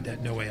happened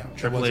at No Way Out.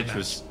 Triple H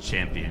was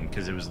champion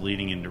because it was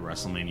leading into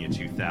WrestleMania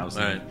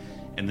 2000. Right.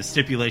 And the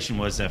stipulation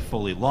was that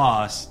Foley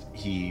lost,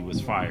 he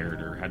was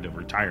fired or had to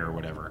retire or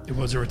whatever. It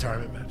was a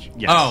retirement match.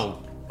 Yes.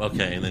 Oh,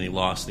 okay. And then he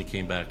lost. He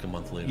came back a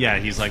month later. Yeah,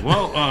 he's like,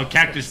 well,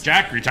 Cactus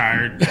Jack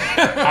retired.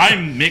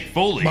 I'm Mick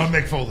Foley. I'm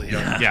Mick Foley.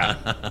 Yeah.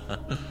 All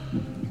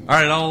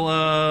right,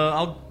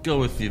 I'll go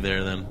with you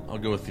there then. I'll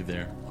go with you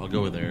there. I'll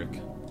go with Eric.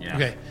 Yeah.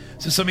 Okay,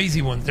 so some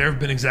easy ones. There have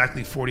been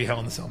exactly 40 Hell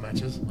in the Cell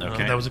matches.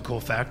 Okay. That was a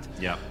cool fact.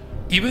 Yeah.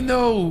 Even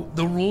though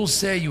the rules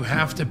say you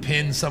have to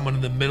pin someone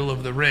in the middle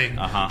of the ring,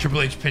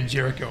 Triple H pinned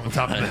Jericho on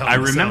top of the Hell in I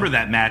the Cell. remember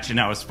that match, and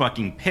I was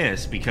fucking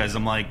pissed because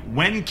I'm like,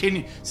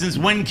 since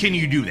when can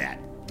you do that?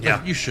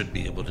 Yeah, you should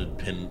be able to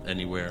pin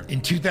anywhere.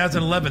 In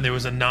 2011, there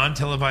was a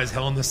non-televised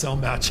Hell in the Cell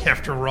match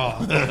after Raw,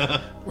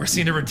 where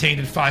Cena retained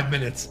in 5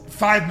 minutes.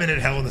 5-minute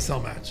Hell in the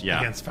Cell match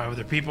against 5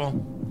 other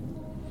people.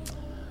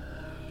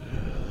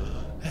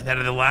 And out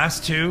of the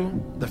last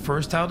two, the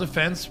first title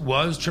defense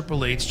was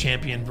Triple H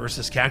champion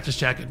versus Cactus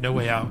Jack at No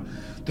Way Out.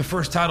 The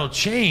first title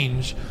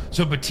change,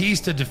 so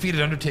Batista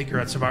defeated Undertaker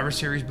at Survivor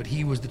Series, but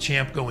he was the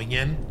champ going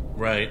in.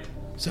 Right.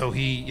 So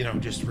he,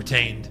 just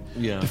retained.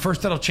 Yeah. The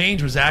first title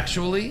change was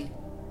actually,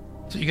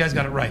 so you guys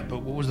got it right,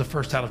 but what was the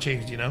first title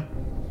change, do you know?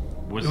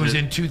 It was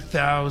in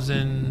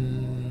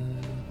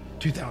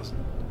 2002,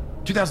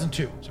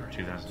 sorry.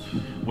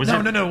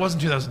 2000. No, it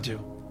wasn't 2002.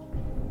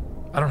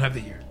 I don't have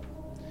the year.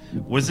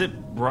 Was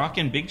it Brock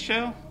and Big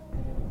Show?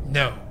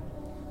 No.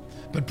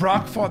 But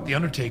Brock fought The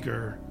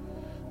Undertaker.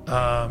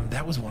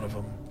 That was one of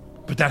them.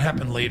 But that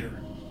happened later.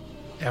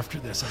 After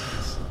this, I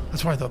guess.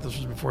 That's why I thought this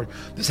was before.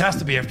 This has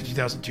to be after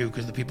 2002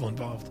 because the people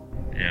involved.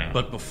 Yeah.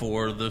 But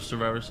before the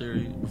Survivor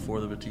Series?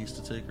 Before the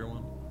Batista Taker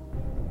one?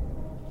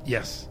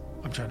 Yes.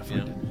 I'm trying to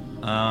find it.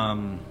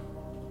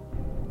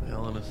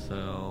 Hell in a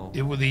Cell.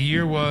 The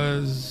year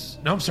was...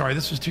 No, I'm sorry.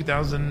 This was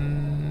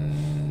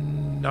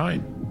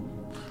 2009.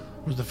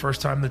 Was the first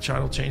time the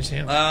title changed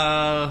hands?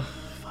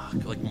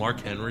 Like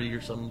Mark Henry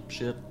or some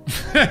shit?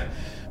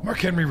 Mark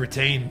Henry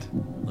retained.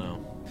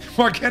 No.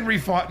 Mark Henry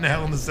fought in a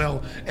Hell in a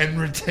Cell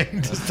and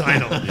retained his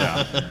title.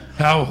 Yeah.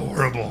 How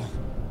horrible.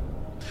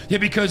 Yeah,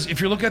 because if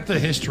you look at the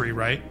history,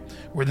 right,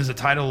 where there's a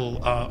title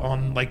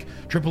on, like,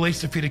 Triple H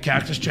defeated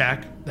Cactus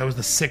Jack. That was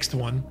the 6th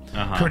one.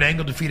 Kurt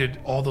Angle defeated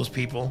all those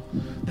people.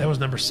 That was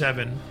number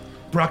 7.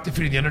 Brock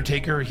defeated The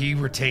Undertaker. He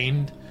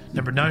retained.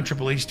 Number 9,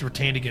 Triple H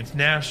retained against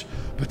Nash.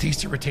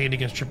 Batista retained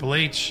against Triple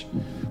H.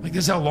 Like,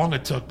 this is how long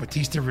it took.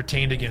 Batista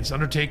retained against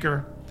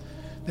Undertaker.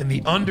 Then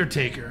The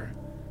Undertaker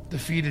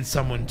defeated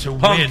someone to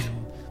win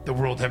the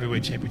World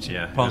Heavyweight Championship.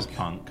 Yeah, it was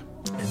Punk.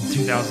 In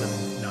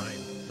 2009.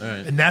 All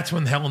right. And that's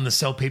when Hell in the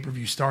Cell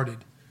pay-per-view started.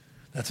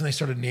 That's when they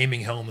started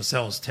naming Hell in the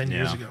Cells 10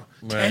 years ago.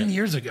 Right. 10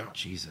 years ago.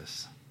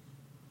 Jesus.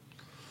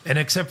 And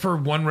except for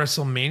one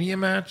WrestleMania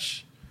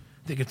match,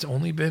 I think it's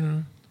only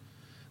been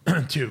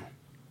 2.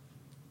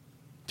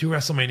 2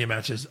 WrestleMania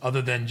matches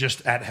other than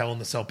just at Hell in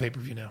the Cell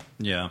pay-per-view now.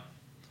 Yeah.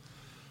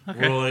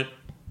 Okay. Right.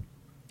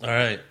 All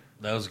right.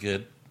 That was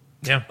good.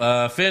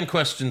 Yeah. Fan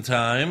question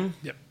time.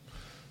 Yep.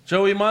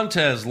 Joey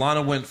Montez.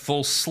 Lana went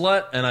full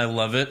slut, and I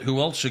love it. Who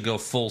else should go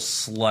full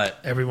slut?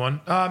 Everyone.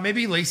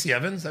 Maybe Lacey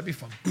Evans. That'd be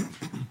fun.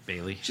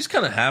 Bailey. She's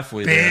kind of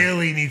halfway there.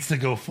 Bailey needs to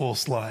go full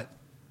slut.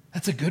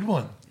 That's a good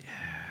one. Yeah.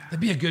 That'd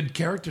be a good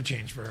character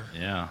change for her.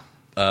 Yeah.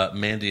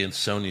 Mandy and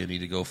Sonya need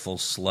to go full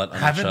slut on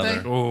Haven't each they?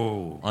 other.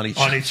 Oh. On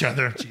each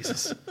other.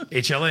 Jesus.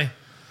 HLA.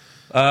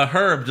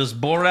 Herb, does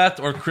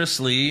Borat or Chris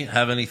Lee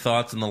have any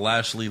thoughts on the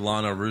Lashley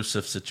Lana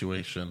Rusev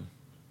situation?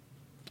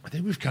 I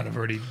think we've kind of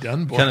already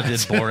done Borat. Kind of did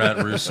Borat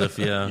Rusev,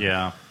 yeah.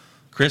 Yeah.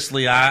 Chris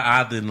Lee,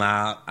 I did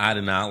not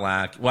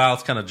like. Well, I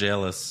was kind of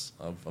jealous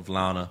of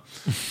Lana.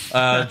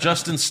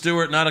 Justin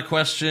Stewart, not a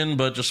question,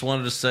 but just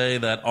wanted to say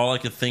that all I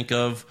could think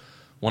of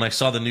when I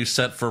saw the new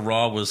set for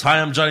Raw was, "Hi,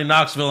 I'm Johnny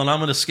Knoxville, and I'm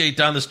going to skate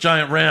down this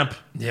giant ramp."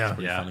 Yeah.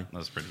 Funny. That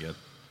was pretty good.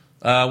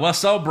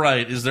 Wes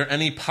Albright, is there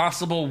any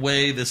possible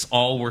way this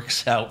all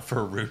works out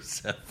for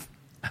Rusev?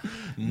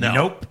 No.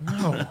 Nope.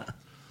 No.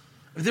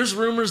 There's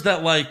rumors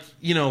that,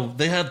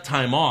 they had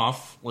time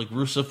off. Like,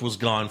 Rusev was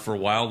gone for a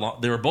while.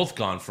 They were both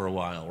gone for a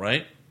while,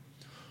 right?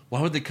 Why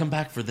would they come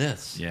back for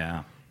this?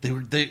 Yeah.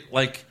 You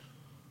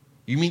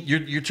mean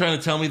you're trying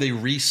to tell me they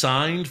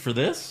re-signed for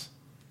this?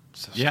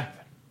 Yeah.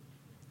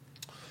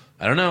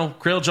 I don't know.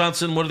 Crail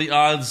Johnson, what are the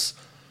odds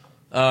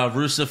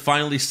Rusev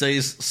finally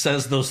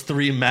says those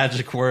 3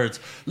 magic words?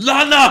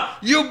 Lana,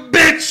 you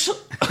bitch!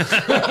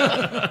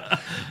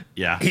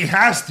 Yeah. He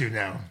has to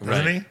now,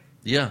 doesn't Right.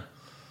 he? Yeah.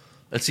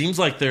 It seems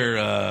like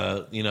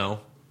they're,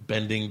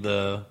 bending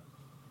the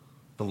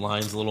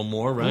lines a little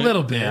more, right? A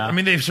little bit. Yeah. I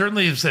mean, they've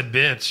certainly said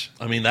bitch.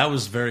 I mean, that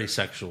was very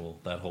sexual,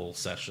 that whole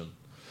session.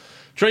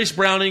 Trace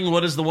Browning,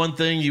 what is the one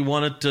thing you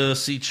wanted to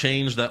see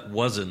change that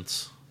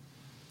wasn't?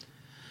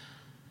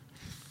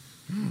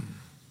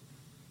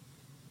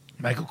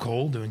 Michael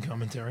Cole doing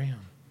commentary on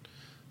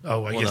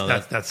Oh, I Well, guess no,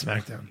 that's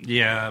SmackDown.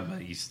 Yeah,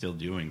 but he's still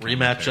doing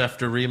rematch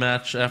after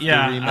rematch after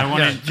Yeah,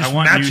 rematch. I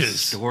want new matches.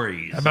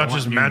 stories. How about I want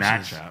just new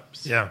matches?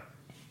 matchups. Yeah.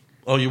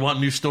 Oh, you want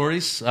new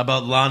stories? How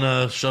about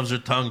Lana shoves her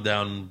tongue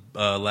down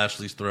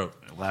Lashley's throat?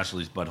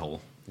 Lashley's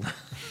butthole.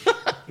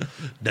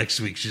 Next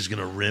week she's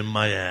gonna rim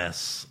my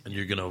ass, and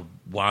you're gonna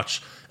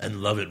watch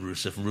and love it,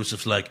 Rusev. And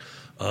Rusev's like,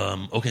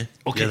 okay,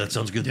 yeah, that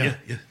sounds good. Yeah,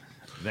 yeah.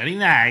 Very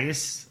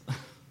nice.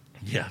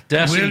 Yeah.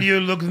 Dashing, Will you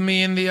look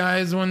me in the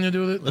eyes when you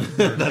do it?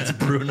 That's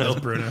Bruno. That's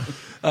Bruno.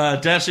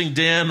 Dashing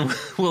Dan,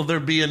 will there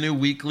be a new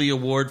weekly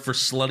award for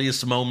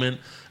sluttiest moment?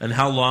 And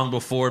how long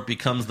before it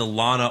becomes the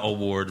Lana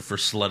Award for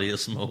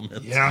sluttiest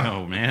moment? Yeah.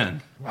 Oh,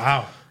 man.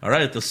 Wow. All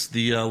right,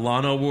 the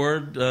Lana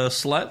Award,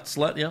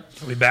 slut, yeah.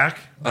 Are we back?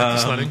 Back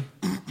to sledding?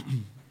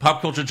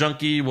 Pop Culture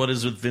Junkie, what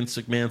is with Vince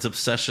McMahon's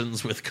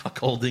obsessions with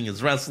cuckolding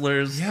his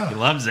wrestlers? Yeah. He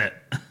loves it.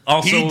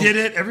 Also, He did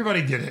it.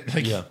 Everybody did it.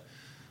 Like, Yeah.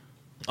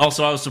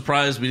 Also, I was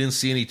surprised we didn't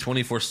see any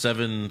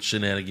 24/7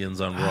 shenanigans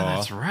on Raw.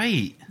 That's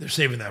right. They're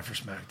saving that for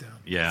SmackDown.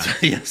 Yeah.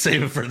 Yeah,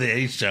 save it for the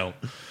A show.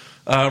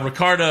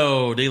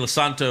 Ricardo de los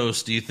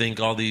Santos, do you think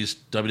all these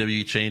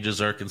WWE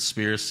changes are a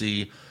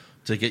conspiracy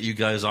to get you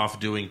guys off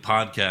doing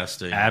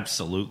podcasting?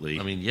 Absolutely.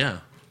 I mean, yeah,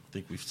 I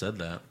think we've said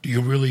that. Do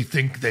you really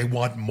think they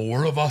want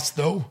more of us,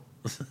 though?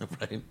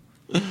 Right.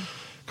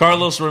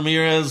 Carlos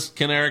Ramirez,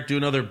 can Eric do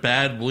another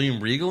bad William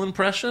Regal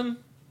impression?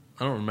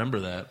 I don't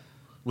remember that.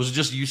 Was it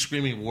just you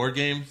screaming War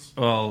Games?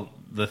 Well,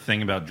 the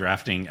thing about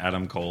drafting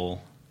Adam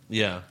Cole.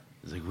 Yeah.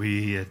 It's like,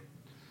 we at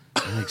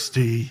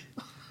NXT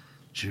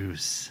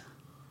choose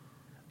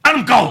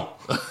Adam Cole.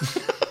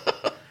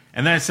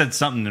 And then I said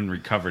something and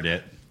recovered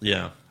it.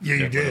 Yeah. Yeah,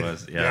 you Forget what did. it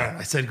was. Yeah.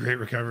 I said great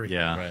recovery.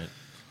 Yeah. Right.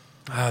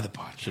 Ah, the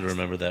podcast. Should have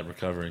remembered that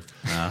recovery.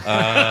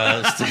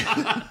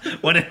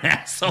 What an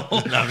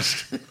asshole. No, I'm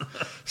just kidding.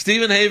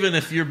 Stephen Haven,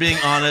 if you're being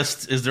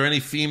honest, is there any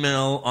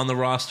female on the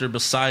roster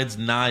besides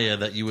Nia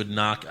that you would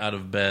knock out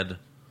of bed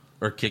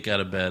or kick out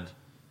of bed?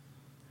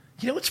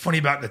 You know what's funny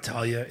about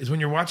Natalia is when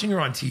you're watching her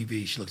on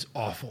TV, she looks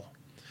awful.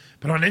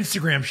 But on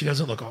Instagram, she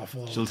doesn't look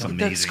awful. She looks That's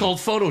amazing. called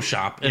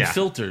Photoshop and Yeah.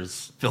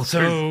 filters.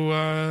 So,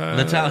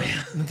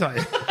 Natalia.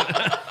 Natalia.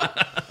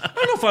 I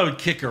don't know if I would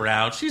kick her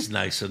out. She's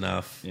nice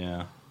enough.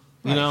 Yeah.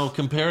 You know,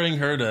 comparing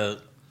her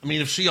to, I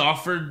mean, if she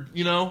offered,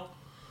 you know,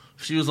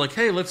 if she was like,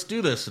 hey, let's do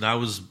this, and I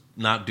was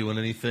not doing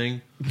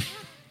anything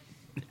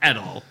At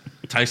all.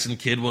 Tyson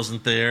Kidd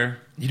wasn't there.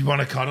 You'd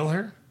want to cuddle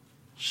her?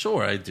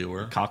 Sure, I'd do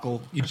her.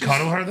 Cockle. You'd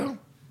cuddle her, though?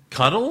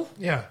 Cuddle?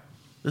 Yeah.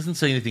 Doesn't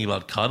say anything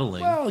about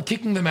cuddling. Well,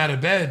 kicking them out of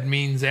bed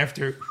means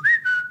after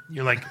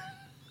you're like,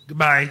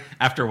 goodbye.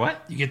 After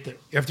what? You get the,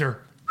 after.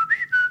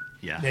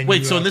 Yeah. Then Wait,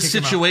 you, so in this kick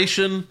 'em out.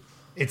 situation,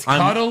 It's I'm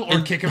cuddle or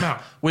in- kick him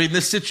out. wait, in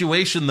this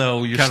situation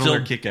though, you're Cuddle still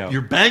or kick out.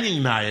 you're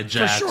banging Nia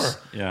Jax, sure.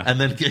 Yeah.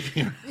 and then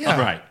kicking her. Yeah.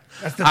 Right.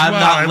 That's I'm why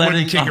not I letting.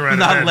 wouldn't kick her out I'm of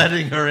not bed.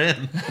 letting her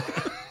in.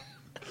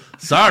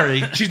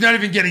 Sorry. She's not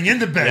even getting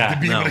into bed Yeah,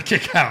 to be no. able to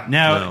kick out.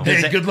 Now, Hey,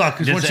 does it- good luck,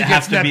 because does once it she have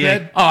gets in to that be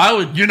bed, Oh, I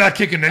would. you're not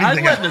kicking I'd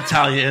anything let out.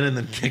 Natalia in and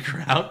then kick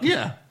her out.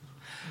 Yeah.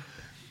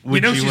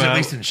 would know she's at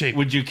least in shape.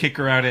 Would you kick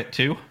her out at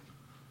 2?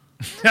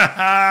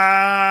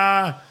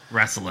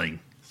 Wrestling.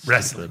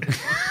 Wrestling.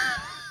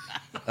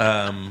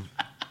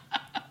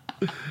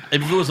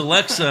 If it was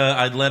Alexa,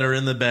 I'd let her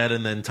in the bed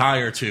and then tie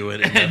her to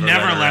it and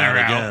never, let her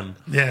out. again.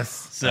 Yes.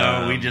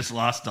 So we just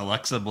lost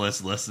Alexa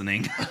Bliss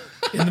listening.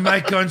 In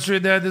my country,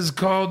 that is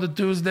called a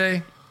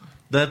Tuesday.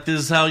 That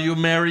is how you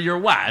marry your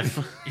wife.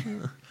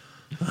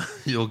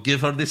 You'll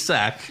give her the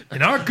sack.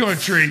 In our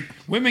country,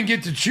 women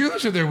get to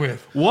choose who they're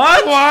with.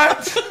 What?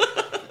 What?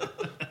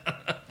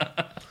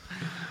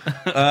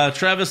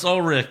 Travis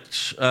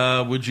Ulrich,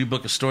 would you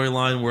book a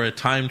storyline where a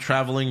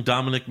time-traveling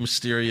Dominic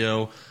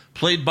Mysterio,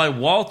 played by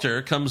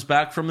Walter, comes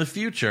back from the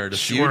future to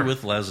Sure. feud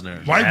with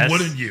Lesnar? Why Yes.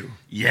 wouldn't you?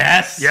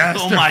 Yes. Yes,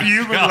 Oh to my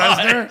feud with God.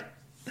 Lesnar.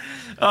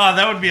 Oh,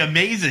 that would be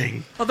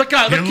amazing. Oh, the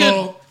guy, the kid.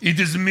 Hello, it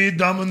is me,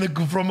 Dominic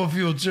from the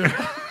future.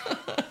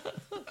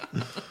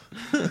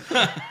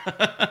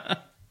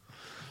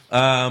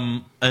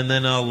 And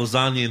then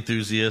lasagna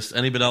enthusiast.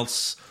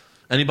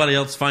 Anybody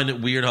else find it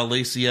weird how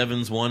Lacey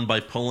Evans won by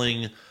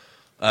pulling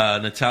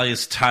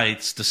Natalia's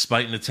tights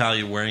despite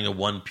Natalia wearing a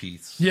one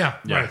piece? Yeah,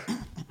 right.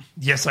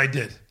 Yes, I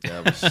did.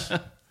 That was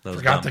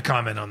Forgot dumb. to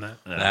comment on that.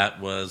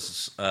 That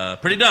was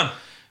pretty dumb.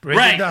 Break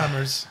Right. the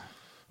Dahmers.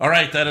 All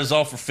right, that is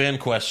all for fan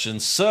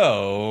questions.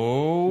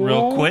 So,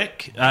 Real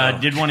quick,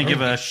 did want to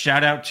give a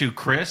shout out to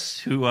Chris,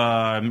 who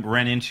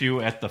ran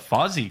into at the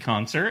Fozzy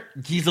concert.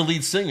 he's the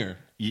lead singer.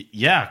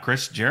 Yeah,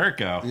 Chris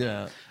Jericho.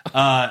 Yeah.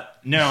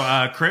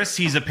 Chris,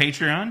 he's a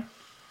Patreon.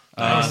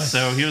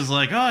 So he was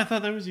like, "Oh, I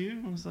thought that was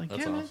you." I was like,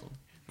 That's "Yeah, man. awesome.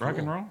 Rock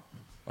and roll."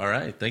 All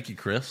right. Thank you,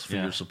 Chris, for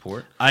Yeah. your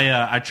support.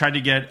 I tried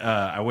to get.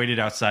 I waited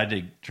outside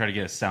to try to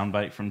get a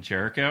soundbite from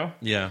Jericho.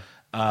 Yeah.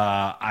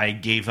 I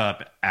gave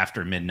up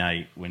after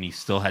midnight when he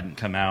still hadn't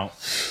come out.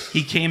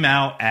 He came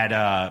out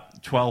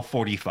at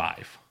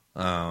 12:45.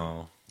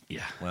 Oh.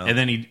 Yeah, Well. and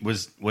then he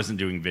wasn't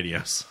doing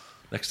videos.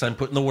 Next time,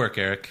 put in the work,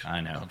 Eric.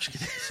 I know. I'm just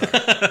kidding.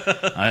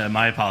 Sorry.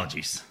 My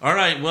apologies. All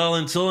right. Well,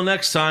 until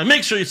next time,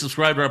 make sure you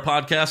subscribe to our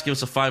podcast. Give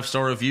us a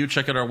 5-star review.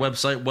 Check out our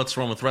website,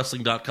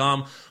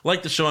 what'swrongwithwrestling.com.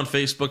 Like the show on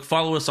Facebook.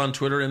 Follow us on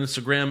Twitter and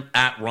Instagram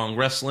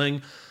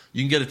 @WrongWrestling.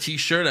 You can get a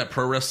t-shirt at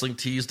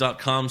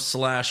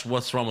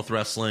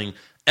prowrestlingtees.com/what'swrongwithwrestling.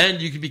 And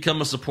you can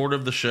become a supporter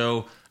of the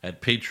show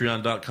at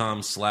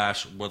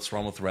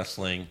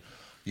patreon.com/what'swrongwithwrestling.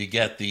 You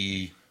get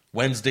the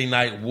Wednesday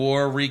Night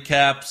War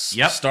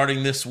recaps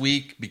starting this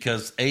week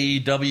because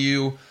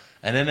AEW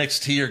and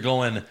NXT are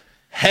going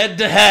head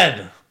to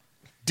head,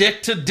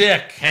 dick to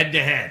dick, head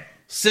to head,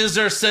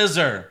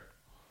 scissor.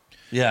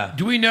 Yeah.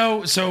 Do we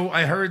know? So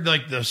I heard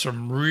like there's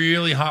some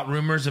really hot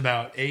rumors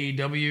about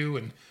AEW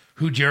and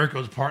who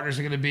Jericho's partners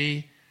are going to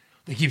be.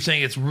 They keep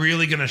saying it's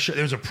really going to.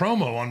 There's a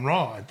promo on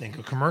Raw, I think,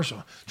 a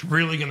commercial. It's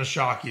really going to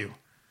shock you.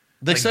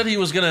 They said he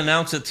was going to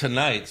announce it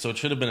tonight, so it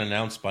should have been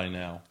announced by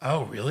now.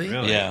 Oh, really?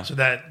 Yeah. So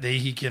that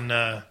he can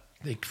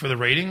for the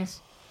ratings.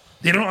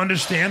 They don't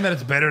understand that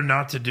it's better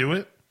not to do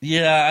it.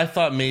 Yeah, I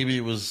thought maybe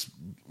it was,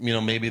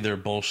 maybe they're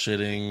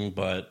bullshitting,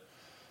 but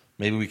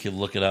maybe we could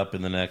look it up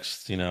in the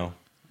next, few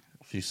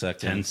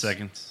seconds. 10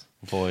 seconds.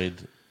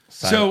 Avoid.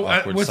 So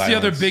what's the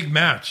other big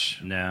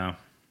match? No.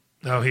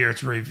 Oh, here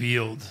it's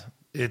revealed.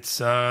 It's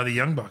the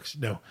Young Bucks.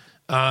 No,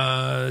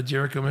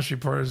 Jericho Mystery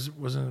Partners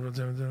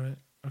wasn't.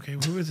 Okay,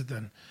 who is it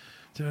then?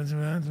 Yeah, I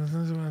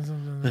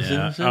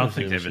don't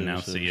think they've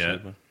announced it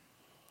yet.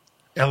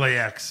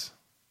 LAX.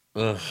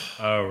 Ugh.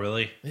 Oh,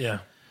 really? Yeah.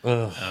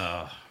 Ugh.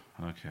 Oh,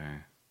 okay.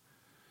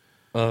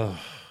 Ugh.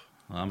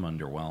 I'm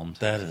underwhelmed.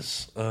 That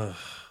is.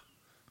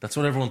 That's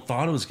what everyone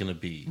thought it was going to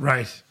be.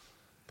 Right.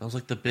 That was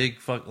like the big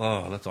fuck.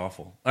 Oh, that's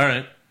awful. All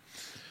right.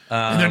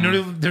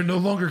 And they're no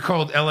longer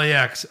called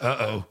LAX.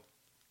 Uh-oh.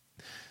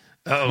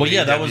 Well,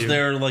 yeah, that was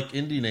their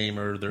indie name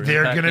or their.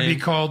 They're going to be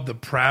called the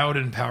Proud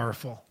and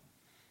Powerful.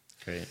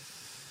 Great.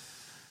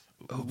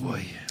 Oh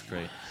boy.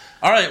 Great.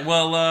 All right.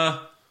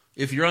 Well,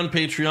 if you're on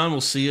Patreon,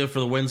 we'll see you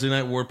for the Wednesday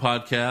Night War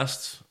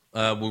podcast.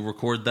 We'll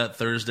record that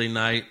Thursday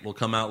night. We'll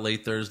come out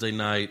late Thursday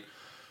night.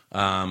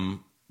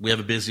 We have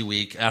a busy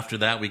week. After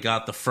that, we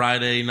got the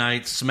Friday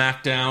night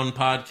SmackDown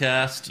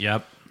podcast.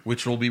 Yep.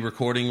 Which we'll be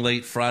recording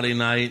late Friday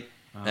night.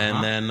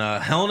 And then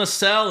Hell in a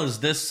Cell is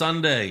this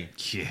Sunday.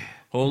 Yeah.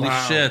 Holy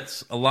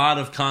shit. A lot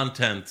of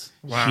content.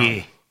 Wow.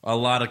 Yeah. A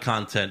lot of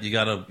content. You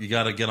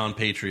gotta get on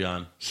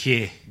Patreon.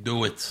 Yeah.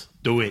 Do it.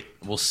 Do it.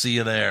 We'll see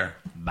you there.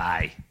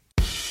 Bye.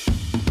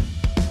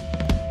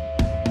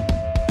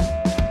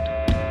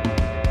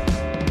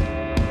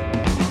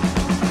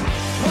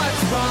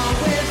 What's wrong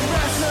with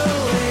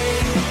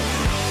wrestling?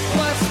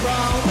 What's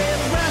wrong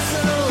with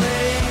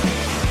wrestling?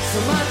 So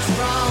much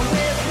wrong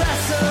with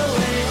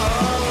wrestling.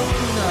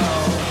 Oh no.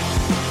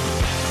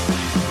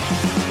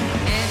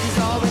 And he's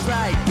always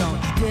right.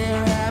 Don't you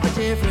dare have a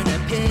different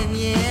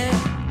opinion.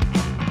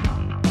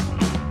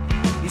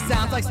 He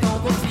sounds like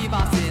Stone Cold Steve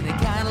Austin. It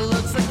kinda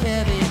looks like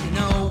Kevin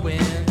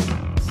Owens.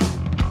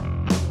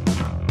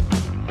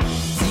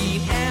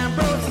 Dean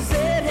Ambrose is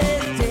in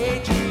his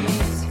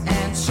daydreams,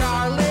 and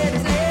Charlotte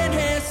is in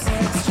his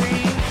sex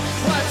dream.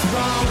 What's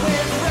wrong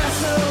with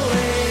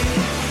wrestling?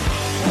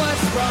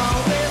 What's wrong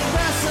with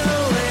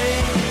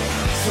wrestling?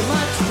 So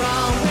much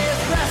wrong with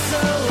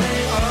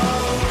wrestling.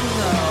 Oh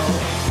no.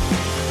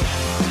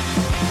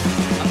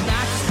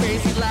 Obnoxious,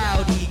 crazy,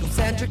 loud,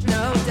 egocentric,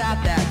 no doubt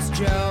that's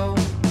Joe.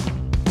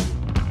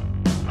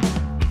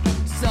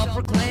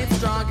 Self-proclaimed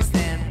strongest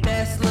and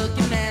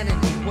best-looking man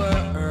in the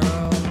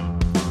world.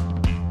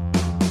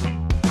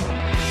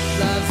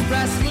 Loves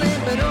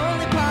wrestling, but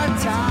only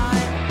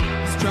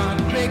part-time. Strong,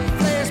 big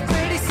Flair's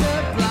pretty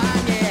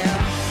sublime,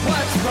 yeah.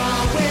 What's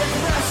wrong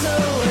with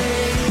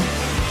wrestling?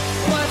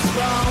 What's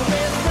wrong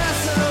with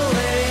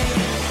wrestling?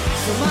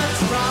 So much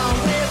wrong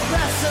with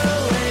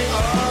wrestling,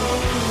 oh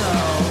no.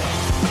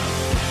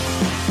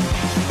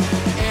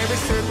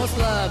 Eric's hurt, most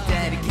loved,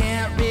 and he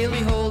can't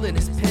really hold in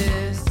his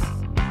piss.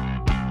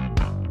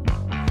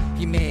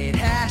 He made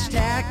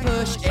hashtag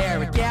push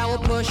Eric, yeah, we'll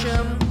push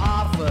him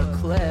off a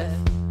cliff.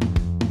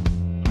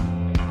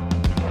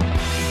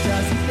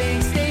 Doesn't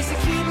think Stacy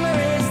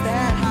Keibler is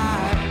that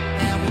high,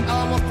 and we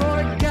almost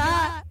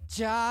forgot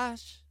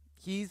Josh.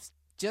 He's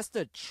just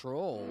a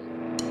troll.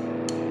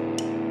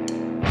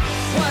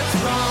 What's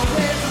wrong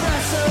with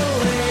wrestling?